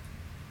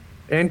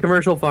 And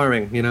commercial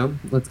farming, we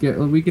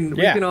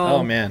can all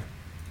oh man,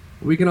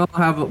 we can all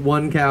have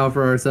one cow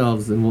for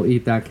ourselves, and we'll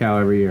eat that cow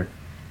every year.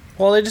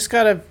 Well, they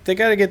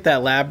gotta get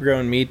that lab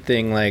grown meat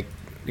thing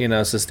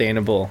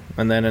sustainable,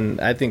 and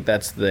I think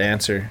that's the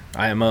answer,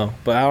 IMO.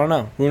 But I don't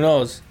know. Who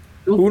knows?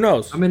 Cool. Who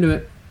knows? I'm into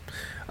it.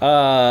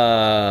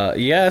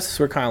 Yes,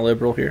 we're kind of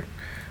liberal here.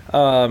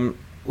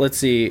 Let's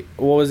see.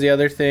 What was the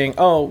other thing?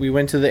 Oh, we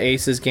went to the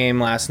Aces game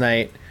last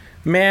night.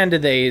 Man,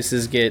 did the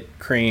Aces get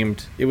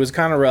creamed. It was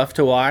kind of rough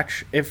to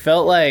watch. It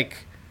felt like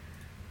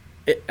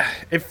I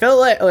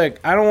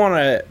don't want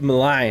to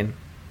malign,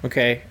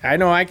 okay? I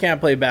know I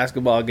can't play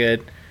basketball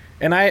good.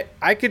 And I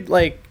could,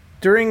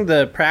 during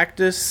the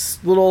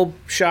practice little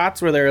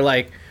shots where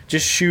they're,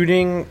 just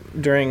shooting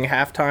during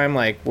halftime,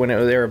 when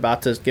they were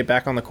about to get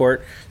back on the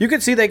court, you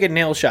could see they could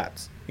nail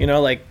shots.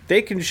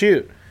 They can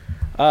shoot.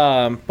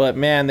 But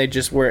man, it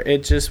just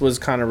was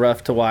kind of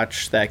rough to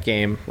watch that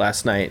game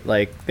last night.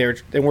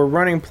 They were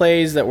running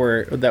plays that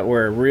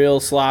were real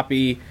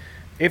sloppy,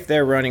 if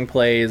they're running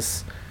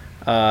plays,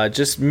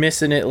 just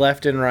missing it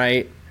left and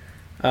right.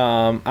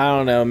 I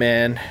don't know,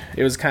 man.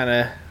 It was kind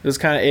of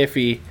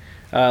iffy.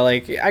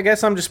 I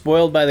guess I'm just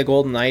spoiled by the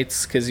Golden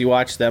Knights because you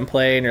watch them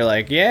play and you're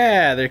like,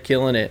 yeah, they're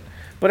killing it.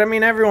 But I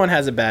mean, everyone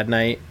has a bad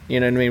night. You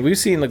know what I mean? We've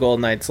seen the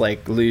Golden Knights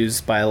like lose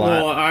by a lot.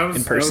 Well, I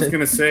was going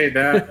to say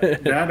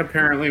that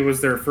apparently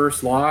was their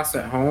first loss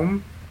at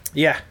home.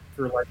 Yeah.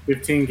 For like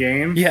 15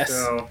 games. Yes.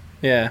 So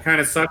yeah. It kind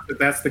of sucks that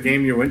that's the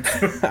game you went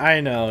to.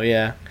 I know.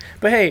 Yeah.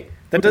 But hey,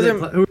 that doesn't.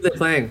 Who were they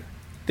playing?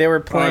 They were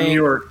playing New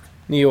York.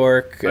 New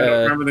York. I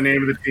don't remember the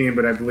name of the team,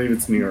 but I believe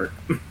it's New York.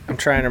 I'm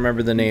trying to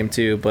remember the name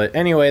too, but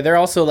anyway, they're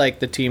also like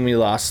the team we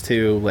lost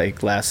to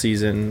like last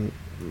season.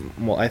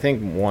 Well, I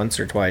think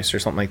once or twice or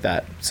something like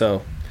that.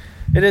 So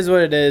it is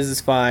what it is. It's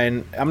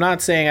fine. I'm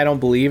not saying I don't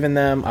believe in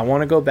them. I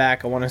want to go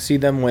back. I want to see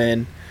them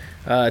win.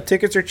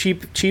 Tickets are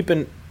cheap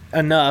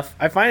enough.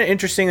 I find it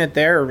interesting that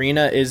their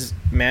arena is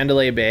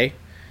Mandalay Bay.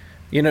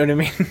 You know what I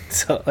mean?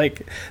 So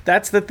like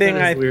that's the thing.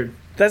 Weird.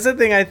 That's the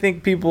thing I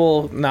think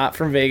people not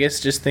from Vegas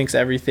just thinks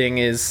everything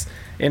is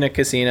in a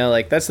casino.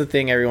 Like, that's the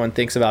thing everyone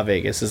thinks about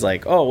Vegas is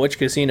like, oh, which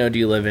casino do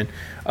you live in?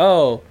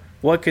 Oh,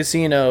 what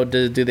casino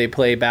do they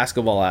play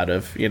basketball out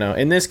of? You know,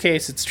 in this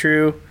case, it's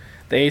true.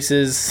 The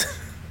Aces,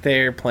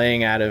 they're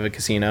playing out of a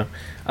casino.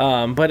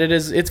 But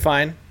it's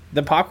fine.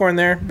 The popcorn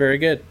there, very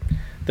good.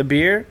 The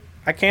beer,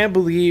 I can't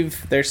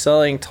believe they're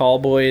selling Tall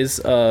Boys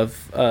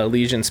of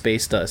Legion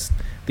Space Dust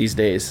these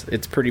days.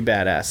 It's pretty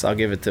badass. I'll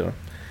give it to them.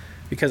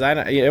 Because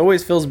it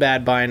always feels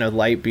bad buying a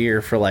light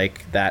beer for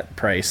like that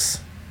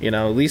price. You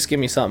know, at least give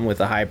me something with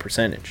a high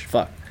percentage.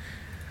 Fuck.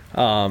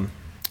 But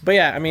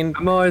yeah, I mean,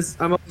 I'm always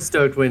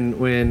stoked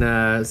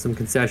when some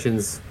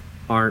concessions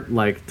aren't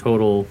like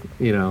total,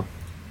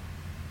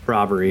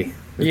 robbery.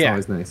 It's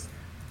always nice.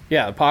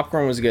 Yeah, the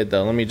popcorn was good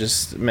though. Let me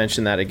just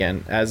mention that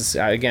again. We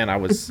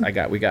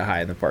got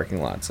high in the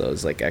parking lot, so it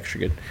was like extra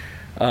good.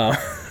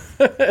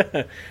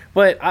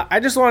 But I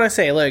just want to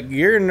say, look,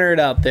 you're a nerd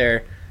out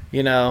there,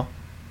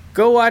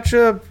 go watch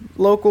a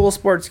local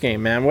sports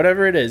game, man,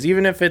 whatever it is.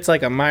 Even if it's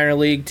like a minor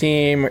league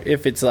team, or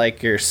if it's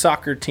like your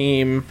soccer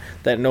team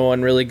that no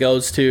one really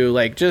goes to,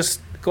 like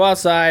just go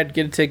outside,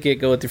 get a ticket,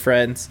 go with your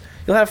friends.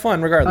 You'll have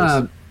fun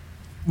regardless.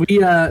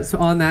 So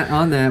on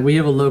that, we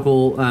have a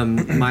local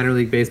minor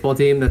league baseball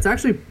team that's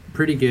actually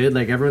pretty good.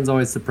 Like everyone's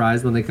always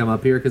surprised when they come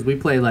up here because we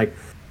play like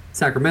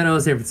Sacramento,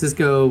 San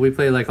Francisco. We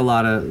play like a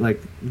lot of like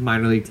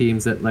minor league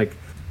teams that like,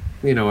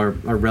 are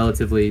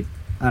relatively,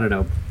 I don't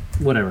know,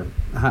 whatever,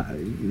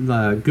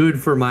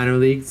 good for minor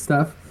league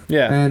stuff.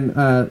 Yeah.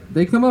 And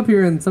they come up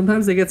here and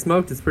sometimes they get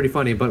smoked. It's pretty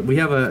funny. But we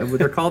have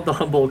they're called the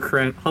Humboldt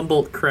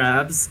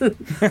Crabs, which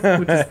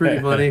is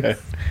pretty funny.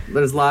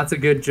 There's lots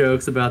of good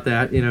jokes about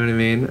that. You know what I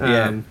mean?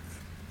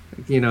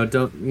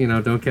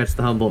 Don't catch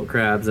the Humboldt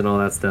Crabs and all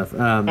that stuff.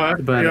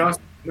 But no,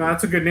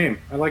 that's a good name.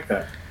 I like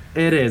that.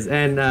 It is,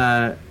 and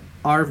the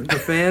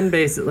fan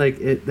base, like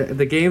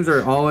the games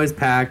are always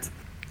packed.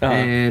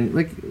 And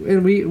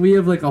we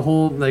have like a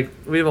whole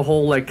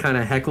kind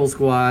of heckle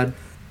squad.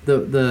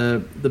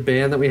 The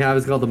band that we have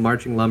is called the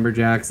Marching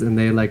Lumberjacks, and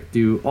they like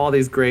do all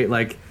these great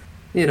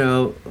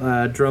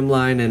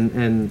drumline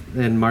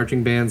and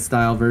marching band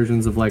style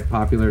versions of like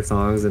popular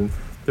songs, and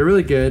they're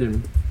really good.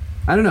 And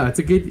I don't know, it's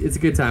a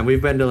good time.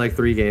 We've been to like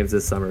 3 games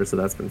this summer, so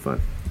that's been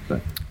fun.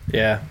 But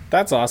yeah,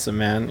 that's awesome,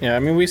 man. Yeah, I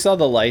mean we saw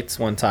the Lights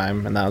one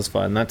time, and that was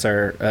fun. That's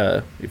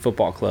our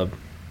football club.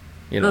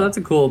 No, that's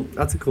a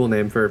cool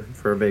name for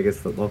a Vegas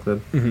football club.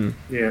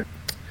 Mm-hmm. Yeah.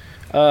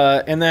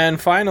 And then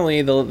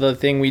finally, the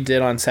thing we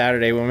did on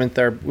Saturday, we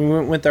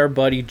went with our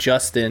buddy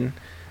Justin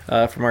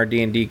from our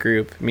D&D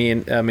group. Me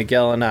and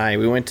Miguel and I,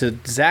 we went to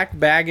Zach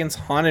Baggins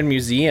Haunted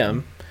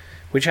Museum,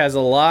 which has a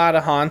lot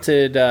of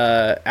haunted,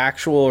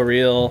 actual,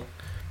 real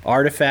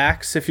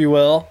artifacts, if you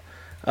will.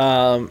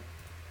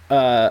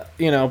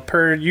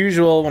 Per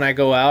usual, when I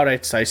go out, I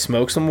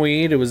smoke some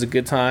weed. It was a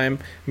good time.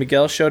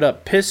 Miguel showed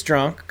up piss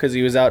drunk because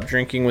he was out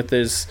drinking with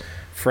his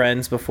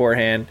friends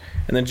beforehand,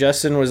 and then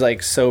Justin was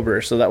like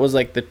sober. So that was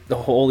like the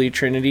holy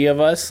trinity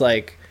of us,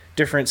 like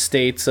different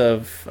states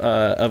of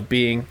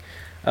being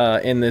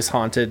in this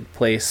haunted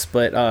place.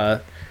 But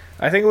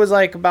I think it was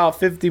like about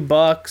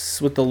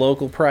 $50 with the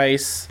local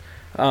price.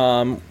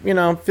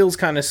 Feels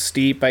kind of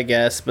steep, I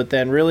guess, but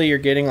then really you're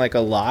getting like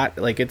a lot,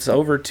 like it's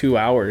over 2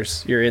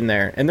 hours you're in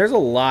there, and there's a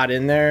lot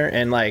in there,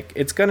 and like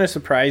it's gonna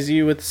surprise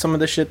you with some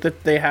of the shit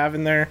that they have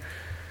in there.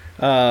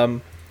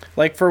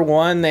 Like for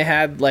one, they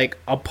had like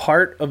a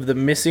part of the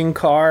missing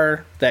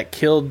car that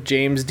killed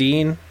James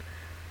Dean,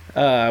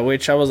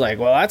 which I was like,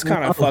 well, that's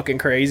kind of fucking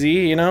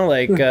crazy,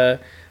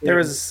 there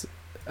was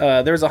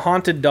a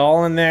haunted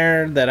doll in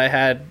there that I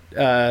had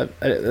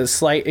a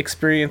slight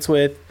experience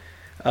with.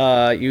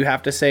 You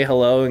have to say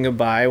hello and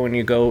goodbye when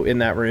you go in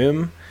that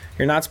room.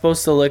 You're not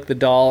supposed to look the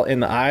doll in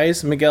the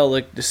eyes. Miguel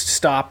just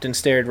stopped and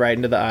stared right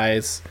into the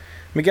eyes.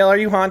 Miguel, are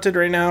you haunted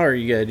right now, or are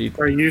you good?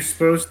 Are you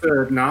supposed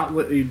to not?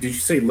 Did you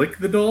say lick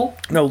the doll?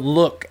 No,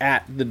 look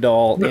at the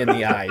doll in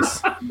the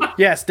eyes.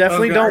 Yes,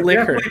 definitely don't lick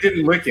her.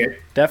 Didn't lick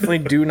it. Definitely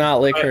do not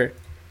lick her.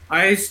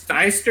 I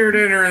stared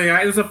at her in the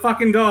eye. It was a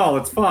fucking doll.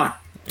 It's fine.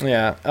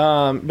 Yeah.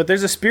 But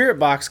there's a spirit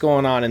box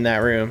going on in that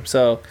room.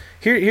 So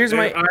here's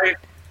my.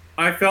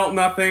 I felt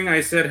nothing.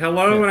 I said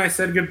hello and I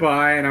said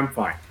goodbye, and I'm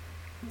fine.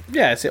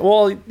 Yes.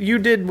 Well, you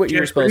did what you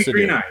were supposed to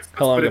do. Nice. Let's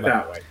put it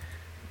that way.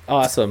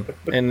 Awesome.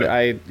 And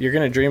you're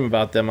gonna dream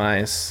about them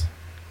eyes.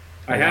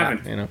 I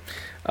haven't. You know,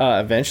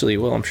 eventually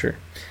you will, I'm sure.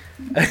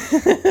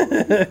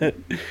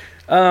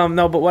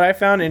 No, but what I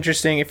found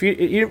interesting, if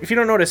you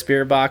don't know what a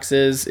spirit box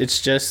is,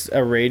 it's just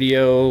a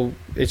radio.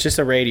 It's just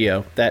a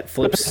radio that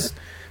flips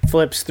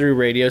through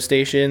radio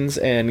stations,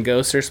 and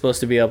ghosts are supposed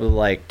to be able to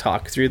like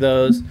talk through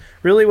those.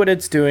 Really, what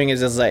it's doing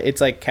is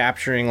it's like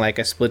capturing like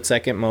a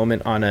split-second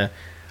moment on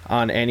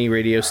any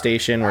radio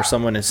station where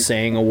someone is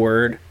saying a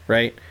word,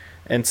 right?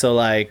 And so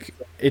like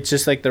it's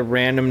just like the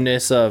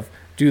randomness of,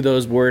 do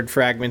those word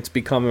fragments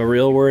become a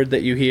real word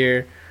that you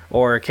hear?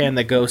 Or can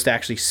the ghost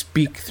actually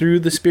speak through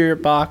the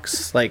spirit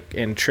box, like,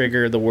 and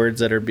trigger the words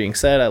that are being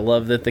said? I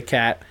love that the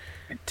cat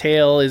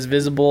tail is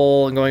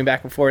visible and going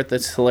back and forth.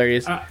 That's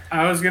hilarious.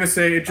 I was gonna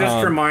say, it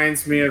just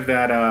reminds me of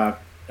that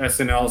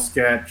SNL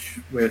sketch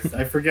with,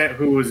 I forget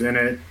who was in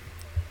it.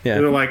 Yeah.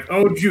 They were like,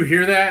 "Oh, did you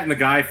hear that?" And the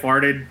guy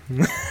farted.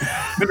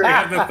 They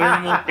have the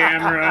thermal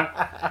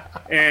camera,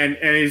 and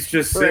he's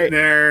just sitting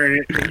there,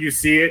 and you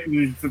see it,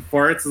 and the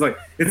farts is like,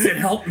 "It said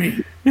help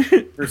me,"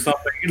 or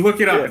something. You look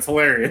it up; it's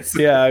hilarious.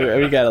 Yeah,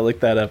 we gotta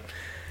look that up.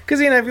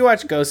 Because if you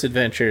watch Ghost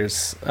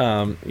Adventures,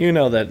 you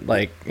know that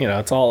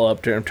it's all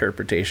up to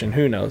interpretation.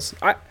 Who knows?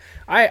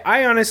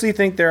 I honestly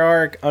think there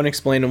are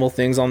unexplainable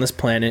things on this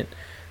planet.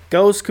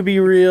 Ghosts could be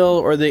real,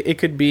 or it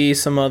could be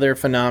some other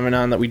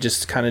phenomenon that we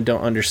just kind of don't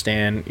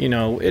understand.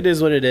 It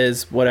is what it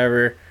is,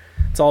 whatever.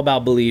 It's all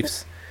about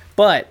beliefs.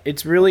 But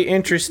it's really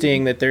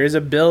interesting that there is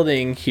a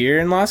building here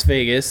in Las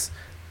Vegas,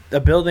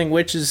 a building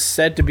which is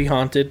said to be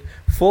haunted,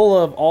 full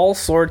of all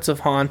sorts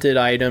of haunted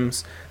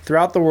items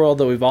throughout the world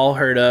that we've all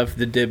heard of,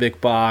 the Dybbuk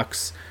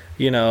box,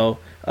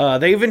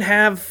 They even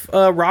have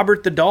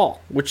Robert the Doll,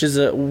 which is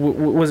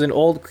was an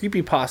old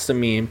creepypasta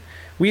meme.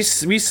 We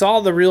saw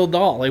the real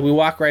doll. Like, we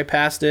walk right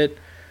past it,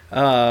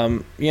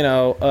 and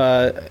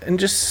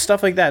just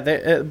stuff like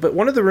that. But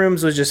one of the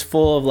rooms was just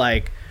full of,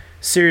 like,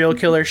 serial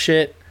killer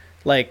shit,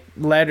 like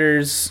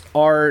letters,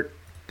 art.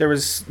 There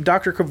was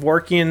Dr.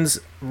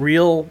 Kevorkian's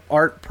real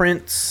art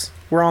prints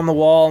were on the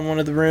wall in one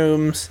of the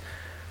rooms.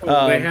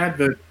 They had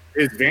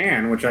his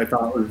van, which I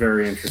thought was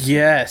very interesting.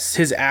 Yes,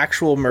 his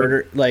actual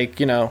murder,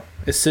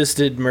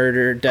 assisted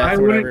murder, death. I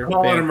wouldn't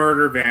call it a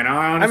murder van.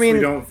 I honestly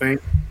don't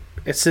think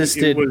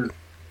assisted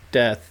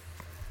death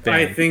van.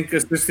 I think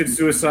assisted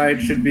suicide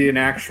should be an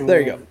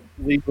actual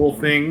legal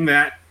thing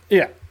that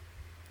I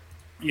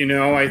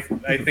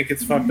think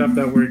it's fucked up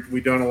that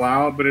we don't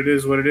allow it, but it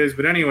is what it is.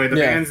 But anyway, the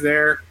van's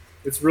there.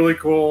 It's really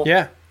cool.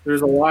 Yeah.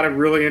 There's a lot of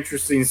really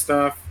interesting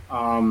stuff.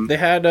 They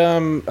had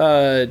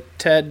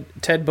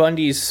Ted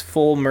Bundy's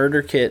full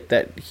murder kit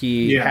that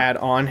he had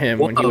on him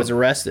when he was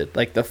arrested,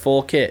 like the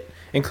full kit,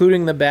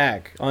 including the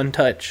bag,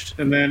 untouched.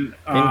 And then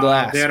in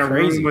glass. They had a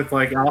room with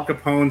like Al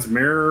Capone's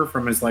mirror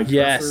from his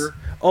dresser.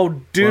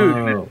 Oh,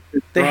 dude,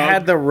 they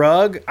had the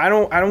rug. I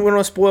don't want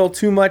to spoil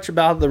too much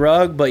about the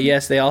rug, but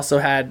yes, they also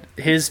had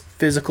his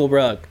physical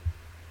rug.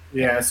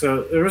 Yeah,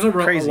 so there was a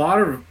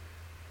lot of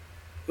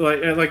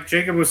like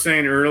Jacob was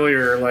saying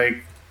earlier,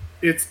 like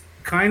it's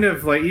kind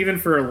of like, even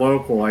for a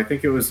local, I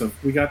think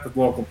we got the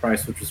local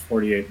price, which was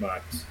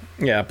 $48.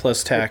 Yeah,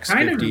 plus tax.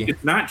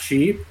 It's not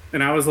cheap,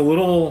 and I was a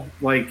little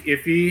like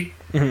iffy,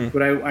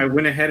 but I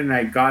went ahead and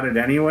I got it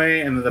anyway.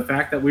 And the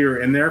fact that we were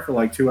in there for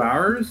like 2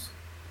 hours,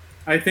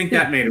 I think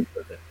that made it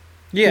worth it.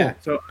 Yeah.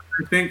 So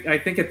I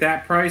think at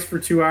that price for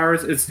 2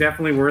 hours, it's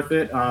definitely worth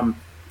it.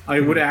 I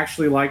would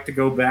actually like to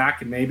go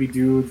back and maybe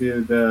do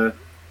the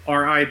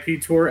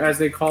RIP tour, as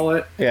they call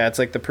it. Yeah, it's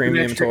like the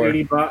premium tour.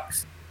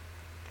 $80.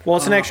 Well,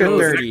 it's an extra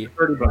 30.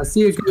 I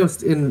see a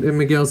ghost in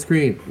Miguel's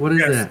screen. What is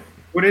that?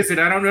 What is it?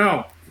 I don't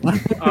know.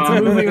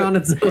 It's moving on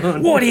its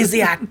own. What is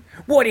that?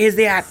 What is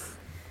that?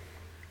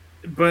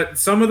 But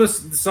some of the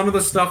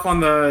stuff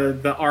on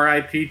the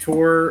RIP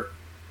tour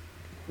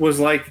was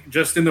like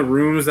just in the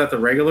rooms that the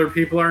regular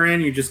people are in.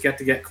 You just get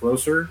to get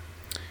closer.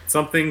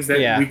 Some things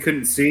that we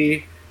couldn't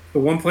see. The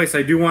one place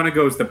I do want to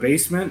go is the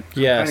basement.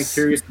 Yes. I'm kind of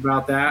curious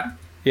about that.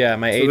 Yeah,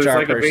 my HR there's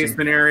like person. A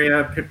basement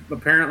area.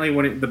 Apparently,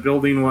 when the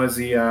building was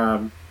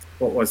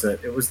what was it?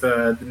 It was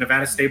the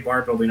Nevada State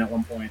Bar building at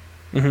one point.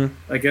 Mm-hmm.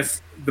 I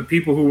guess the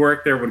people who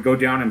worked there would go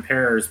down in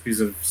pairs because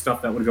of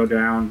stuff that would go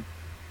down.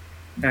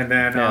 And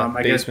then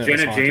I guess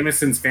Jenna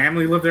Jameson's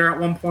family lived there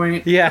at one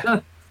point. Yeah.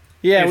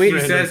 Yeah, she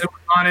says it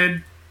was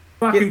haunted.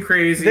 Fucking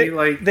crazy.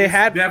 They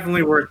had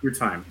definitely worth your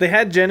time. They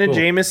had Jenna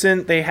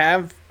Jameson. They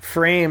have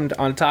framed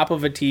on top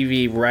of a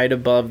TV right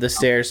above the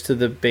stairs to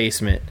the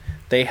basement.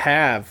 They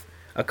have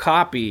a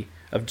copy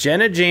of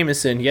Jenna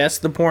Jameson, yes,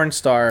 the porn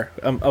star,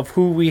 of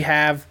who we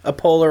have a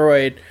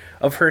Polaroid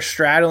of her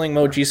straddling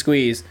Mochi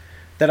Squeeze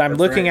that I'm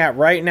looking at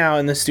right now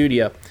in the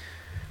studio.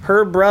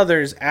 Her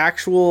brother's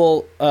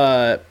actual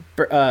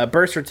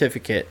birth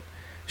certificate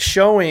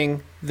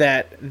showing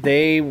that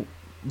they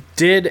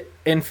did,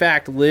 in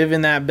fact, live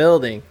in that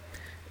building.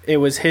 It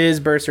was his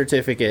birth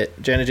certificate,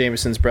 Jenna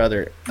Jameson's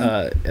brother.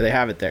 They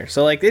have it there.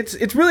 So, like,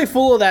 it's really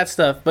full of that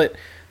stuff. But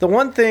the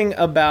one thing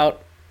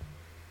about...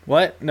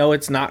 What? No,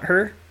 it's not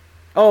her?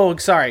 Oh,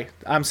 sorry.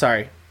 I'm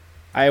sorry.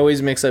 I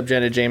always mix up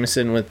Jenna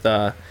Jameson with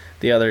the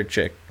other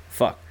chick.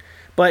 Fuck.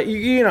 But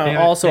you know, Pam,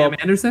 also Pam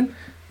Anderson.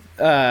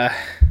 no,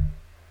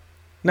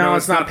 No,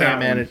 it's not that Pam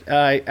one. Anderson.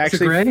 Sasha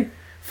Actually, Grey?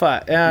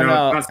 fuck.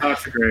 No, it's not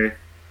Sasha Grey.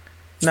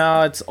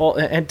 No, it's all.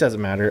 It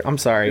doesn't matter. I'm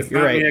sorry. It's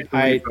You're not right. Mia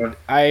Khalifa.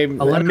 I'm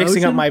Aletta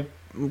mixing up Ocean?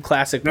 my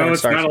classic No, porn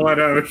it's stars. not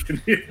Aletta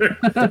Ocean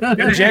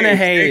either. Jenna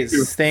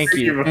Hayes. Thank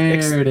you.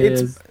 There it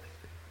It's- is.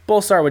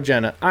 Both start with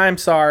Jenna. I'm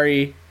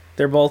sorry.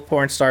 They're both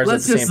porn stars at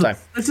the same time.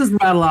 Let's just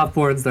rattle off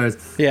porn stars.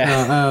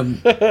 Yeah.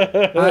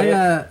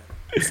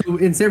 So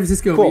in San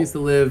Francisco, Cool. we used to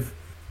live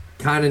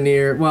kind of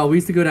near. Well, we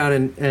used to go down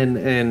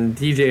and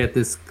DJ at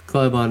this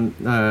club on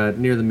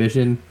near the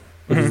Mission,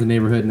 which is a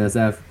neighborhood in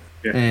SF.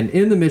 Yeah. And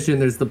in the Mission,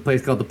 there's the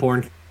place called the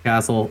Porn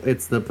Castle.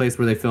 It's the place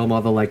where they film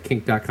all the like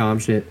kink.com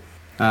shit.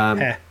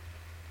 Heh.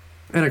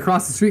 And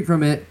across the street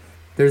from it,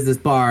 there's this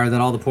bar that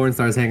all the porn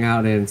stars hang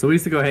out in. So we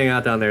used to go hang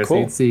out down there.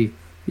 Cool. So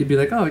you'd be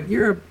like, oh,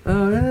 you're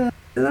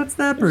that's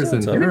that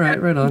person. sounds up. All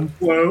right on.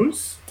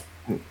 Close.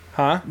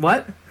 Huh?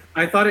 What?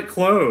 I thought it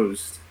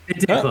closed. It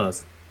did Huh?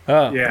 close.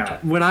 Oh, Yeah.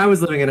 When I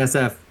was living in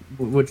SF,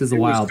 which is a It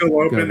was while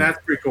still open. ago.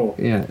 That's pretty cool.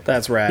 Yeah.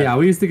 that's rad. Yeah,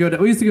 we used to go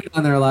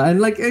down there a lot, and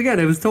like again,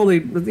 it was totally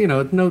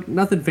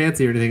nothing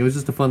fancy or anything. It was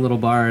just a fun little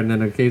bar, and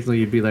then occasionally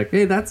you'd be like,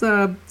 "Hey, that's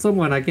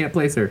someone I can't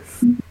place her."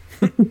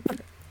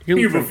 You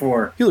You look,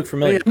 before. you look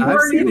familiar. Yeah, Who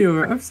are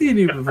you? I've seen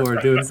you before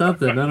doing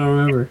something. I don't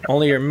remember.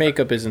 Only your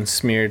makeup isn't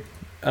smeared.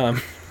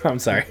 I'm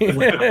sorry.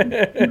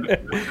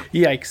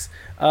 Yikes.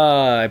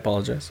 I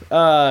apologize.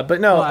 But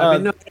no. Well, I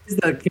mean, no, it's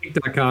the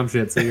kink.com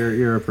shit, so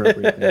you're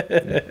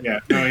appropriate. Yeah.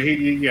 No.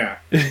 Yeah.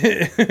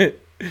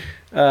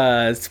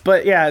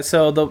 But yeah,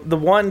 so the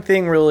one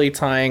thing really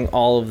tying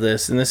all of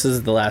this, and this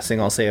is the last thing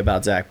I'll say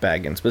about Zach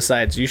Baggins,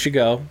 besides you should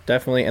go,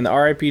 definitely. And the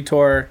RIP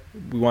tour,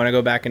 we want to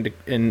go back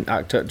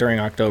during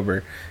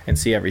October and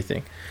see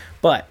everything.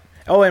 But,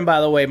 oh, and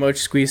by the way, Mochi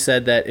Squeeze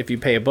said that if you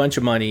pay a bunch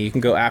of money, you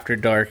can go after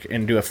dark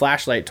and do a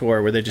flashlight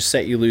tour where they just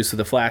set you loose with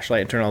a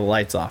flashlight and turn all the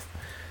lights off.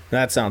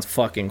 That sounds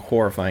fucking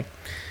horrifying.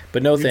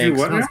 But no do thanks.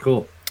 what? Sounds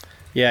cool.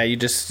 Yeah, they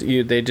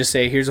just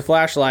say here's a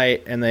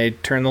flashlight and they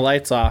turn the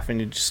lights off and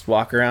you just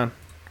walk around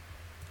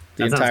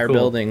the That sounds entire cool.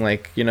 building,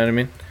 like, you know what I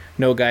mean?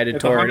 No guided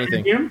At the tour or Hard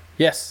anything. Museum?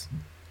 Yes.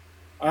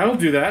 I'll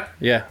do that.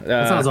 Yeah.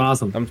 That sounds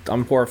awesome.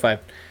 I'm horrified.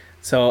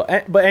 So,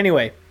 but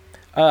anyway,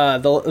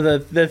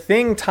 the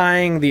thing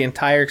tying the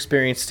entire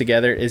experience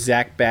together is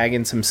Zach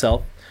Baggins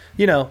himself.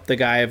 You know, the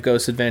guy of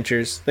Ghost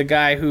Adventures, the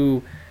guy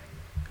who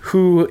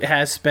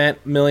has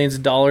spent millions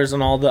of dollars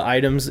on all the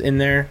items in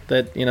there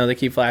that, you know, they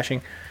keep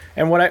flashing.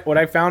 And what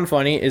I found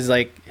funny is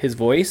like his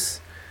voice.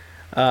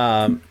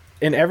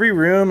 In every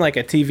room, like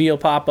a TV will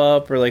pop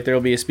up or like there'll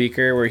be a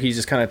speaker where he's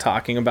just kind of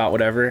talking about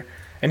whatever.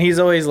 And he's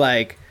always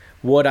like,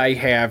 what I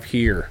have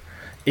here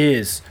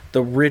is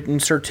the written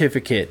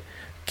certificate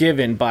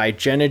given by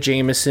Jenna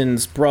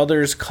Jameson's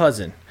brother's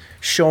cousin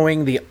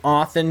showing the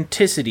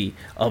authenticity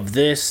of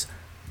this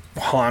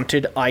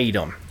haunted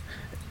item.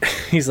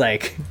 He's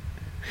like,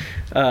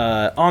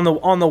 on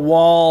the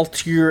wall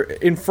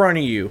in front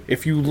of you,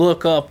 if you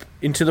look up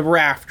into the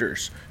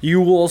rafters, you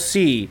will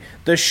see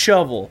the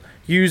shovel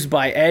used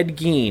by Ed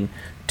Gein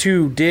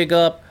to dig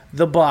up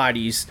the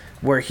bodies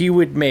where he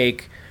would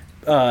make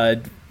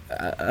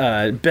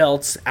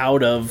belts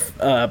out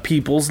of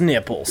people's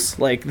nipples.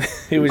 Like,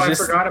 it was I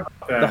just forgot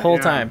about that. the whole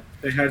Yeah. time.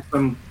 They had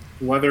some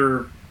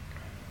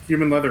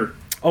human leather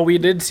Oh, we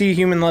did see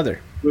human leather,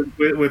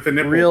 with the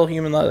nipple. real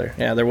human leather.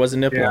 Yeah, there was a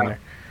nipple Yeah. on there.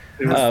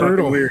 It was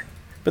brutal. fucking weird.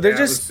 But there's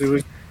Yeah, just it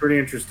was pretty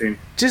interesting.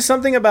 just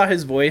something about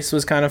his voice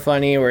was kind of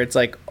funny, where it's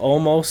like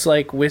almost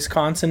like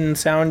Wisconsin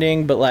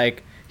sounding, but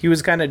like he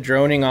was kind of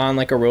droning on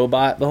like a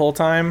robot the whole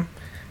time,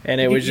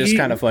 and it was just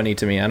kind of funny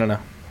to me. I don't know.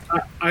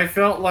 I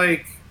felt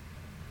like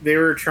they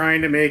were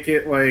trying to make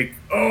it like,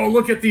 oh,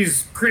 look at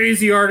these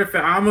crazy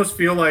artifacts. I almost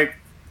feel like,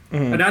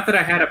 not that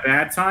I had a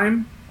bad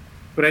time,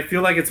 but I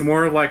feel like it's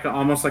more of like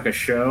almost like a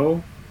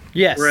show.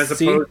 Yes. Whereas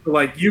see? opposed to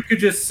like, you could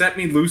just set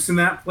me loose in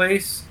that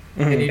place.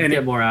 And you And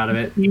get more out of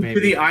it. Each Maybe.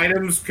 of the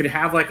items could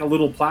have like a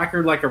little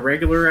placard, like a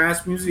regular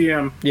ass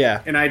museum,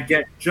 Yeah. and I'd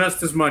get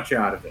just as much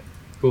out of it.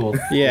 Cool.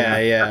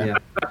 Yeah.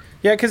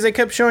 Yeah, because they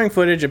kept showing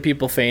footage of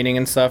people fainting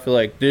and stuff.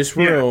 Like, this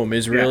room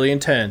is really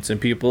intense, and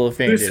people have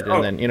fainted,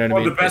 and then, you know what I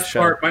mean? The best It's show.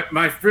 part,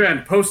 my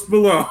friend, Post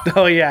Malone.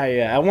 Oh, yeah.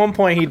 At one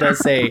point, he does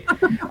say,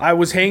 I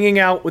was hanging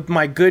out with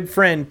my good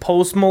friend,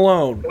 Post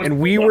Malone, and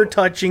we were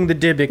touching the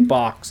Dybbuk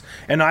box,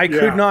 and I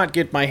could Yeah. not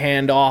get my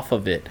hand off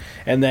of it.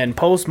 And then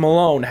Post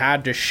Malone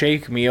had to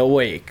shake me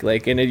awake.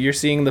 Like, and you're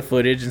seeing the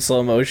footage in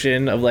slow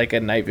motion of, like, a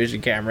night vision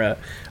camera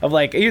of,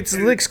 like, it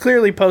looks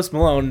clearly Post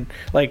Malone,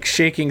 like,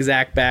 shaking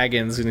Zach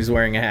Baggins when he's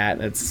wearing a hat.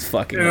 It's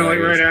fucking You know, like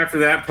hilarious. right after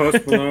that,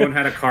 Post Malone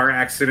had a car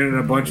accident and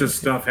a bunch of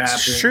stuff happened.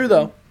 It's true,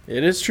 though.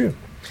 It is true.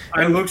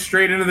 I looked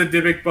straight into the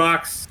Dybbuk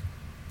box.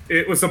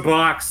 It was a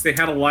box. They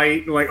had a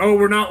light. Like, oh,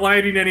 we're not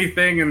lighting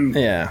anything. And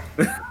Yeah.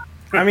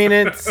 I mean,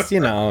 it's, you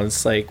know,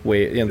 it's like,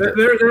 wait. You know,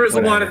 there is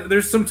a lot whatever. of,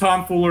 there's some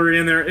tomfoolery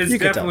in there. It's You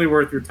can definitely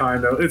worth your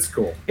time, though. It's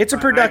cool. It's a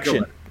I'd go production.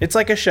 with it. It's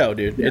like a show,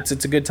 dude. Yeah. It's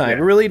a good time. Yeah.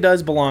 It really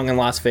does belong in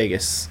Las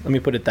Vegas. Let me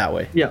put it that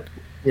way. Yep.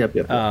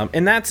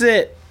 And that's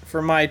it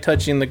for my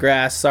touching the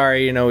grass.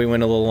 Sorry, we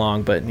went a little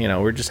long, but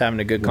we're just having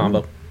a good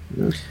combo.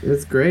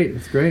 It's great.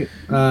 It's great.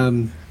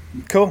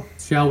 Cool.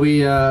 Shall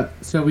we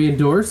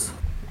endorse?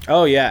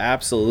 Oh yeah,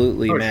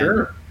 absolutely, man.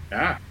 Sure.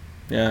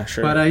 Yeah,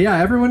 sure. But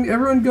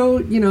everyone go.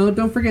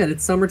 Don't forget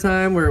it's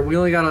summertime. We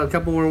only got a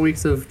couple more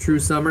weeks of true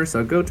summer,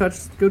 so go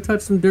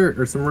touch some dirt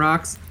or some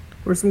rocks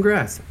or some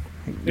grass.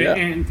 Yeah.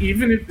 And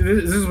even if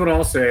this is what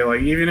I'll say,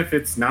 like even if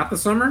it's not the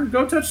summer,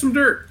 go touch some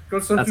dirt. Go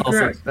touch some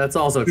grass. That's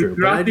also true.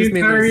 Throughout the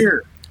entire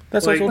year.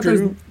 That's also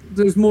true.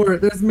 There's more.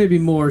 There's maybe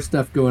more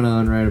stuff going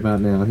on right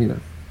about now.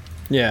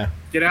 Yeah.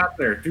 Get out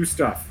there, do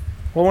stuff.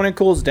 Well, when it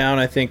cools down,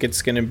 I think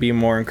it's going to be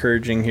more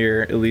encouraging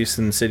here, at least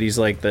in cities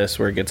like this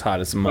where it gets hot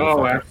as a motherfucker.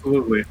 Oh,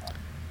 absolutely.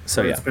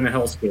 So It's been a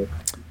hellscape.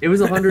 It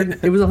was 100.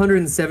 It was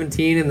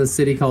 117 in the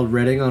city called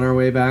Reading on our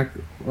way back.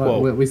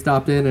 We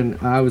stopped in, and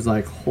I was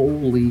like,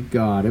 "Holy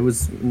God!" It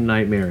was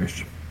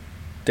nightmarish.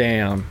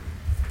 Damn.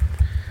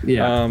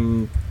 Yeah.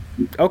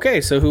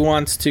 Okay, so who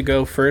wants to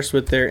go first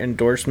with their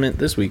endorsement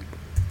this week?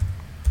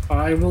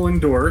 I will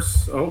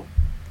endorse. No,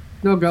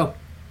 go.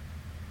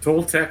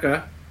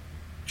 Tolteca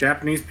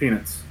Japanese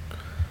peanuts.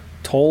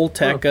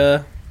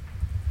 Tolteca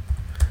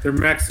They're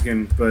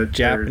Mexican, but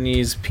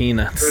Japanese So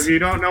peanuts. if you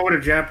don't know what a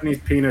Japanese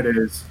peanut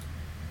is,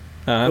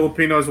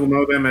 Filipinos will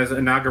know them as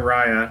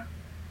Nagaraya,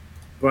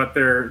 but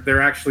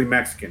they're actually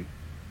Mexican.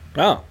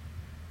 Oh,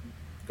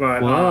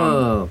 But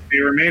Whoa.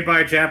 they were made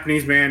by a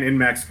Japanese man in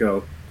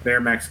Mexico.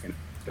 They're Mexican.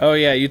 oh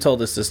yeah, you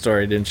told us this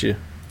story, didn't you?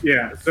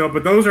 Yeah. So,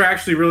 but those are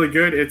actually really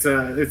good. It's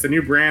a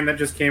new brand that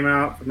just came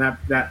out from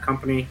that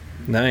company,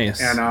 Nice.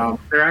 and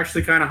they're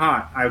actually kind of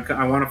hot.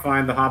 I want to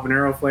find the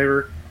habanero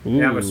flavor. They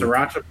have a Ooh.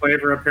 sriracha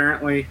flavor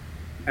apparently,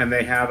 and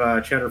they have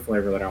a cheddar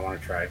flavor that I want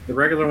to try. The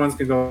regular ones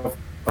can go.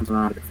 I'm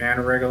not a fan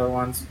of regular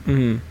ones.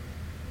 Mhm.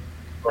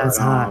 But, That's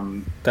hot.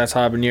 That's The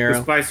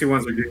habanero. spicy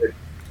ones are good.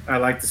 I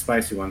like the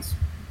spicy ones.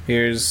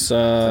 Here's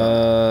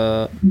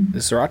the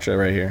sriracha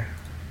right here.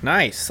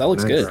 Nice. That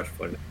looks good. Sriracha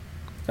flavor.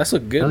 That's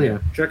look good. Hell man. yeah.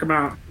 Check them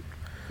out.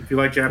 If you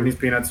like Japanese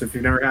peanuts, if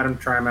you've never had them,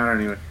 try them out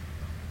anyway.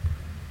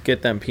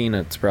 Get them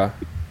peanuts, bro.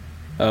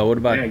 What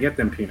about Yeah, get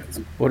them peanuts.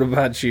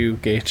 you,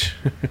 Gage?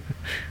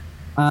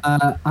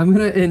 I'm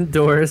gonna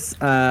endorse.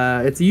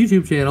 It's a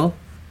YouTube channel.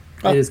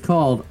 Oh. It is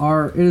called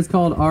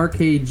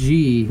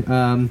RKG.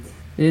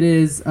 It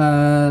is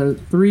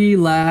 3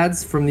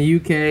 lads from the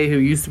UK who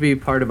used to be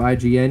part of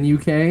IGN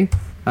UK.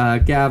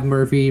 Gav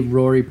Murphy,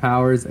 Rory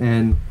Powers,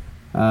 and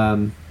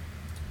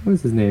what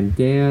is his name?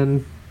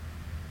 Dan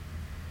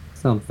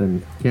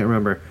something. Can't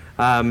remember.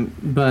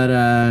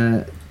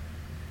 But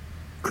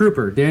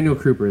Daniel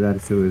Kruper,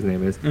 that's who his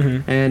name is.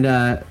 Mhm. And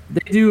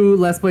they do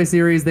Let's Play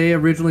series. They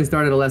originally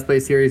started a Let's Play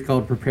series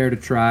called Prepare to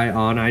Try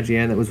on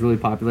IGN that was really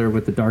popular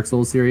with the Dark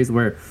Souls series,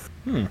 where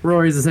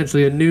Rory's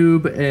essentially a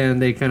noob,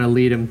 and they kind of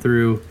lead him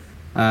through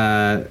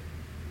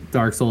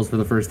Dark Souls for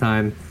the first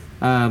time.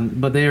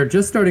 But they are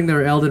just starting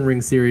their Elden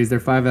Ring series. They're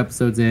 5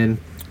 episodes in.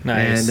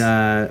 Nice.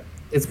 And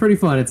it's pretty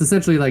fun. It's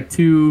essentially like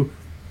 2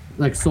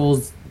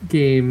 Souls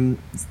game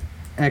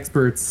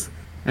experts,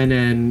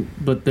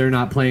 but they're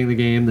not playing the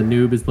game. The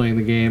noob is playing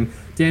the game.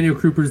 Daniel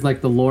Kruper's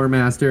like the lore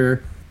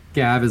master.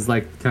 Gav is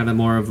like kind of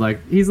more of like,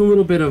 he's a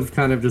little bit of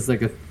kind of just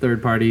like a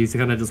third party. He's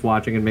kind of just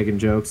watching and making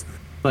jokes,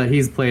 but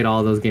he's played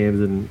all those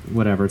games and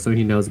whatever, so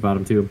he knows about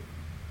them too.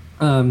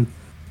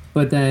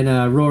 But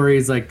then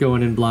Rory's like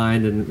going in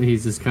blind, and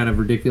he's just kind of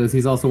ridiculous.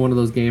 He's also one of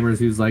those gamers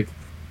who's like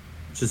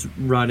just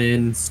run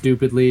in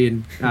stupidly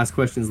and ask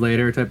questions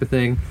later type of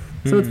thing.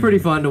 So it's pretty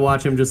fun to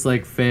watch him just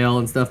like fail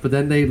and stuff. But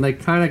then they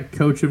like kind of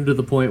coach him to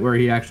the point where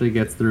he actually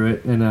gets through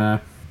it. And I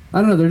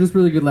don't know, they're just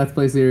really good Let's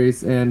Play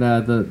series. And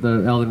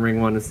the Elden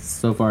Ring one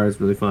so far is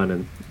really fun,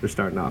 and they're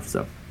starting off.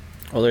 So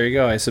Well, there you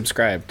go. I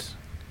subscribed.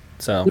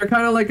 So they're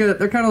kind of like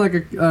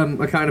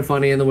a kind of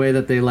funny in the way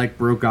that they like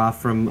broke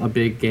off from a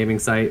big gaming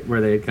site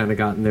where they had kind of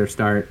gotten their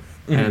start.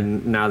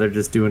 And now they're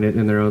just doing it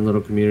in their own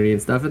little community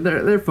and stuff. And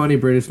they're funny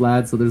British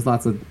lads, so there's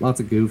lots of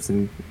goofs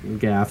and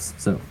gaffs.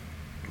 So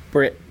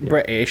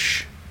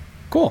British.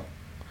 Cool.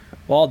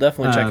 Well, I'll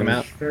definitely check them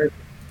out.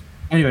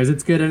 anyways,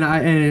 it's good, and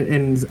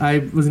I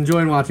was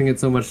enjoying watching it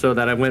so much so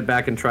that I went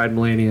back and tried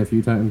Melania a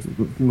few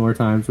more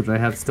times, which I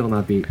have still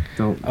not beat.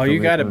 You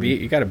gotta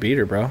beat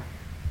her, bro.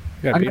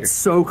 You gotta I beat got her.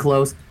 so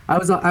close. I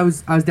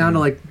was down to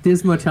like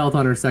this much health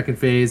on her second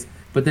phase,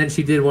 but then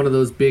she did one of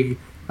those big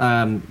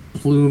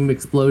plume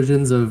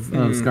explosions of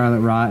Scarlet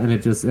Rot, and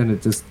it just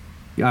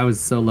I was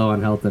so low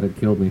on health that it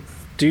killed me.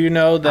 Do you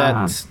know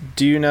that?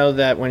 Do you know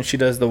that when she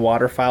does the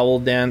waterfowl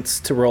dance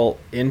to roll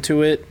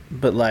into it,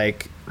 but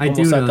like I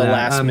almost do at know the that.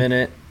 last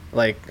minute,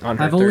 like on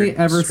her I've only third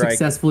ever strike?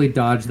 successfully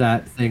dodged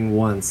that thing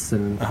once,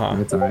 and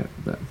it's alright.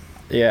 But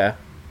Yeah,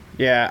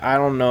 I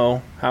don't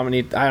know how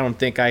many. I don't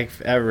think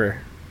I've ever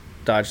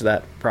dodged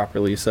that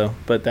properly. So,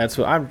 but that's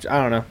what I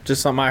don't know.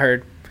 Just something I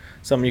heard.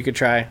 Something you could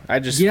try. I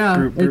just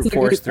brute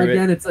force through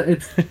it. It's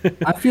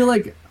I feel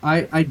like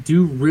I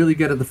do really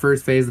good at the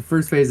first phase. The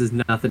first phase is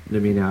nothing to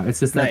me now. It's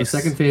just that the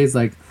second phase,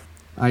 like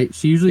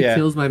she usually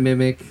kills my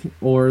mimic,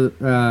 or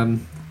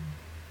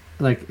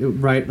like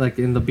right like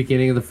in the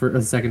beginning of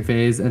the second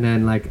phase, and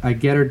then like I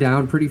get her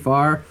down pretty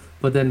far,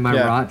 but then my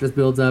rot just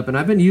builds up, and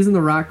I've been using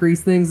the rot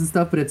grease things and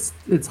stuff, but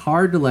it's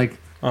hard to like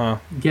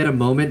get a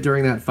moment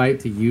during that fight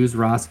to use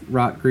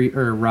rot grease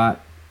or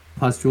rot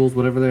pustules,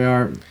 whatever they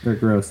are. They're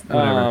gross.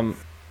 Whatever.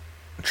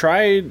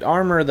 Try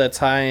armor that's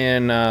high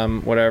in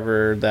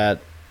whatever that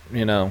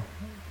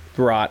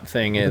rot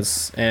thing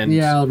is, and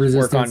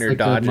work on your like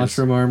dodges.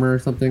 Mushroom armor or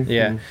something.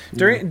 Yeah.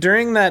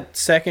 During that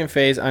second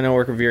phase, I know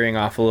we're veering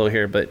off a little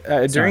here, but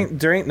during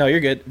no, you're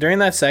good. During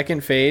that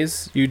second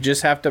phase, you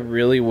just have to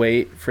really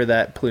wait for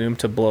that plume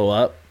to blow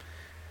up,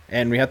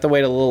 and we have to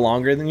wait a little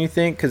longer than you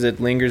think because it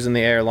lingers in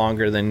the air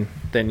longer than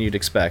you'd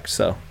expect.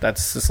 So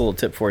that's just a little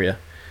tip for you.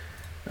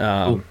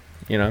 I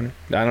don't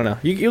know.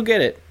 You'll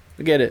get it.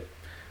 You'll get it.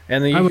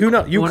 And then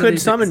you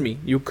could summon me.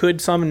 You could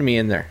summon me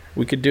in there.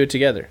 We could do it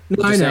together.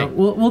 No, I know.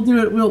 We'll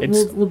do it.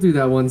 We'll do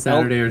that one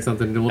Saturday or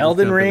something. We'll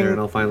Elden Ring, in there and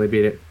I'll finally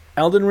beat it.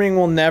 Elden Ring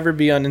will never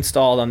be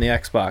uninstalled on the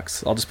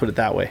Xbox. I'll just put it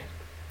that way.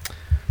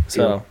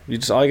 So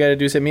all you got to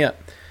do is hit me up.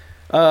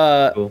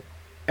 Cool.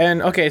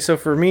 And okay, so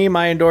for me,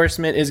 my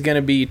endorsement is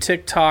gonna be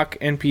TikTok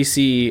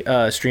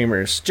NPC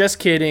streamers. Just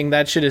kidding.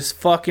 That shit is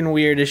fucking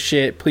weird as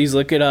shit. Please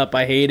look it up.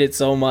 I hate it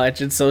so much.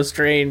 It's so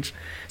strange,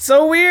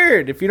 so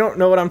weird. If you don't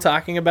know what I'm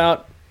talking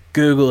about,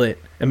 Google it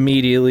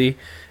immediately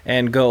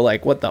and go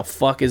like, what the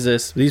fuck is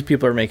this? These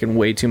people are making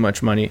way too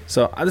much money.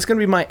 So this is going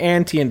to be my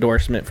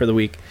anti-endorsement for the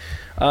week.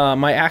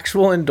 My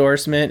actual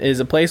endorsement is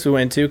a place we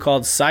went to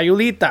called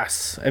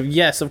Sayulitas.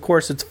 Yes, of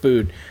course it's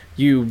food.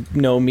 You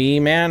know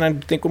me, man. I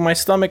think with my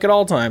stomach at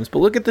all times. But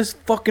look at this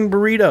fucking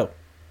burrito.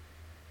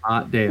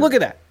 Damn. Look at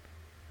that.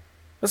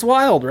 That's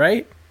wild,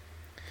 right?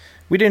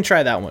 We didn't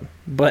try that one.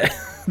 But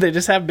they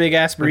just have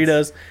big-ass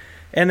burritos.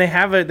 And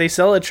they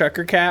sell a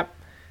trucker cap.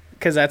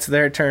 Because that's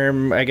their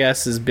term, I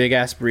guess, is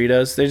big-ass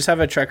burritos. They just have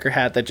a trucker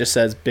hat that just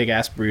says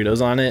big-ass burritos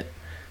on it.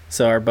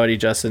 So our buddy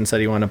Justin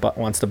said he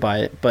wants to buy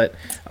it. But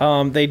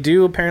they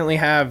do apparently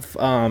have...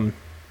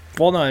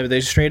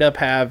 they straight up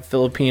have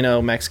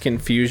Filipino-Mexican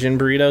fusion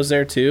burritos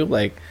there, too.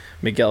 Like,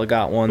 Miguel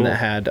got one that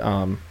had...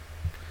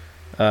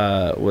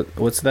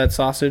 what's that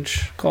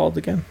sausage called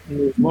again?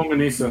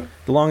 Longanisa.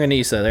 The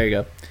longanisa, there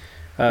you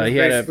go. He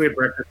had basically a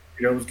breakfast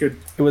burrito. It was good.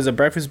 It was a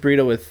breakfast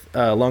burrito with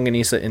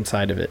longanisa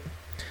inside of it.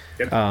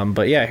 Yep.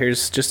 But yeah,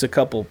 here's just a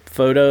couple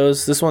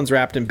photos. This one's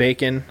wrapped in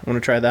bacon. I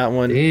want to try that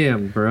one.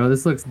 Damn, bro,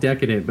 this looks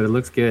decadent, but it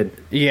looks good.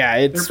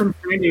 Yeah, they're from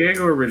San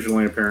Diego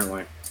originally,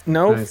 apparently.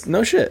 No, nice.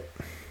 No shit.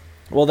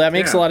 Well, that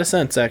makes a lot of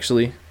sense,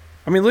 actually.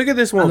 I mean, look at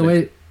this one. By the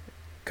way,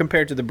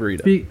 compared to the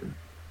burrito.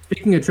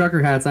 Speaking of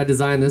trucker hats, I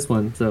designed this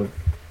one, so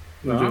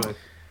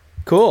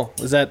cool.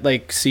 Is that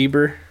like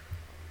Sieber?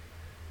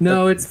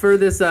 No, it's for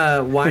this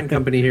wine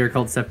company here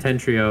called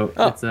Septentrio.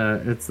 Oh.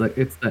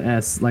 It's the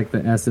S, like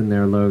the S in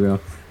their logo.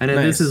 And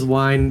then this is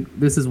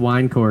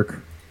wine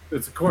cork.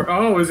 It's a cork.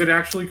 Oh, is it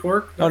actually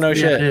cork? Oh no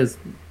shit. It is.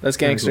 That's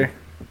gangster.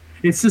 Cool.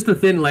 It's just a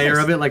thin layer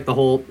of it, like the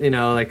whole,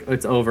 like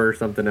it's over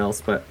something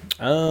else, but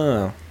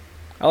oh.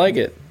 I like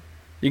it.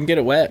 You can get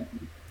it wet.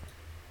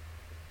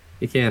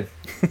 You can.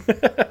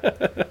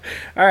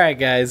 All right,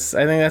 guys.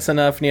 I think that's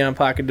enough Neon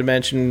Pocket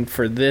Dimension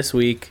for this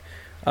week.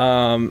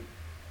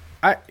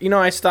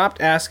 I stopped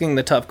asking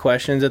the tough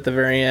questions at the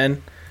very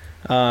end,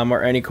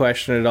 or any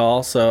question at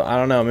all. So I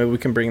don't know. Maybe we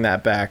can bring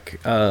that back.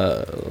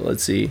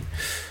 Let's see.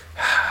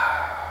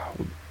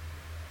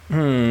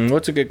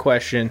 What's a good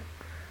question?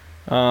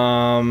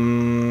 I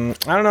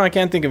don't know. I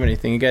can't think of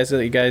anything. You guys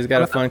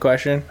got a fun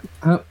question?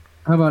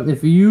 How about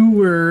if you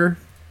were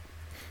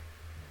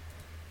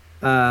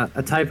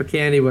a type of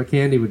candy? What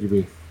candy would you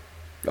be?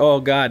 Oh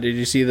God! Did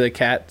you see the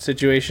cat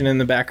situation in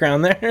the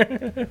background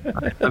there?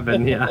 I've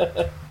been,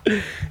 yeah.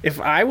 If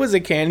I was a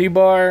candy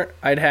bar,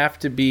 I'd have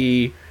to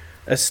be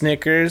a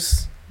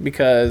Snickers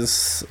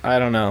because I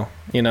don't know.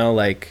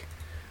 Like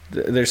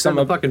there's some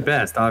the fucking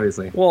best,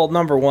 obviously. Well,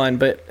 number one,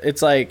 but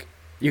it's like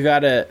you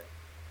gotta.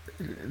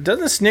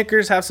 Doesn't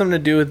Snickers have something to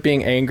do with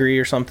being angry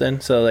or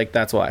something? So like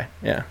that's why,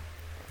 yeah.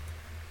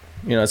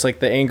 It's like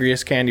the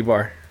angriest candy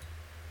bar.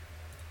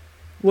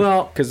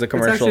 Well, because the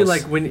commercials. It's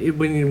actually like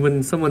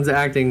when someone's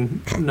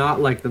acting not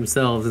like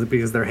themselves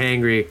because they're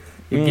hangry,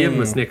 you give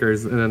them a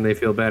Snickers and then they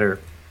feel better.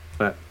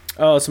 But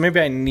so maybe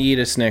I need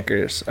a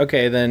Snickers.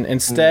 Okay, then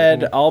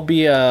instead I'll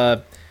be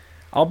a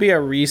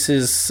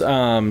Reese's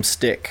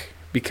stick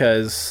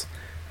because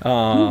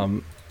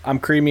I'm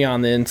creamy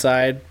on the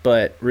inside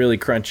but really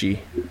crunchy.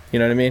 You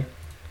know what I mean?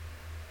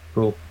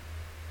 Cool.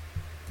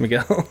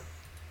 Miguel.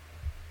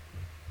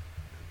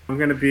 If I'm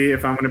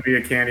gonna be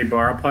a candy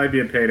bar, I'll probably be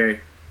a Payday.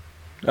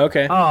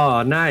 Okay.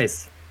 Oh,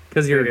 nice.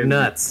 Because you're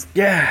nuts.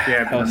 Yeah.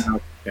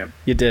 Yeah.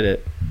 You did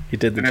it. You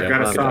did the job. And I've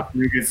got a soft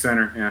nougat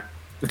center. Yeah.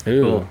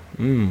 Ooh.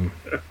 Cool.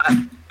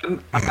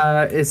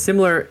 It's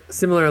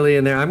similarly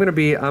in there.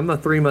 I'm a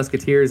Three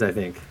Musketeers, I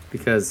think,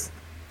 because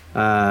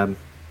I'm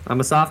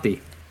a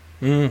softie.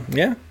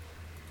 Yeah.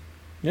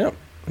 Yep.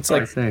 It's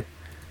like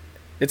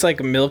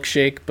a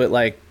milkshake, but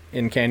like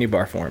in candy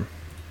bar form.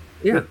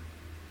 Yeah.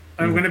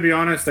 I'm going to be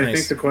honest. I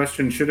think the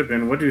question should have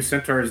been, what do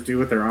centaurs do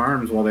with their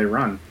arms while they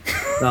run?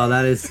 Oh,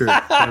 that is true.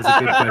 That was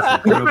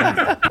a good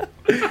question.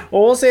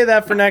 Well, we'll say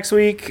that for next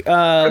week.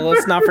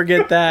 Let's not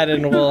forget that,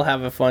 and we'll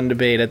have a fun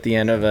debate at the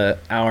end of an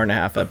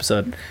hour-and-a-half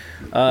episode.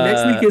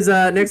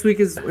 Next week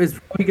is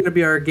probably going to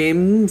be our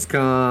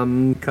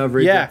Gamescom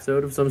coverage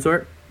episode of some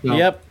sort. No.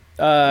 Yep.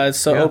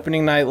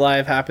 Opening night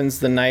live happens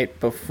the night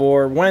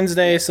before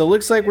Wednesday, so it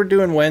looks like we're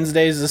doing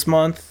Wednesdays this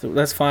month.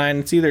 That's fine.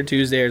 It's either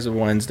Tuesdays or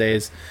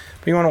Wednesdays.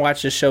 If you want to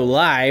watch this show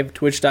live,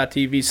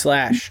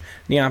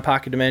 twitch.tv/Neon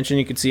Pocket Dimension.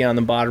 You can see on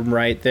the bottom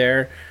right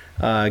there,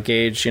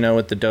 Gage,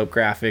 with the dope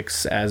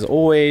graphics as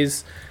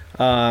always.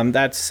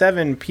 That's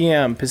 7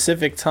 p.m.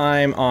 Pacific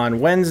time on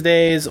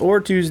Wednesdays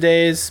or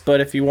Tuesdays. But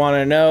if you want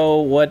to know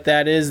what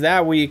that is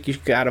that week, you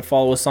got to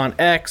follow us on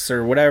X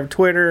or whatever,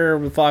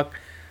 Twitter, fuck.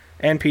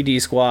 NPD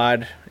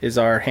Squad is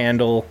our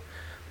handle.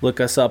 Look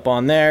us up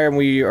on there, and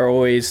we are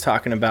always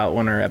talking about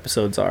when our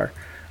episodes are.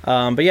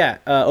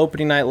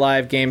 Opening night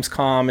live,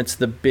 Gamescom. It's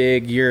the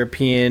big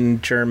European,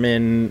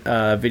 German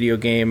video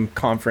game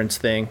conference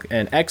thing,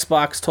 and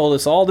Xbox told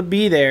us all to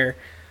be there,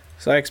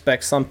 so I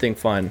expect something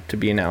fun to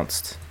be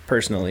announced,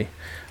 personally.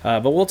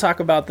 But we'll talk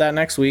about that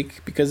next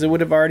week, because it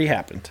would have already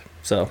happened.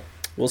 So,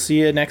 we'll see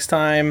you next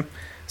time.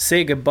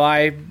 Say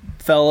goodbye,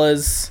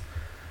 fellas,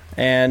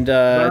 and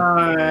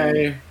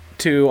bye.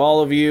 To all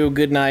of you,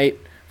 good night.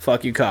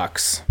 Fuck you,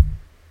 cocks.